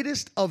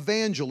greatest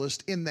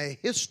evangelist in the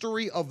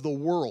history of the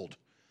world.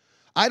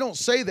 I don't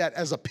say that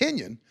as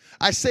opinion.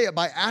 I say it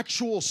by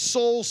actual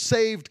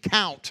soul-saved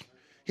count.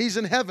 He's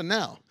in heaven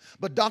now.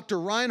 But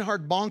Dr.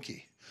 Reinhard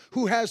Bonnke,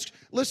 who has,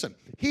 listen,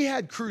 he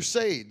had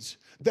crusades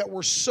that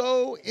were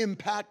so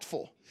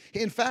impactful.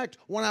 In fact,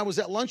 when I was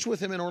at lunch with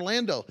him in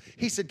Orlando,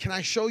 he said, can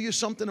I show you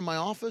something in my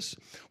office?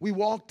 We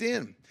walked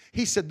in.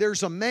 He said,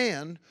 there's a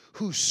man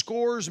who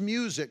scores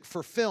music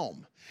for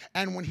film.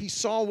 And when he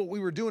saw what we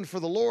were doing for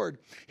the Lord,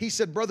 he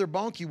said, Brother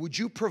Bonnke, would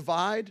you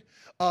provide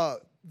a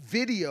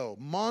video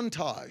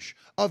montage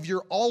of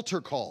your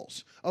altar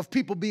calls of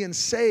people being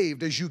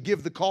saved as you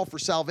give the call for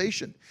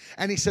salvation?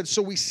 And he said,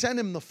 so we sent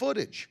him the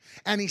footage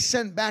and he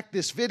sent back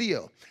this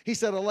video. He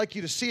said, I'd like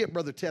you to see it,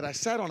 Brother Ted. I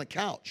sat on a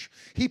couch.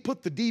 He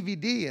put the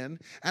DVD in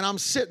and I'm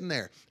sitting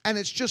there and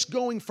it's just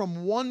going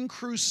from one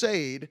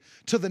crusade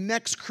to the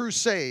next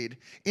crusade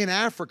in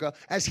Africa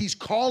as he's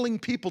calling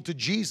people to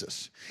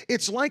Jesus.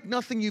 It's like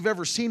nothing you've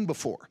ever seen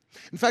before.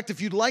 In fact, if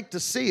you'd like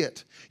to see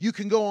it, you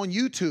can go on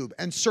YouTube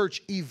and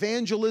search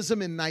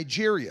evangelism in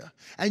Nigeria,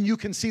 and you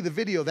can see the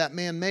video that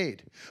man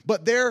made.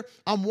 But there,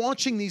 I'm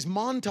watching these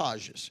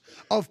montages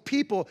of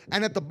people,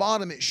 and at the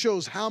bottom it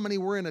shows how many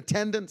were in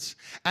attendance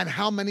and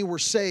how many were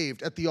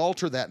saved at the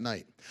altar that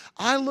night.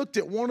 I looked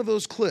at one of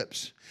those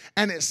clips,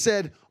 and it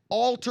said,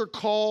 altar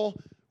call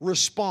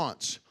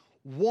response.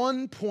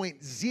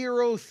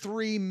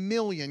 1.03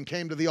 million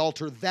came to the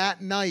altar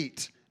that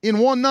night, in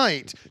one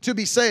night, to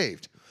be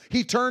saved.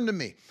 He turned to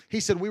me.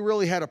 He said, we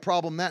really had a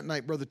problem that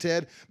night, Brother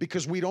Ted,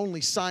 because we'd only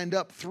signed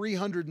up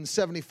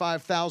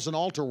 375,000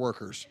 altar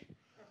workers.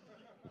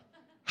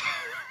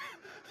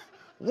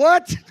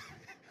 What?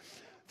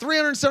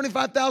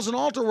 375,000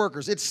 altar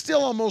workers. It's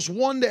still almost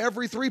 1 to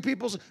every 3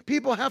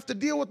 people have to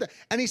deal with that.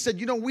 And he said,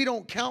 you know, we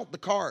don't count the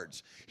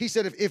cards. He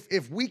said,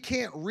 if we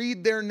can't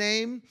read their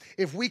name,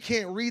 if we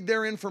can't read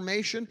their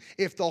information,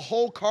 if the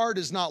whole card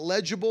is not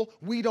legible,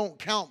 we don't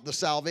count the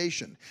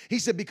salvation. He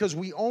said, because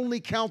we only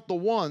count the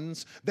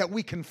ones that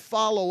we can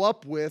follow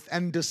up with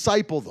and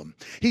disciple them.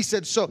 He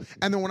said, so,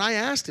 and then when I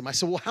asked him, I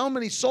said, well, how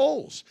many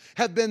souls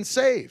have been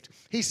saved?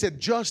 He said,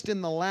 just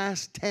in the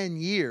last 10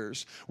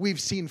 years,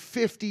 we've seen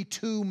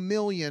 52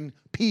 million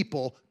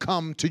people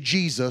come to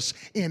Jesus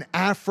in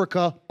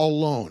Africa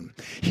alone.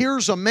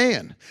 Here's a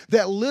man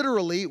that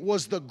literally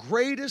was the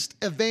greatest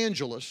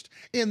evangelist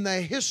in the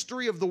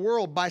history of the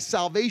world by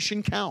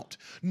salvation count.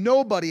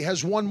 Nobody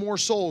has won more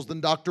souls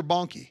than Dr.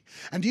 Bonnke.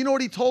 And do you know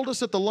what he told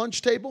us at the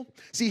lunch table?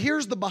 See,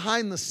 here's the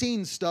behind the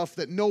scenes stuff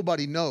that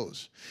nobody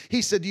knows.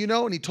 He said, you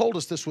know, and he told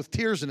us this with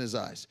tears in his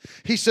eyes.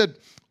 He said,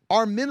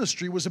 our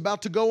ministry was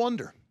about to go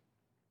under.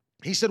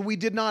 He said, we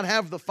did not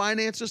have the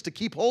finances to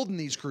keep holding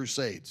these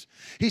crusades.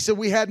 He said,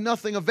 we had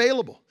nothing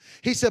available.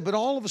 He said, but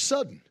all of a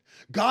sudden,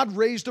 God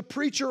raised a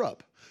preacher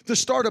up to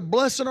start a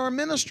blessing our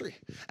ministry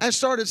and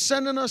started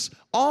sending us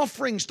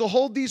offerings to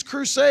hold these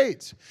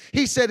crusades.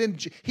 He said in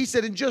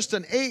just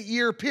an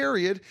 8-year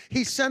period,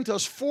 he sent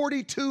us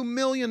 $42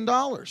 million.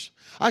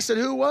 I said,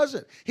 who was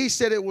it? He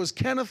said it was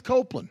Kenneth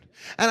Copeland.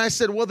 And I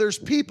said, well, there's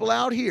people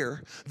out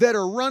here that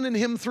are running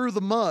him through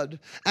the mud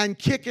and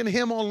kicking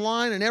him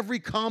online and every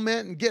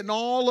comment and getting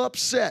all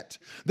upset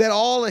that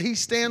all that he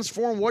stands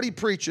for and what he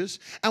preaches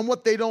and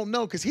what they don't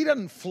know, because he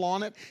doesn't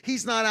flaunt it.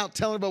 He's not out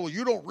telling about, well,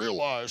 you don't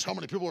realize how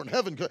many people are in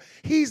heaven.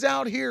 He's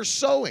out here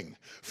sowing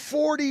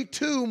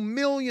 $42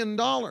 million.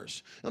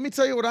 Let me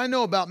tell you what I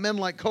know about men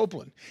like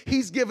Copeland.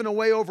 He's given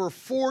away over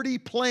 40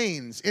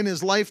 planes in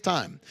his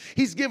lifetime.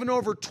 He's given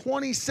over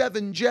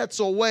 27 jets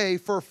away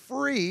for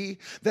free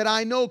that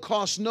I know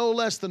costs no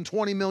less than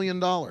 $20 million.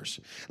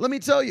 Let me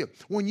tell you,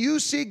 when you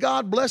see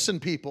God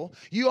blessing people,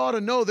 you ought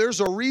to know there's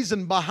a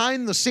reason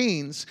behind the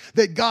scenes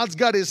that God's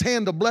got his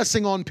hand of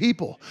blessing on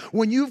people.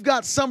 When you've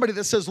got somebody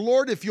that says,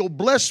 Lord, if you'll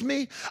bless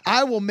me,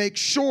 I will make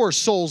sure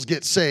souls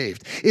get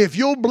saved. If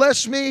you'll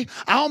bless me,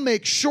 I'll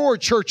make sure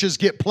churches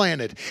get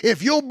planted.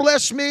 If you'll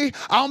bless me,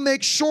 I'll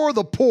make sure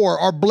the poor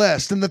are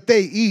blessed and that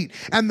they eat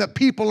and that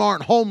people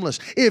aren't homeless.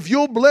 If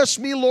you'll bless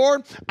me,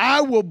 Lord,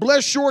 I will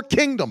bless your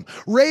kingdom.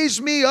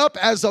 Raise me up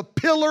as a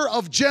pillar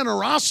of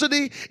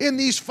generosity in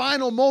these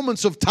final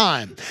moments of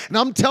time. And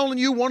I'm telling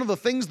you, one of the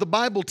things the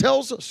Bible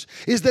tells us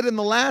is that in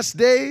the last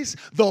days,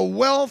 the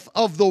wealth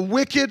of the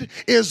wicked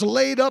is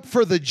laid up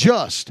for the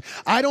just.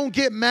 I don't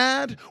get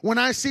mad when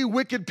I see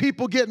wicked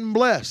people getting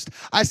blessed.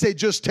 I say,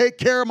 just take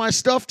care of my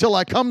stuff till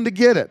I come to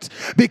get it,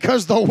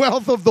 because the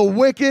wealth of the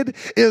wicked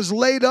is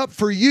laid up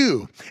for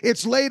you.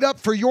 It's laid up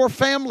for your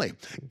family.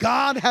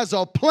 God has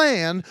a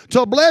plan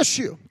to bless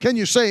you. Can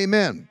you say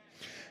amen?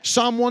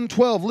 Psalm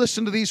 112,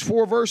 listen to these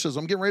 4 verses.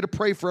 I'm getting ready to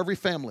pray for every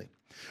family.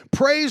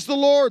 Praise the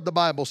Lord, the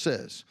Bible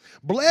says.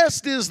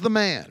 Blessed is the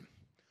man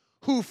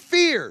who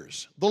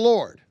fears the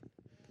Lord.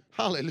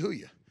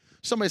 Hallelujah.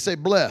 Somebody say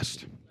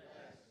blessed.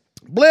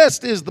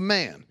 Blessed is the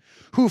man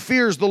who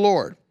fears the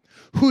Lord,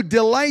 who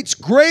delights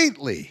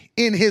greatly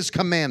in his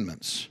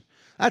commandments.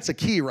 That's a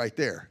key right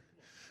there.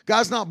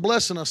 God's not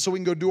blessing us so we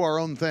can go do our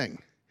own thing.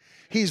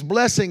 He's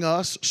blessing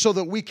us so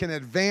that we can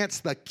advance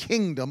the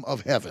kingdom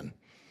of heaven.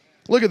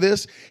 Look at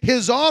this.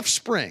 His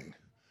offspring.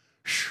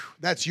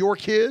 That's your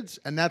kids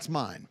and that's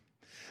mine.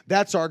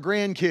 That's our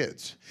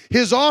grandkids.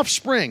 His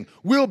offspring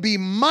will be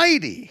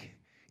mighty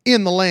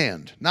in the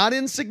land. Not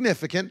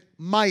insignificant,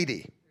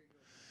 mighty.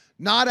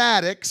 Not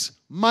addicts,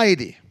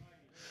 mighty.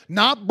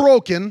 Not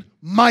broken,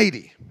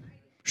 mighty.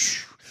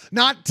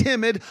 Not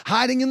timid,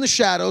 hiding in the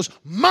shadows,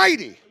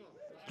 mighty.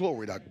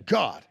 Glory to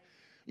God.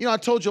 You know, I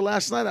told you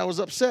last night I was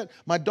upset.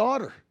 My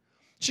daughter,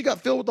 she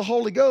got filled with the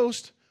Holy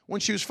Ghost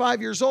when she was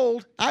 5 years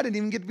old. I didn't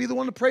even get to be the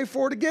one to pray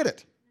for her to get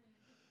it.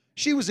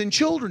 She was in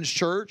children's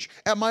church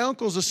at my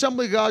uncle's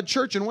Assembly of God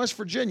church in West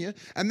Virginia,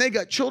 and they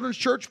got children's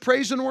church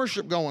praise and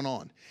worship going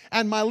on.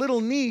 And my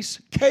little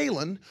niece,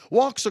 Kaylin,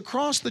 walks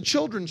across the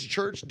children's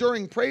church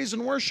during praise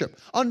and worship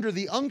under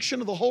the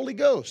unction of the Holy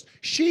Ghost.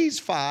 She's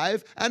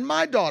 5, and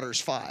my daughter's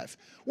 5.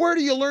 Where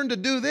do you learn to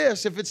do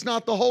this if it's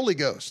not the Holy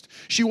Ghost?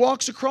 She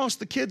walks across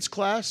the kids'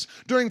 class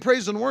during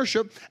praise and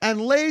worship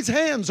and lays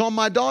hands on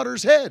my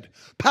daughter's head.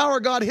 Power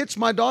of God hits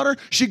my daughter.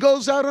 She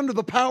goes out under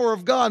the power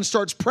of God and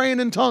starts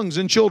praying in tongues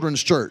in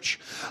children's church.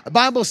 The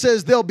Bible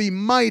says they'll be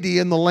mighty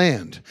in the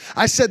land.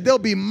 I said they'll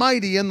be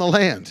mighty in the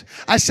land.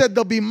 I said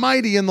they'll be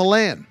mighty in the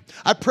land.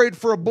 I prayed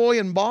for a boy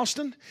in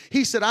Boston.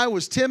 He said I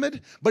was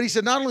timid, but he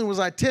said not only was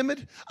I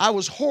timid, I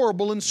was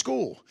horrible in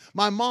school.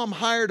 My mom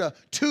hired a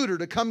tutor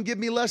to come give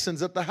me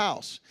lessons at the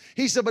house.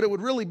 He said, but it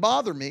would really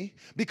bother me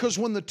because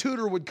when the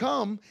tutor would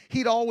come,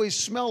 he'd always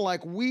smell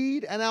like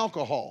weed and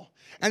alcohol.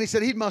 And he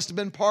said he must have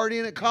been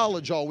partying at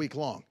college all week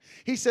long.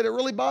 He said, it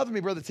really bothered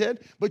me, Brother Ted,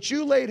 but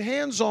you laid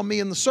hands on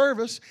me in the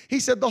service. He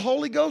said, the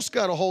Holy Ghost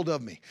got a hold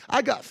of me.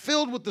 I got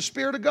filled with the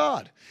Spirit of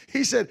God.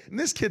 He said, and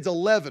this kid's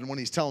 11 when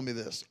he's telling me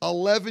this,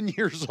 11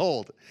 years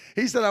old.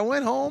 He said, I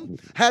went home,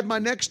 had my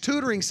next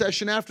tutoring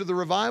session after the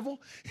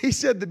revival. He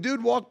said, the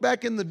dude walked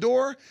back in the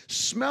door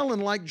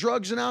smelling like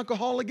drugs and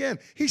alcohol again.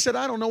 He said,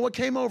 I don't know what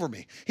came over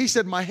me. He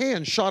said, my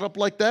hands shot up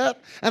like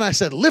that. And I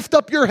said, lift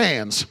up your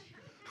hands.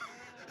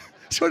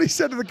 That's what he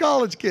said to the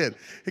college kid.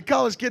 The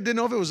college kid didn't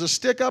know if it was a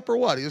stick up or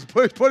what. He was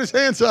put his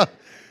hands up.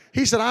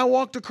 He said, I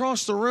walked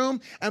across the room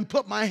and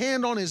put my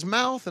hand on his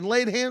mouth and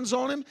laid hands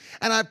on him,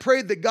 and I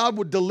prayed that God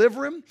would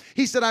deliver him.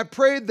 He said, I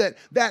prayed that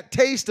that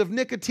taste of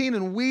nicotine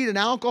and weed and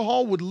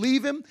alcohol would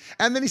leave him.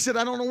 And then he said,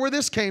 I don't know where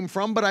this came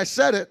from, but I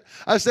said it.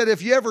 I said,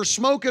 if you ever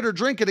smoke it or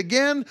drink it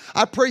again,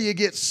 I pray you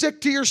get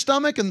sick to your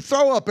stomach and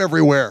throw up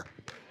everywhere.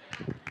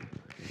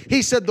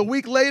 He said the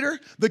week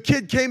later, the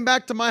kid came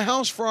back to my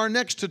house for our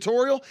next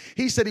tutorial.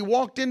 He said he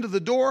walked into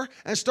the door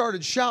and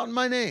started shouting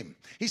my name.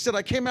 He said,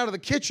 I came out of the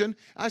kitchen.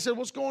 I said,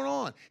 what's going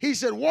on? He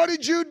said, what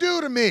did you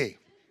do to me?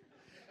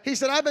 He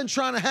said, I've been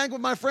trying to hang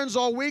with my friends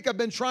all week. I've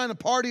been trying to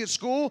party at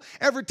school.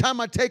 Every time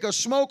I take a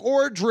smoke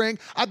or a drink,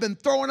 I've been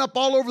throwing up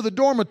all over the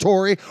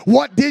dormitory.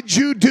 What did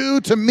you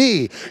do to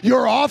me?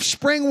 Your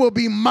offspring will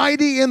be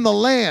mighty in the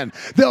land.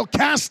 They'll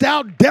cast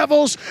out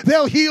devils.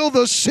 They'll heal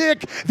the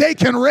sick. They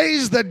can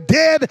raise the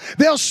dead.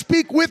 They'll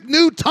speak with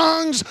new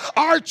tongues.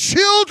 Our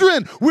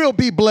children will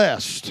be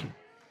blessed.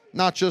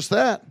 Not just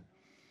that.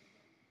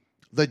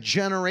 The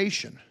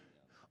generation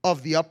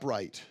of the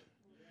upright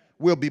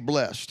will be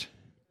blessed.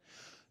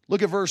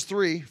 Look at verse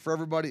 3 for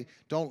everybody.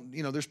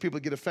 There's people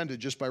that get offended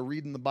just by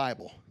reading the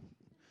Bible.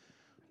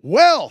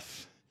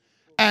 Wealth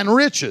and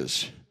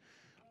riches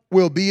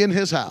will be in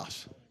his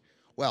house.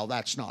 Well,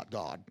 that's not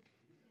God.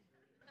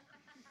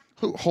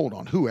 Hold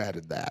on, who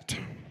added that?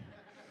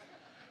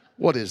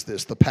 What is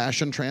this, the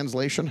Passion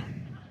Translation?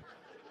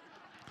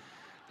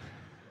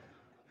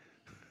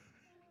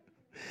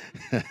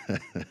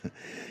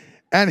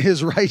 And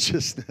his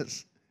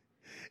righteousness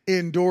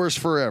endures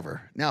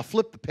forever. Now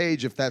flip the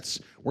page if that's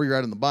where you're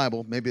at in the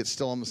Bible. Maybe it's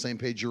still on the same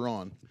page you're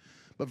on.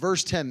 But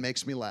verse 10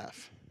 makes me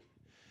laugh.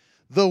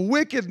 The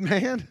wicked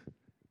man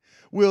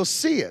will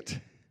see it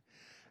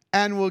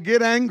and will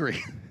get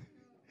angry.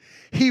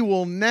 He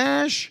will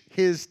gnash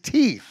his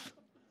teeth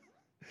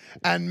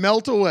and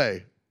melt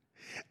away.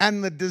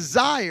 And the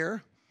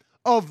desire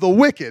of the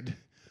wicked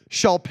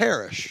shall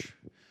perish.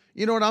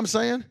 You know what I'm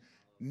saying?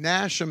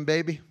 Gnash them,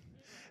 baby.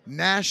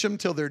 Gnash them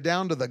till they're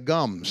down to the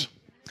gums.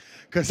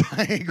 Because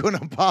I ain't going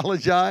to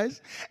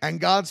apologize, and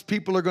God's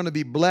people are going to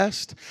be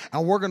blessed,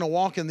 and we're going to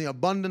walk in the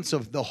abundance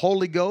of the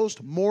Holy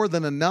Ghost more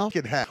than enough.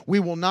 We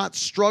will not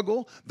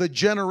struggle. The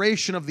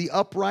generation of the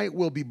upright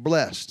will be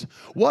blessed.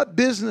 What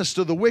business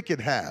do the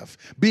wicked have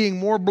being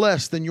more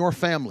blessed than your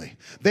family?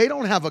 They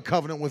don't have a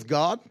covenant with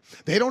God.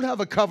 They don't have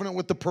a covenant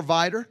with the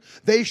provider.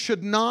 They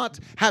should not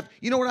have,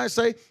 you know what I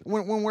say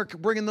when we're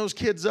bringing those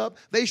kids up?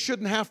 They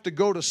shouldn't have to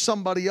go to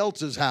somebody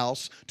else's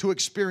house to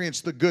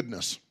experience the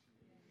goodness.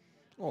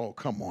 Oh,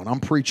 come on, I'm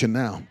preaching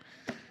now.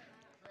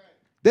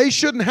 They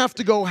shouldn't have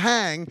to go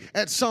hang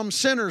at some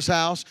sinner's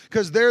house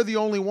because they're the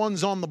only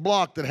ones on the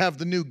block that have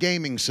the new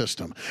gaming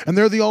system. And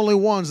they're the only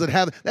ones that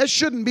have, that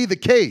shouldn't be the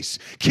case.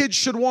 Kids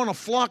should want to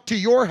flock to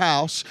your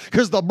house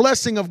because the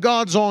blessing of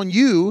God's on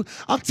you.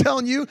 I'm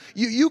telling you,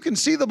 you can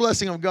see the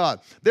blessing of God.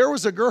 There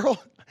was a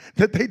girl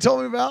that they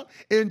told me about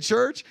in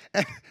church,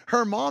 and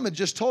her mom had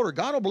just told her,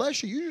 God will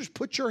bless you. You just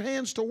put your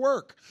hands to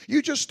work.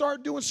 You just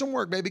start doing some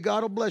work, baby.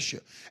 God will bless you.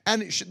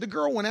 And the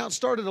girl went out and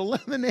started a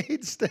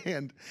lemonade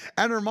stand.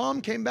 And her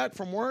mom came back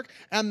from work,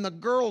 and the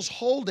girl's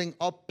holding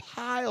a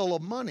pile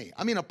of money.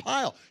 I mean, a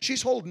pile.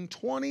 She's holding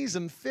 20s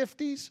and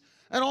 50s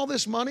and all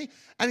this money.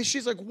 And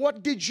she's like,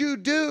 what did you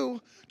do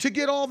to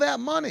get all that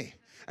money?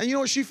 And you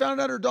know what she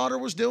found out her daughter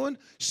was doing?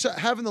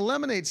 Having the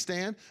lemonade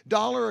stand,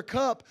 $1 a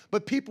cup,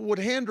 but people would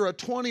hand her a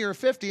 20 or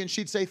 50 and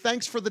she'd say,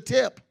 thanks for the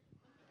tip.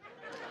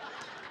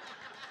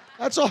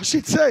 That's all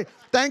she'd say.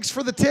 Thanks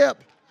for the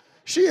tip.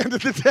 She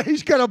ended the day,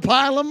 she's got a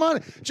pile of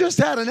money. Just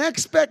had an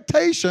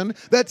expectation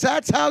that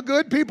that's how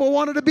good people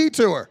wanted to be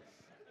to her.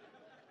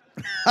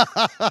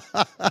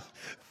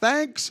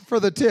 Thanks for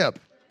the tip.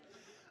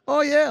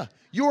 Oh yeah,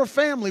 your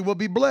family will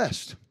be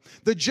blessed.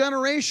 The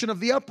generation of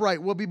the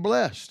upright will be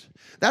blessed.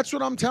 That's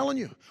what I'm telling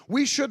you.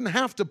 We shouldn't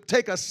have to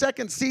take a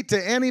second seat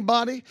to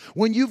anybody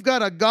when you've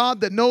got a God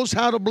that knows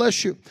how to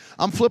bless you.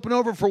 I'm flipping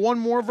over for one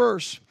more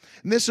verse.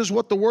 And this is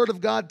what the Word of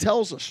God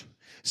tells us.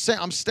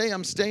 I'm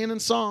staying in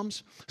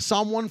Psalms.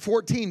 Psalm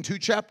 114, 2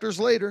 chapters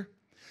later.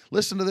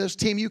 Listen to this.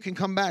 Team, you can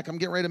come back. I'm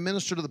getting ready to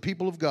minister to the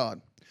people of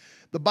God.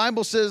 The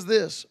Bible says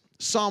this.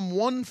 Psalm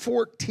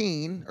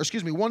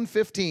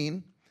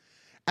 115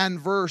 and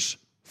verse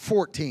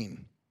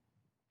 14.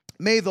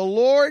 May the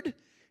Lord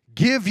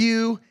give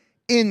you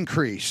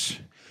increase,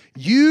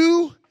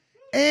 you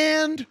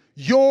and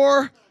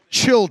your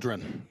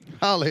children.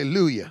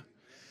 Hallelujah.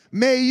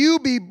 May you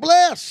be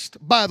blessed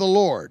by the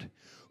Lord,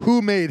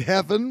 who made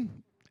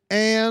heaven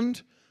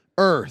and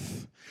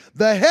earth.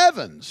 The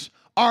heavens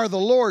are the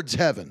Lord's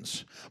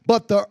heavens,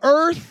 but the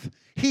earth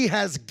he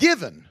has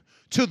given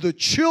to the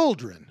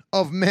children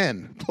of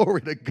men.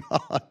 Glory to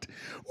God.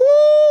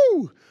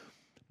 Woo!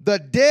 The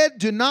dead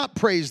do not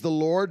praise the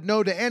Lord,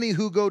 no, to any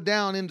who go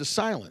down into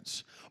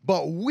silence.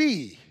 But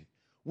we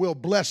will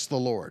bless the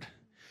Lord.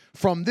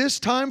 From this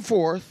time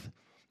forth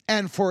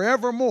and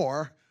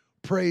forevermore,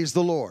 praise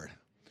the Lord.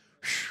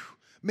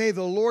 May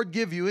the Lord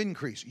give you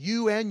increase,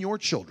 you and your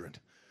children.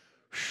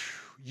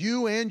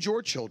 You and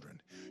your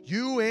children.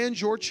 You and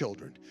your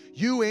children.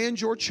 You and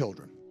your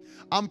children.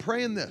 I'm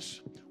praying this.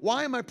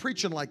 Why am I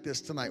preaching like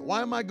this tonight?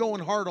 Why am I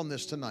going hard on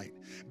this tonight?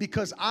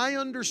 Because I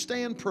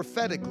understand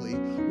prophetically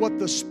what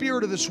the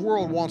spirit of this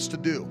world wants to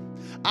do.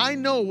 I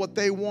know what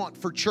they want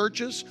for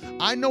churches.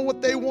 I know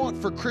what they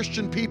want for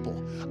Christian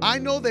people. I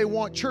know they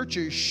want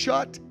churches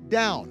shut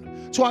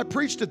down. So I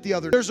preached it the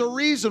other day. There's a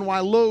reason why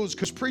Lowe's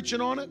was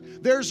preaching on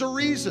it. There's a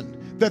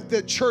reason that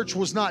the church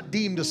was not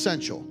deemed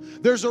essential.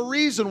 There's a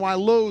reason why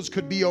Lowe's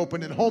could be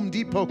open and Home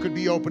Depot could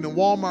be open and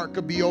Walmart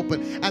could be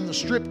open and the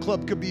strip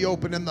club could be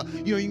open and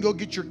you can go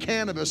get your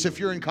cannabis if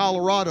you're in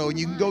Colorado, and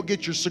you can go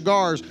get your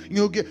cigars.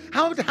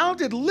 How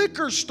did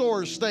liquor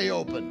stores stay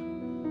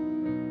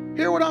open?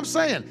 Hear what I'm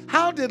saying?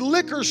 How did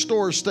liquor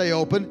stores stay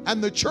open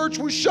and the church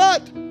was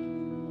shut?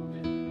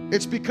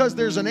 It's because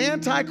there's an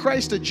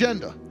antichrist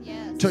agenda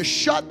to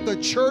shut the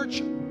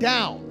church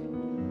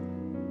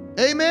down.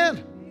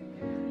 Amen.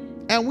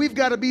 And we've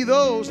got to be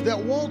those that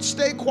won't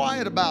stay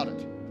quiet about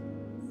it.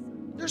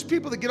 There's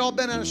people that get all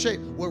bent out of shape.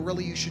 Well,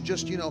 really, you should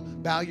just,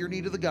 bow your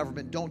knee to the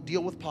government. Don't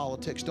deal with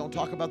politics. Don't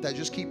talk about that.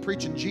 Just keep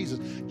preaching Jesus.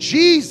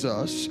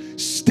 Jesus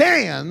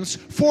stands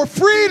for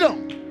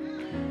freedom.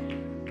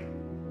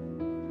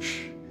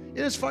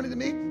 It is funny to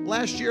me.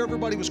 Last year,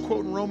 everybody was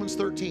quoting Romans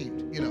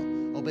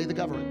 13. Obey the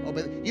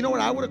government. You know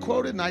what I would have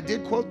quoted, and I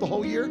did quote the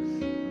whole year?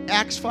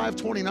 Acts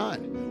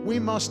 5:29. We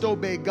must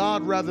obey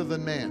God rather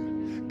than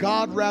man.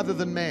 God rather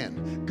than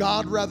man.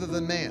 God rather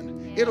than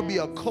man. It'll be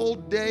a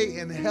cold day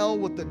in hell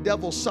with the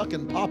devil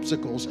sucking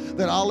popsicles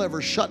that I'll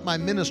ever shut my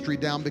ministry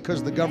down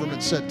because the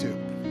government said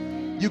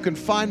to. You can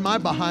find my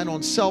behind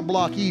on Cell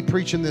Block E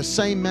preaching this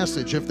same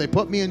message. If they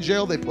put me in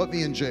jail, they put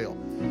me in jail.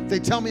 If they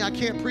tell me I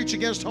can't preach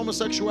against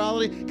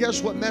homosexuality,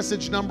 guess what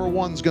message number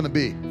 1's going to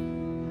be?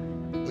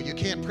 Well, you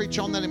can't preach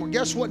on that anymore.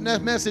 Guess what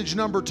message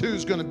number 2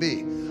 is going to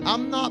be?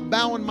 I'm not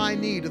bowing my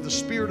knee to the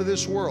spirit of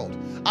this world.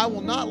 I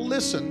will not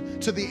listen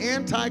to the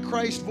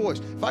Antichrist voice.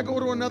 If I go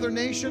to another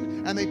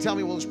nation and they tell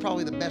me, well, it's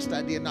probably the best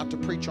idea not to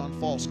preach on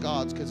false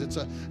gods because it's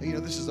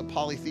this is a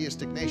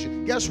polytheistic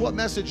nation. Guess what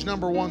message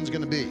number 1 is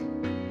going to be?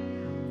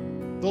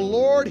 The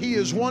Lord, He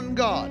is one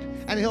God,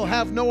 and He'll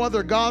have no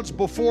other gods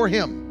before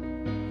Him.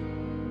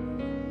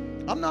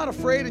 I'm not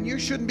afraid, and you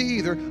shouldn't be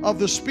either, of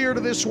the spirit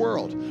of this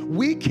world.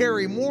 We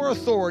carry more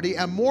authority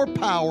and more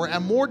power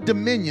and more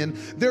dominion.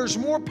 There's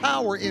more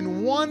power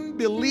in one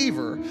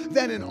believer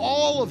than in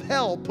all of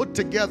hell put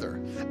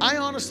together. I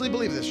honestly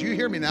believe this. You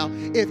hear me now.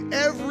 If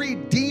every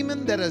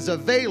demon that is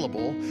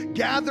available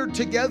gathered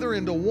together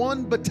into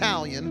one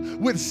battalion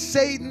with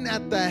Satan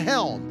at the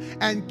helm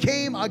and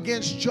came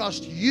against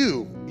just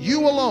you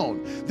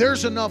alone,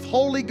 there's enough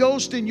Holy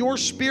Ghost in your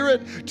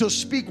spirit to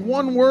speak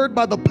one word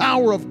by the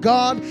power of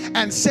God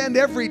and send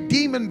every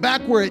demon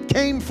back where it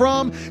came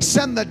from,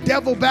 send the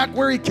devil back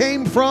where he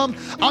came from.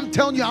 I'm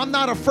telling you, I'm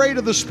not afraid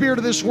of the spirit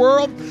of this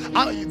world.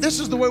 This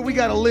is the way we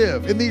got to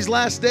live in these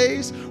last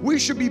days. We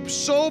should be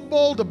so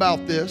bold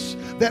about this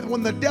that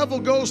when the devil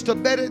goes to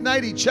bed at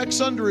night, he checks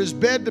under his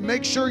bed to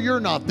make sure you're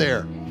not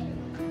there.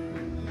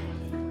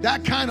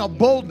 That kind of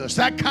boldness,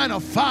 that kind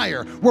of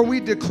fire where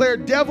we declare,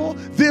 devil,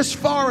 this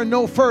far and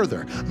no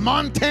further.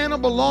 Montana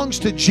belongs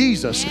to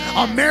Jesus.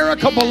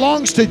 America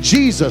belongs to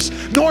Jesus.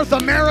 North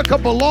America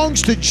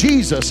belongs to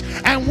Jesus.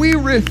 And we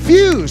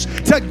refuse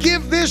to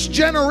give this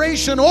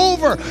generation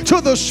over to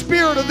the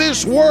spirit of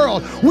this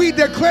world. We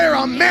declare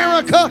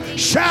America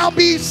shall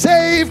be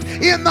saved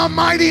in the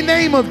mighty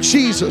name of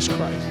Jesus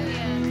Christ.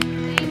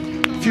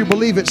 If you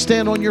believe it,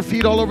 stand on your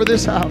feet all over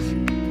this house.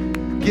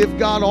 Give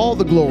God all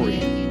the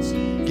glory.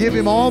 Give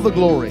Him all the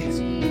glory.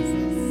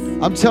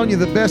 I'm telling you,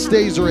 the best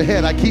days are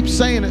ahead. I keep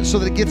saying it so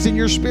that it gets in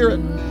your spirit.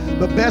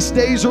 The best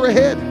days are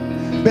ahead.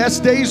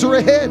 Best days are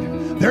ahead.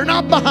 They're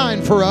not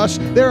behind for us.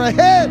 They're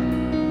ahead.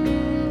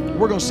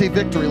 We're going to see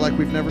victory like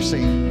we've never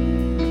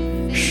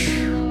seen.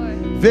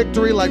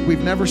 Victory like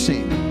we've never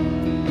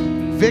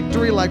seen.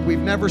 Victory like we've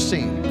never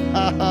seen.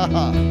 Ha, ha,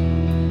 ha.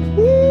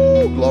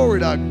 Woo, glory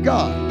to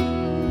God.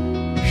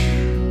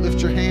 Lift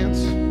your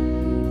hands.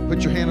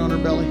 Put your hand on her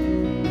belly.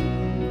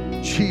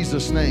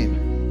 Jesus' name.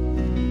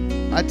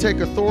 I take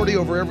authority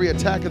over every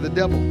attack of the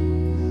devil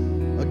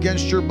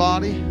against your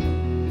body,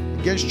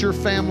 against your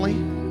family.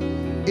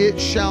 It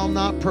shall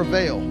not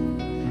prevail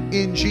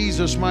in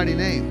Jesus' mighty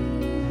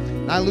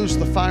name. I loose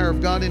the fire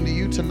of God into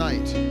you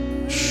tonight.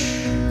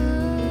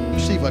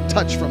 Receive a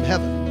touch from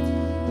heaven.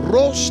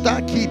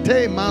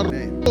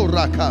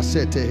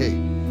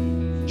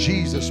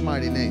 Jesus'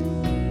 mighty name.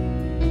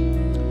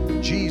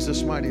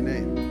 Jesus' mighty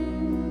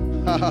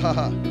name. Ha ha ha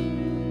ha.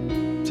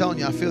 I'm telling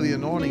you, I feel the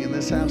anointing in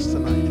this house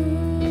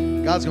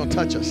tonight. God's going to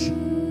touch us.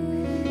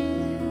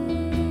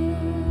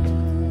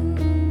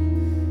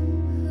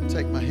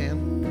 Take my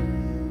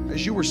hand.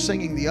 As you were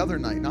singing the other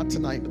night, not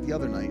tonight, but the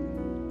other night,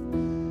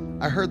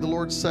 I heard the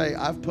Lord say,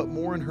 I've put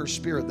more in her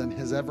spirit than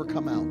has ever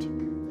come out.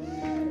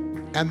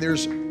 And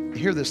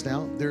hear this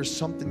now, there's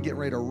something getting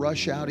ready to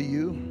rush out of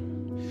you.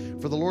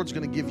 For the Lord's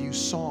going to give you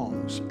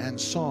songs and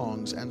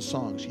songs and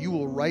songs. You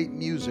will write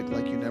music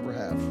like you never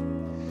have.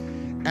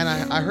 And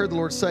I heard the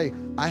Lord say,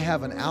 I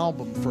have an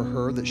album for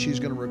her that she's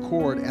going to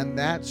record, and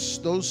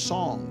those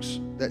songs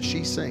that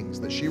she sings,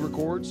 that she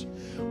records,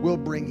 will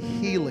bring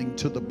healing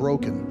to the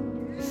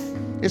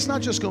broken. It's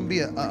not just going to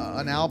be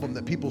an album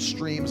that people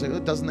stream and say, oh,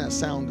 doesn't that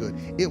sound good?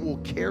 It will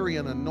carry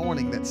an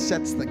anointing that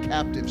sets the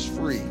captives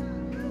free.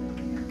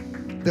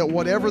 That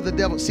whatever the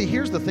devil... See,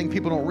 here's the thing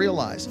people don't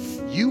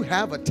realize. You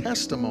have a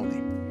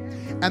testimony.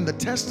 And the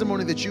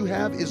testimony that you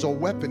have is a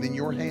weapon in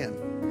your hand.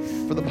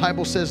 For the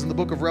Bible says in the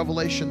book of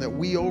Revelation that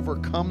we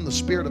overcome the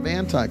spirit of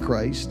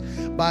Antichrist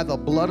by the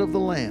blood of the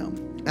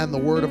Lamb and the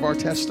word of our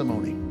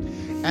testimony.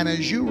 And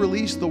as you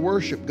release the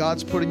worship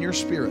God's put in your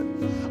spirit,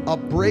 a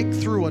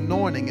breakthrough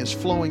anointing is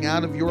flowing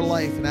out of your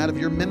life and out of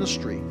your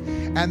ministry.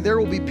 And there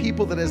will be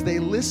people that as they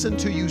listen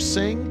to you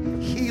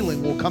sing,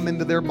 healing will come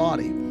into their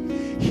body.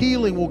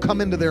 Healing will come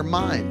into their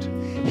mind.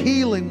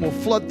 Healing will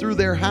flood through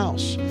their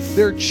house.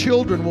 Their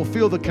children will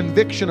feel the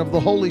conviction of the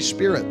Holy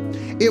Spirit.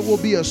 It will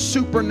be a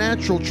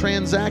supernatural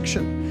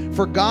transaction,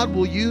 for God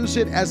will use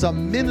it as a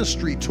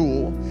ministry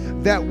tool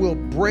that will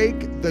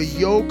break the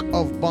yoke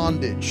of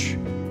bondage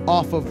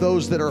off of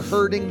those that are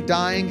hurting,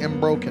 dying, and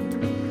broken.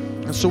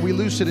 And so we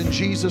loose it in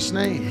Jesus'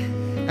 name,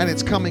 and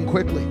it's coming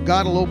quickly.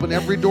 God will open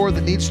every door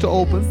that needs to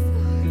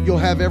open. You'll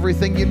have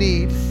everything you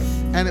need,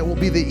 and it will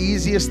be the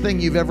easiest thing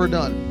you've ever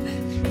done.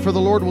 For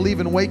the Lord will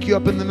even wake you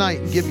up in the night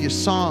and give you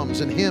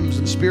psalms and hymns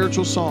and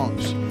spiritual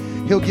songs.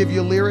 He'll give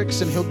you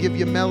lyrics, and He'll give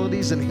you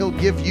melodies, and He'll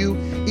give you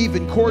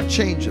even chord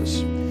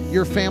changes.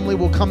 Your family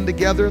will come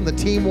together and the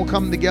team will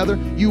come together.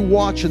 You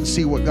watch and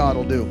see what God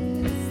will do.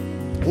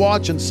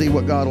 Watch and see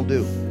what God will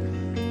do.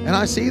 And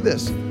I see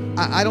this.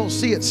 I don't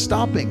see it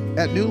stopping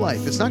at New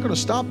Life. It's not going to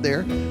stop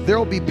there. There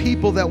will be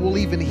people that will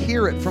even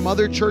hear it from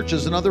other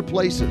churches and other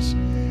places.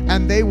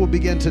 And they will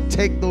begin to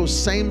take those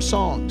same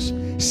songs,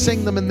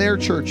 sing them in their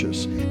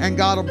churches, and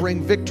God will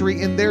bring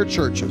victory in their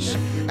churches,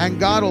 and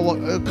God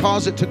will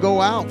cause it to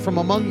go out from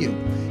among you.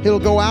 It'll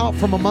go out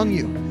from among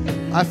you.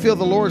 I feel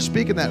the Lord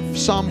speaking that.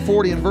 Psalm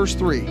 40 and verse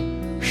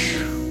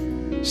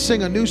 3.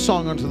 Sing a new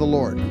song unto the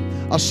Lord,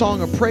 a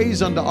song of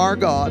praise unto our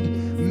God.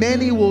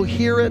 Many will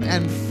hear it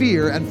and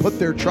fear and put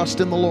their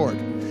trust in the Lord.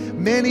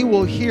 Many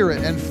will hear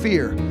it and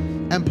fear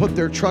and put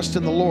their trust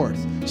in the Lord.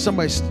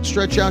 Somebody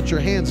stretch out your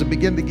hands and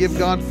begin to give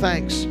God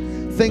thanks.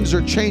 Things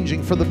are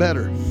changing for the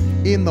better.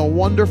 In the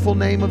wonderful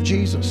name of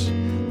Jesus,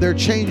 they're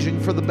changing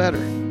for the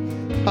better.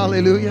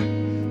 Hallelujah.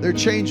 They're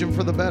changing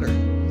for the better.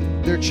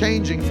 They're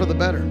changing for the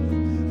better.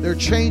 They're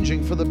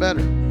changing for the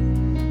better.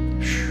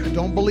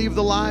 Don't believe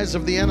the lies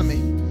of the enemy.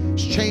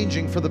 It's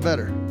changing for the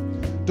better.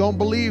 Don't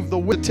believe the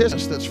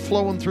witness that's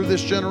flowing through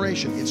this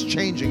generation. It's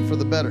changing for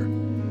the better.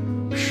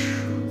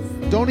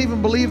 Don't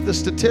even believe the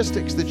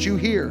statistics that you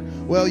hear.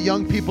 Well,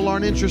 young people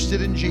aren't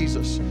interested in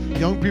Jesus.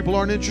 Young people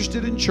aren't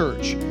interested in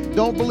church.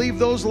 Don't believe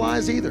those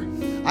lies either.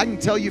 I can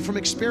tell you from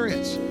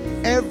experience,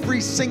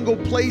 every single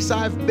place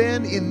I've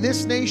been in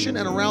this nation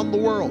and around the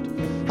world.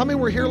 How many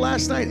were here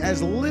last night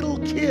as little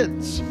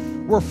kids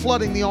were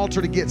flooding the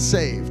altar to get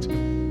saved?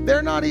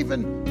 They're not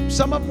even,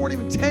 some of them weren't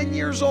even 10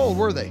 years old,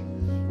 were they?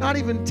 Not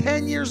even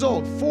 10 years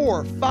old,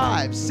 4,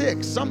 5,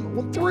 6,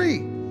 some 3.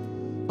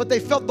 But they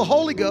felt the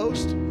Holy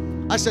Ghost.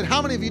 I said,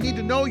 how many of you need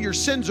to know your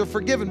sins are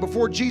forgiven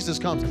before Jesus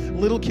comes?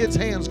 Little kids'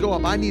 hands go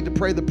up. I need to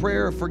pray the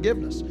prayer of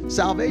forgiveness,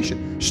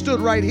 salvation. Stood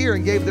right here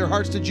and gave their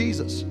hearts to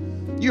Jesus.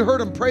 You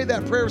heard them pray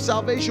that prayer of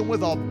salvation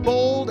with a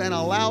bold and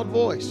a loud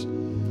voice.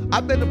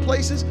 I've been to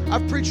places,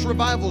 I've preached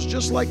revivals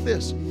just like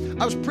this.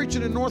 I was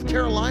preaching in North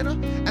Carolina,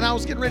 and I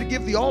was getting ready to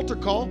give the altar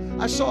call.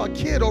 I saw a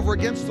kid over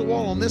against the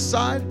wall on this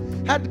side,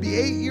 had to be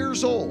 8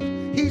 years old.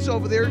 He's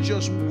over there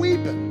just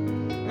weeping.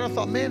 And I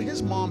thought, man,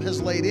 his mom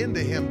has laid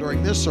into him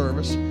during this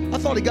service. I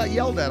thought he got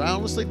yelled at. I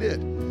honestly did.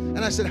 And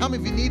I said, how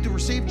many of you need to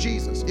receive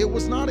Jesus? It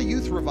was not a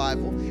youth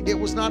revival. It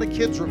was not a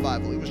kids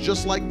revival. It was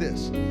just like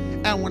this.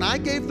 And when I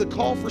gave the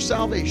call for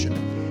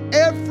salvation,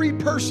 every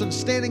person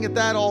standing at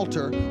that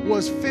altar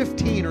was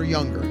 15 or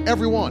younger.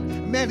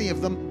 Everyone. Many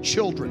of them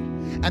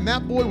children. And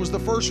that boy was the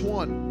first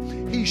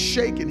one. He's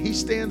shaking. He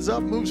stands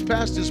up, moves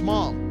past his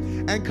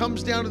mom, and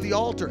comes down to the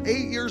altar,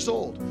 8 years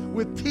old,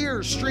 with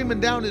tears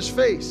streaming down his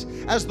face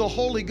as the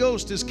Holy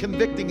Ghost is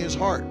convicting his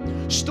heart.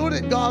 Stood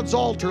at God's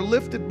altar,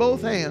 lifted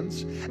both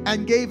hands,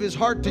 and gave his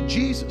heart to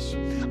Jesus.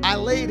 I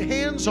laid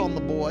hands on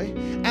the boy,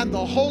 and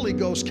the Holy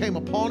Ghost came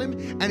upon him,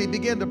 and he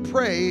began to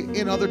pray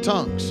in other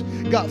tongues.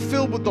 Got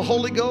filled with the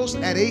Holy Ghost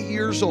at 8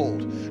 years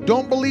old.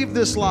 Don't believe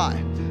this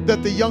lie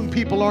that the young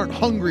people aren't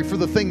hungry for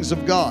the things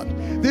of God.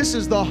 This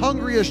is the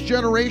hungriest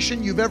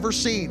generation you've ever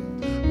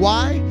seen.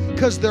 Why?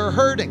 Because they're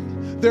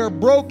hurting. They're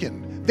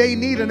broken. They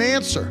need an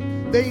answer.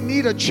 They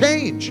need a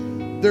change.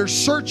 They're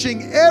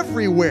searching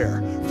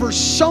everywhere for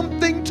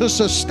something to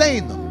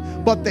sustain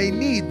them, but they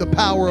need the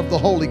power of the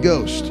Holy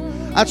Ghost.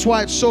 That's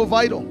why it's so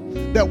vital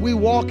that we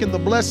walk in the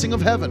blessing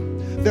of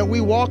heaven, that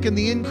we walk in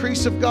the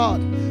increase of God,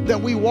 that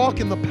we walk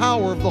in the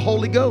power of the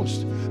Holy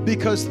Ghost,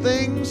 because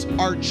things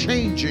are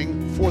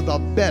changing for the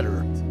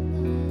better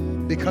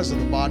because of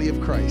the body of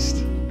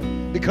Christ,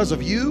 because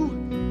of you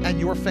and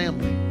your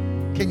family.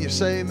 Can you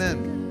say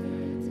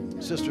amen?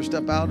 Sister,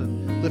 step out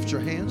and lift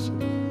your hands.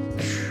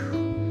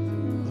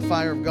 The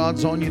fire of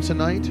God's on you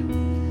tonight.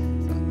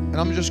 And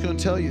I'm just going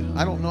to tell you,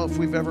 I don't know if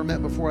we've ever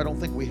met before. I don't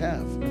think we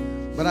have.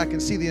 But I can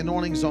see the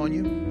anointing's on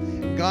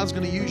you. God's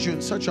going to use you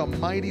in such a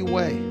mighty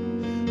way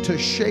to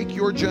shake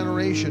your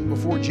generation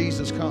before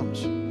Jesus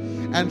comes.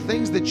 And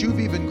things that you've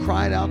even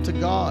cried out to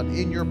God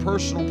in your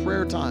personal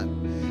prayer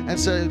time and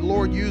said,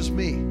 Lord, use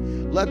me.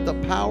 let the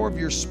power of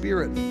your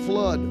Spirit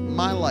flood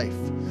my life.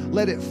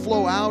 Let it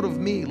flow out of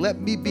me.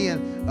 Let me be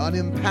an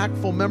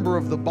impactful member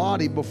of the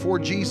body before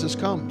Jesus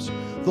comes.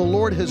 The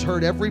Lord has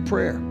heard every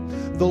prayer.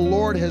 The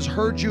Lord has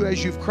heard you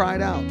as you've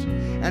cried out.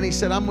 And He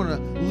said, I'm going to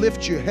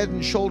lift you head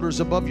and shoulders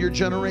above your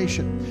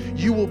generation.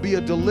 You will be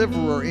a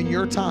deliverer in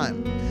your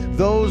time.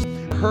 Those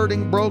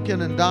hurting,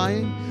 broken, and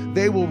dying,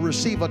 they will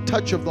receive a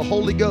touch of the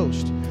Holy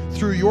Ghost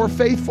through your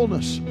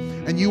faithfulness.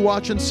 And you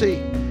watch and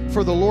see,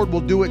 for the Lord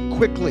will do it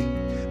quickly.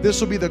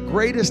 This will be the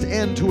greatest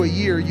end to a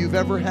year you've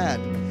ever had,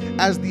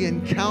 as the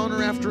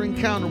encounter after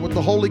encounter with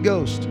the Holy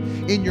Ghost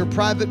in your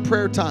private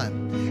prayer time.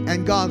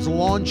 And God's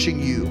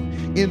launching you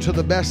into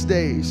the best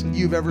days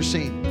you've ever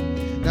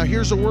seen. Now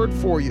here's a word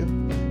for you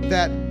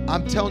that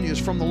I'm telling you is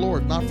from the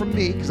Lord, not from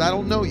me, because I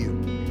don't know you.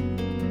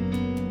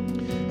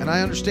 And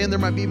I understand there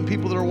might be even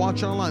people that are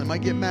watching online that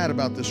might get mad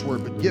about this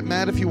word, but get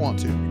mad if you want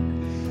to.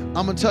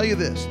 I'm going to tell you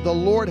this. The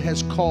Lord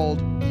has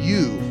called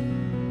you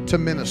to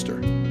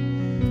minister.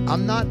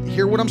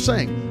 Hear what I'm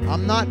saying.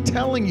 I'm not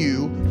telling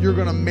you you're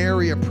going to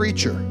marry a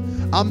preacher.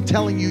 I'm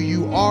telling you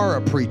you are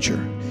a preacher.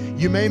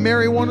 You may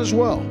marry one as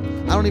well.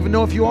 I don't even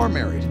know if you are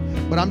married,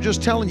 but I'm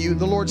just telling you,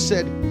 the Lord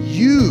said,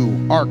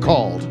 you are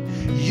called.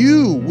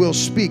 You will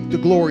speak the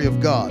glory of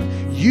God.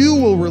 You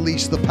will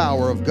release the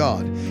power of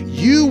God.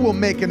 You will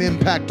make an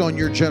impact on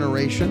your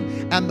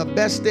generation, and the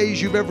best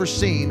days you've ever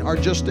seen are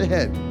just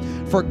ahead.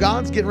 For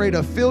God's getting ready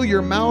to fill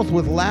your mouth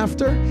with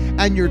laughter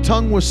and your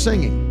tongue with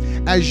singing.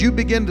 As you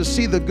begin to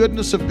see the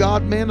goodness of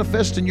God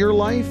manifest in your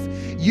life,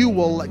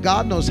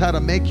 God knows how to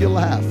make you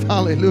laugh.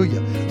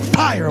 Hallelujah.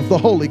 Fire of the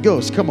Holy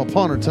Ghost come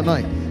upon her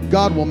tonight.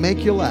 God will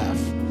make you laugh.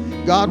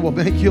 God will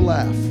make you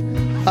laugh.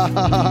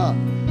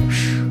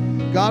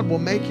 God will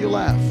make you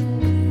laugh.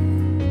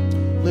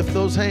 Lift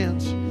those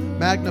hands.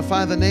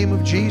 Magnify the name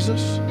of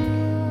Jesus.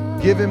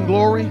 Give Him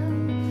glory.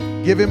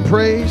 Give Him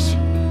praise.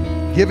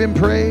 Give Him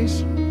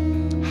praise.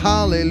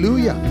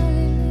 Hallelujah.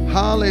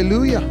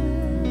 Hallelujah.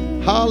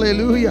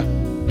 Hallelujah.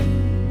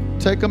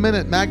 Take a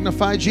minute.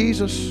 Magnify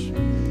Jesus.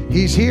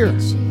 He's here.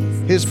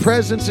 His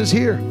presence is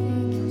here.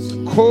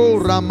 Ko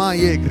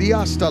ramaye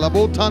griasta la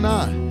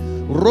botana.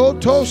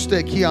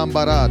 Rotoste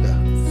kiambarada.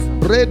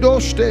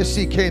 Bredoste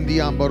si kendi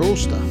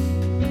ambarosta.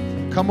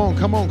 Come on,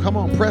 come on, come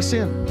on. Press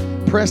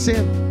in. Press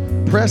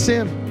in. Press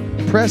in.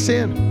 Press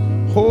in.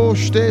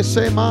 Hoste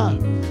sema.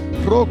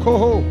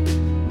 Prokoho.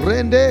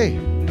 Rende.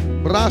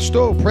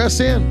 Brasto. Press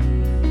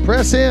in.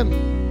 Press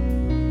in.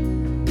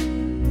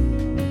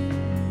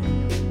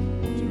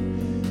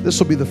 This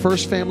will be the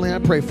first family I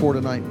pray for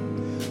tonight.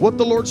 What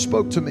the Lord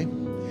spoke to me,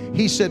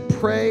 He said,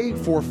 pray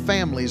for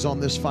families on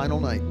this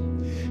final night.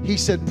 He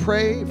said,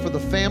 pray for the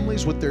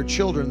families with their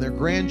children, their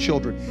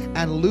grandchildren,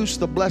 and loose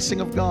the blessing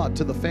of God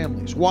to the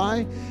families.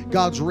 Why?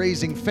 God's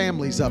raising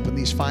families up in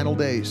these final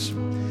days.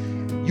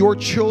 Your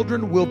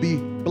children will be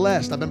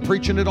blessed. I've been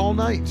preaching it all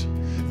night.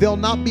 They'll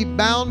not be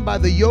bound by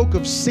the yoke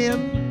of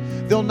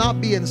sin. They'll not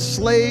be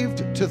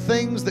enslaved to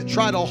things that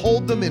try to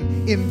hold them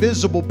in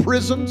invisible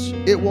prisons.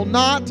 It will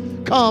not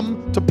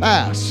come to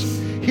pass.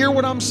 Hear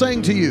what I'm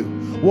saying to you.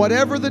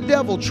 Whatever the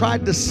devil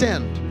tried to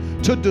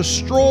send to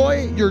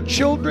destroy your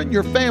children,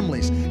 your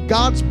families,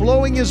 God's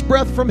blowing His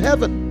breath from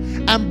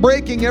heaven and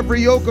breaking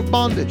every yoke of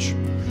bondage.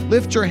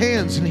 Lift your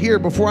hands and hear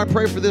before I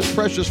pray for this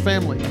precious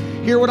family.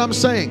 Hear what I'm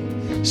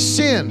saying.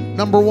 Sin,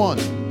 number one,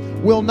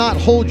 will not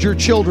hold your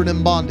children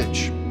in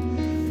bondage.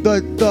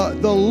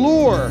 The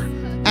lure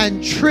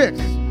and trick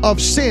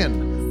of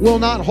sin will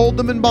not hold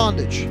them in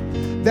bondage.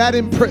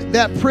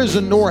 That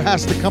prison door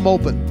has to come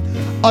open.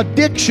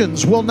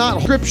 Addictions will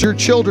not grip your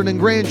children and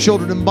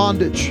grandchildren in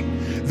bondage.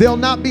 They'll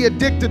not be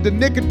addicted to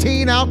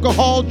nicotine,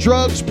 alcohol,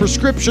 drugs,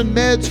 prescription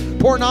meds,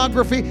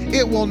 pornography.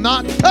 It will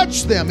not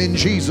touch them in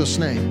Jesus'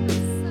 name.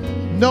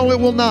 No, it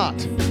will not.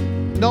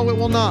 No, it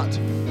will not.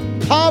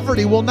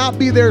 Poverty will not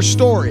be their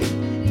story.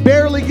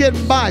 Barely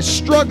getting by,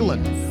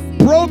 struggling.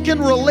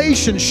 Broken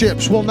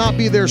relationships will not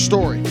be their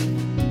story.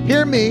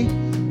 Hear me.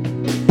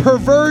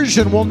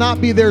 Perversion will not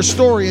be their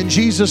story in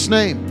Jesus'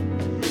 name.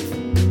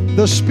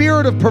 The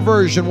spirit of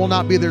perversion will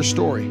not be their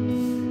story.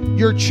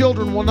 Your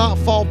children will not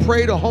fall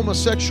prey to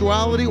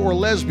homosexuality or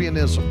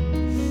lesbianism.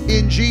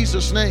 In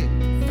Jesus' name.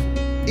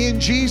 In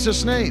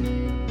Jesus' name.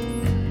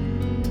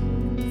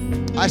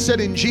 I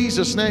said in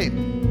Jesus'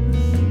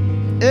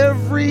 name.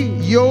 Every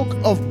yoke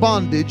of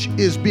bondage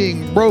is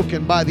being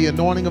broken by the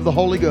anointing of the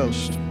Holy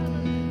Ghost,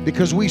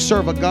 because we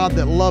serve a God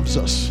that loves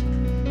us,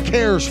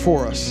 cares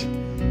for us,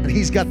 and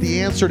He's got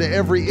the answer to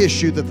every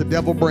issue that the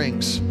devil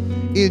brings.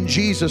 In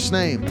Jesus'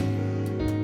 name.